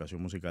hacemos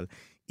educación musical.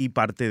 Y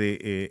parte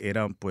de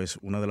era pues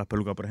una de las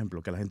pelucas, por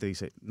ejemplo, que la gente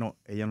dice, no,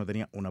 ella no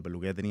tenía una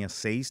peluca, ella tenía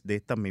 6 de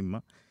estas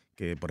mismas,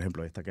 que por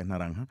ejemplo esta que es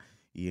naranja,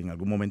 y en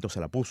algún momento se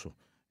la puso.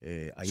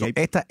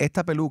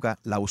 Esta peluca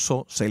la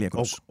usó Celia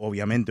Cruz.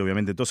 Obviamente.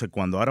 Entonces,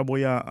 cuando ahora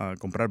voy a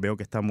comprar, veo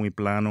que está muy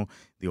plano,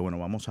 digo, bueno,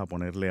 vamos a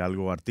ponerle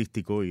algo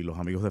artístico, y los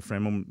amigos de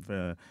Frame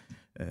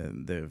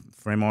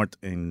Art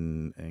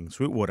en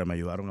Sweetwater me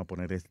ayudaron a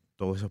poner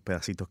todos esos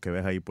pedacitos que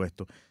ves ahí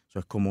puestos. Eso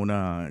es como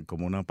una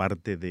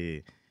parte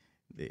de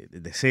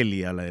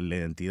Celia, la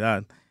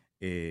identidad.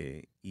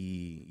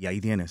 Y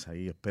ahí tienes,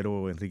 ahí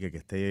espero, Enrique, que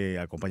esté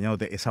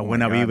acompañándote esa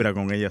buena vibra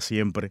con ella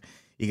siempre.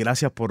 Y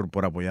gracias por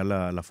apoyar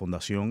la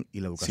fundación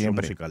y la educación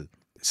musical.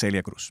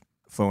 Celia Cruz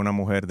fue una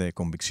mujer de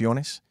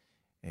convicciones,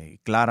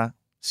 clara,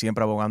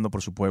 siempre abogando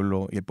por su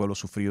pueblo y el pueblo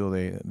sufrido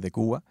de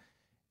Cuba.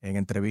 en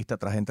entrevista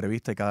tras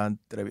entrevista, y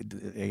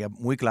ella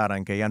muy clara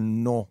en que ella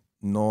no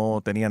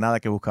tenía nada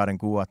que buscar en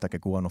Cuba hasta que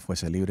Cuba no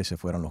fuese libre y se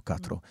fueran los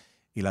Castro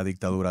y la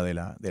dictadura de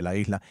la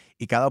isla.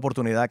 Y cada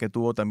oportunidad que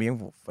tuvo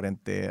también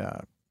frente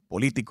a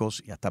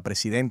políticos y hasta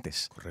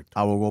presidentes,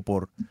 abogó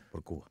por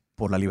Cuba,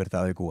 por la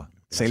libertad de Cuba.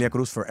 Gracias. Celia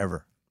Cruz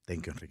forever.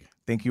 Thank you, Enrique.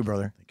 Thank you,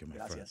 brother. Thank you, my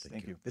Gracias. friend.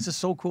 Thank you. This is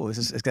so cool.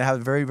 It's going to have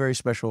a very, very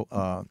special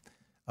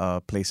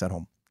place at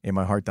home. In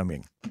my heart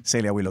también.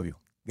 Celia, we love you.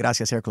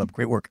 Gracias, Hair Club.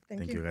 Great work.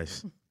 Thank you,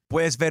 guys.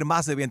 Puedes ver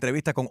más de mi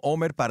entrevista con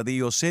Omer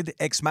Pardillo Cid,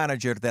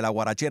 ex-manager de la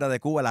guarachera de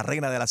Cuba, la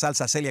reina de la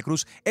salsa Celia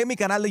Cruz, en mi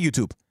canal de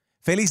YouTube.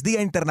 ¡Feliz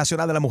Día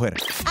Internacional de la Mujer!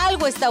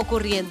 Algo está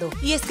ocurriendo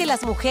y es que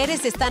las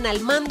mujeres están al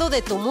mando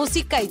de tu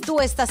música y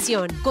tu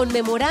estación,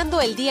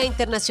 conmemorando el Día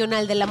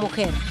Internacional de la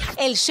Mujer.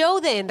 El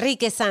show de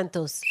Enrique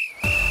Santos.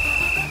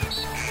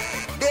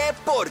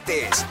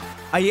 Deportes.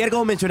 Ayer,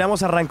 como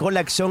mencionamos, arrancó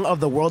la acción of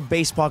the World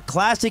Baseball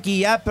Classic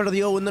y ya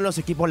perdió uno de los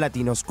equipos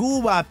latinos.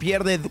 Cuba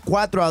pierde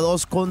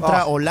 4-2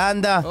 contra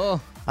Holanda.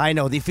 Ay,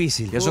 no,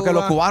 difícil. Y eso que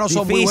los cubanos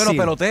son muy buenos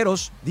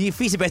peloteros.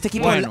 Difícil, pero este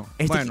equipo... Bueno,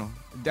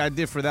 I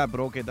did for that,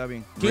 pero okay, está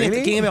bien. ¿Quién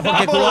es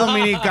mejor que Cuba?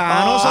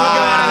 Dominicanos son los que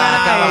van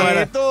a ganar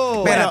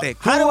esto. Espérate,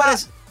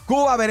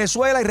 Cuba,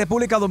 Venezuela y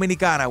República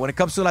Dominicana. When it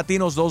comes to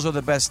Latinos, those are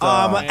the best.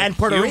 And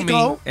Puerto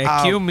Rico.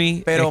 Excuse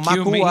me. Pero más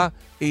Cuba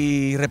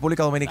y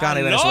República Dominicana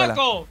y Venezuela.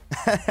 ¡Loco!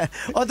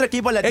 Otro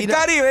equipo latino.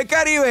 El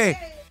Caribe.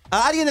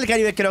 Alguien del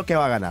Caribe creo que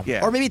va a ganar.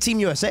 Yeah. Or maybe Team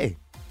USA.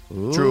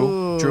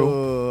 True.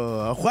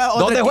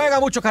 Donde juega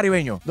muchos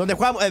caribeños.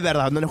 Es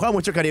verdad, donde juegan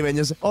muchos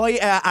caribeños. Hoy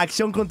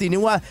acción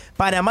continúa.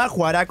 Panamá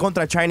jugará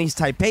contra Chinese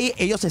Taipei.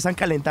 Ellos se están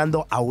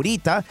calentando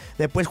ahorita.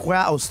 Después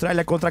juega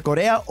Australia contra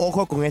Corea.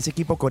 Ojo con ese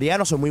equipo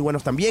coreano, son muy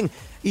buenos también.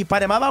 Y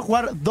Panamá va a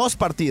jugar 2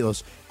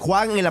 partidos.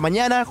 Juegan en la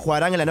mañana,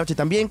 jugarán en la noche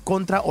también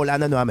contra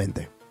Holanda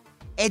nuevamente.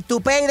 ¿El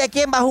Tupei de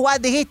quién va a jugar,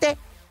 dijiste?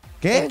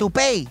 ¿Qué? El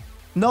Tupei.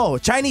 No,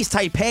 Chinese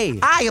Taipei.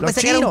 Yo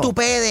pensé que era un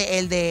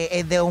tupé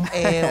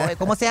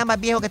 ¿cómo se llama el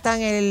viejo que está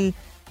en el...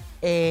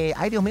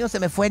 ay, Dios mío, se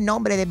me fue el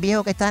nombre del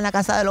viejo que está en la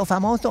casa de los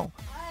famosos.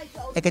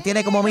 El que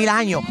tiene como 1000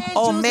 años.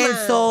 Osmel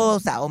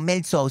Sosa.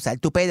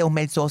 El tupé de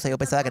Osmel Sosa. Yo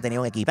pensaba que tenía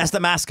un equipo. That's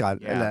the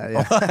mascot.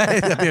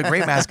 That'd be a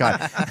great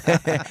mascot.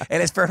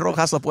 Él es Fer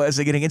Rojas. Lo puedes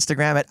seguir en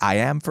Instagram at I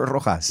am Fer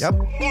Rojas. Yep.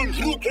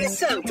 Enrique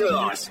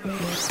Santos.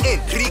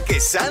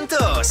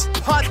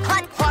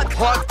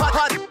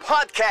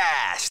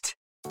 Podcast.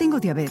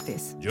 Tengo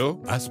diabetes. Yo,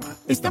 asma.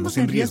 Estamos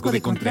en riesgo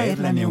de contraer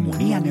la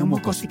neumonía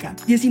neumocócica.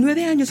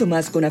 19 años o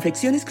más con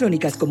afecciones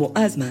crónicas como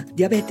asma,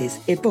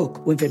 diabetes,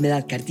 EPOC o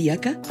enfermedad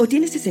cardíaca, o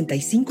tienes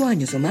 65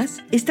 años o más,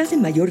 estás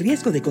en mayor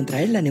riesgo de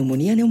contraer la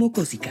neumonía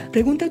neumocócica.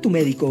 Pregunta a tu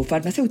médico o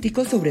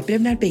farmacéutico sobre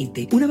Prevnar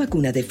 20, una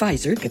vacuna de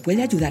Pfizer que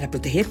puede ayudar a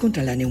proteger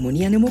contra la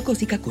neumonía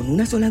neumocócica con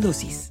una sola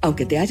dosis.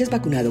 Aunque te hayas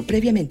vacunado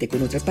previamente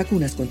con otras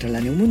vacunas contra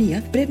la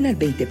neumonía, Prevnar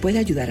 20 puede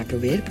ayudar a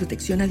proveer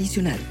protección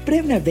adicional.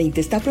 Prevnar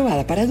 20 está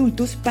aprobada para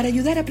adultos para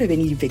ayudar a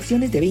prevenir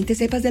infecciones de 20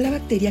 cepas de la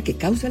bacteria que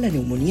causa la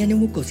neumonía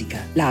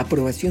neumocócica. La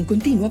aprobación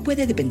continua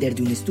puede depender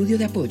de un estudio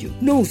de apoyo.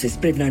 No uses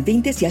Prevnar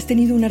 20 si has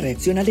tenido una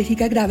reacción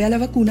alérgica grave a la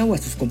vacuna o a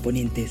sus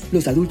componentes.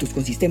 Los adultos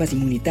con sistemas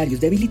inmunitarios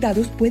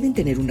debilitados pueden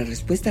tener una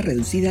respuesta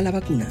reducida a la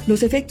vacuna.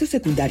 Los efectos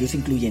secundarios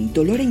incluyen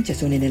dolor e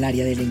hinchazón en el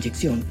área de la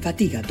inyección,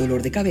 fatiga,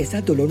 dolor de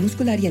cabeza, dolor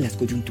muscular y en las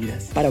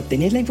coyunturas. Para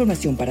obtener la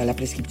información para la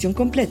prescripción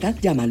completa,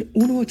 llama al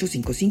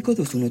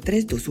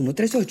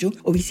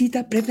 1-855-213-2138 o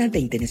visita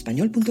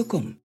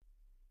Prevnar20enespañol.com.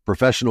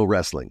 Professional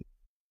wrestling,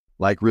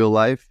 like real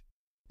life,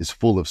 is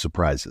full of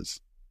surprises.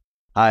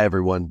 Hi,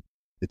 everyone.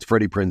 It's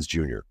Freddie Prinze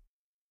Jr.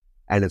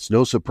 And it's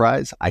no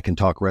surprise I can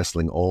talk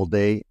wrestling all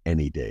day,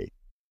 any day.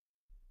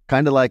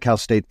 Kind of like how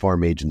State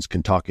Farm agents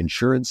can talk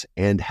insurance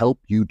and help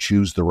you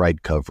choose the right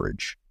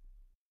coverage.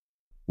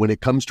 When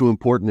it comes to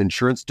important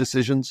insurance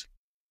decisions,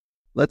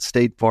 let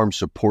State Farm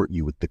support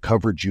you with the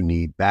coverage you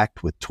need,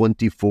 backed with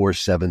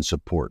 24/7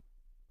 support.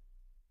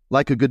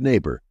 Like a good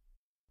neighbor,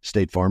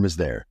 State Farm is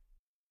there.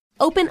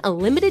 Open a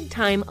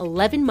limited-time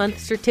 11-month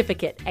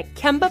certificate at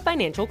Kemba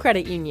Financial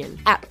Credit Union.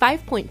 At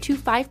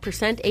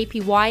 5.25%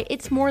 APY,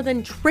 it's more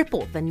than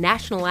triple the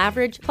national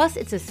average, plus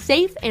it's a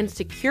safe and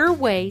secure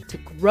way to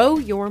grow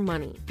your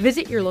money.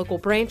 Visit your local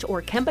branch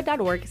or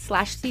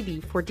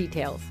kemba.org/cb for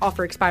details.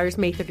 Offer expires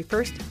May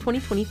 31st,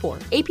 2024.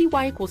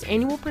 APY equals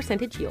annual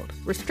percentage yield.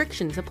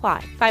 Restrictions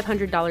apply.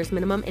 $500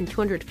 minimum and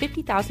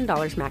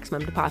 $250,000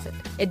 maximum deposit.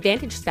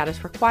 Advantage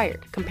status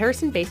required.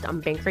 Comparison based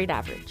on bank rate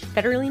average.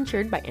 Federally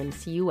insured by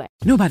NCUA.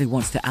 Nobody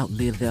wants to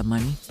outlive their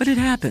money, but it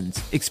happens,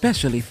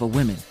 especially for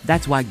women.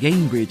 That's why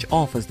Gainbridge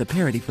offers the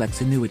Parity Flex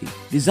annuity,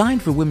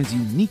 designed for women's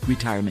unique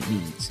retirement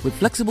needs, with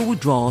flexible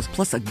withdrawals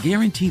plus a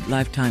guaranteed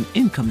lifetime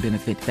income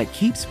benefit that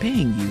keeps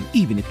paying you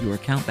even if your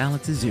account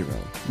balance is zero.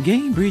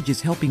 Gainbridge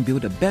is helping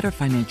build a better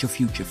financial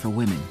future for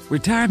women.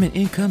 Retirement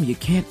income you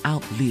can't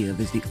outlive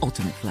is the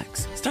ultimate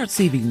flex. Start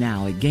saving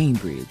now at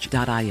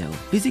Gainbridge.io.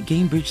 Visit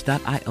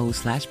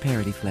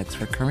Gainbridge.io/ParityFlex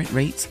for current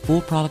rates,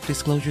 full product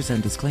disclosures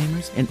and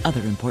disclaimers, and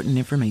other important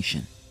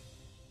information.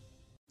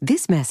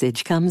 This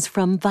message comes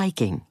from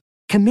Viking,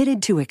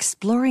 committed to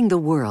exploring the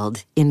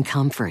world in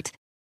comfort.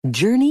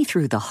 Journey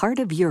through the heart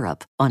of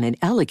Europe on an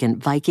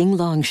elegant Viking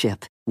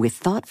longship with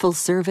thoughtful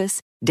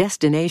service,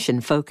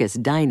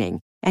 destination-focused dining,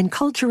 and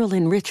cultural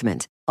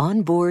enrichment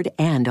on board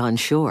and on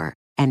shore.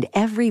 And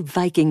every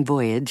Viking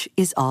voyage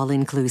is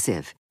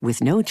all-inclusive,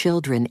 with no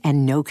children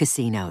and no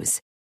casinos.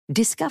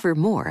 Discover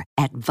more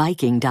at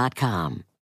Viking.com.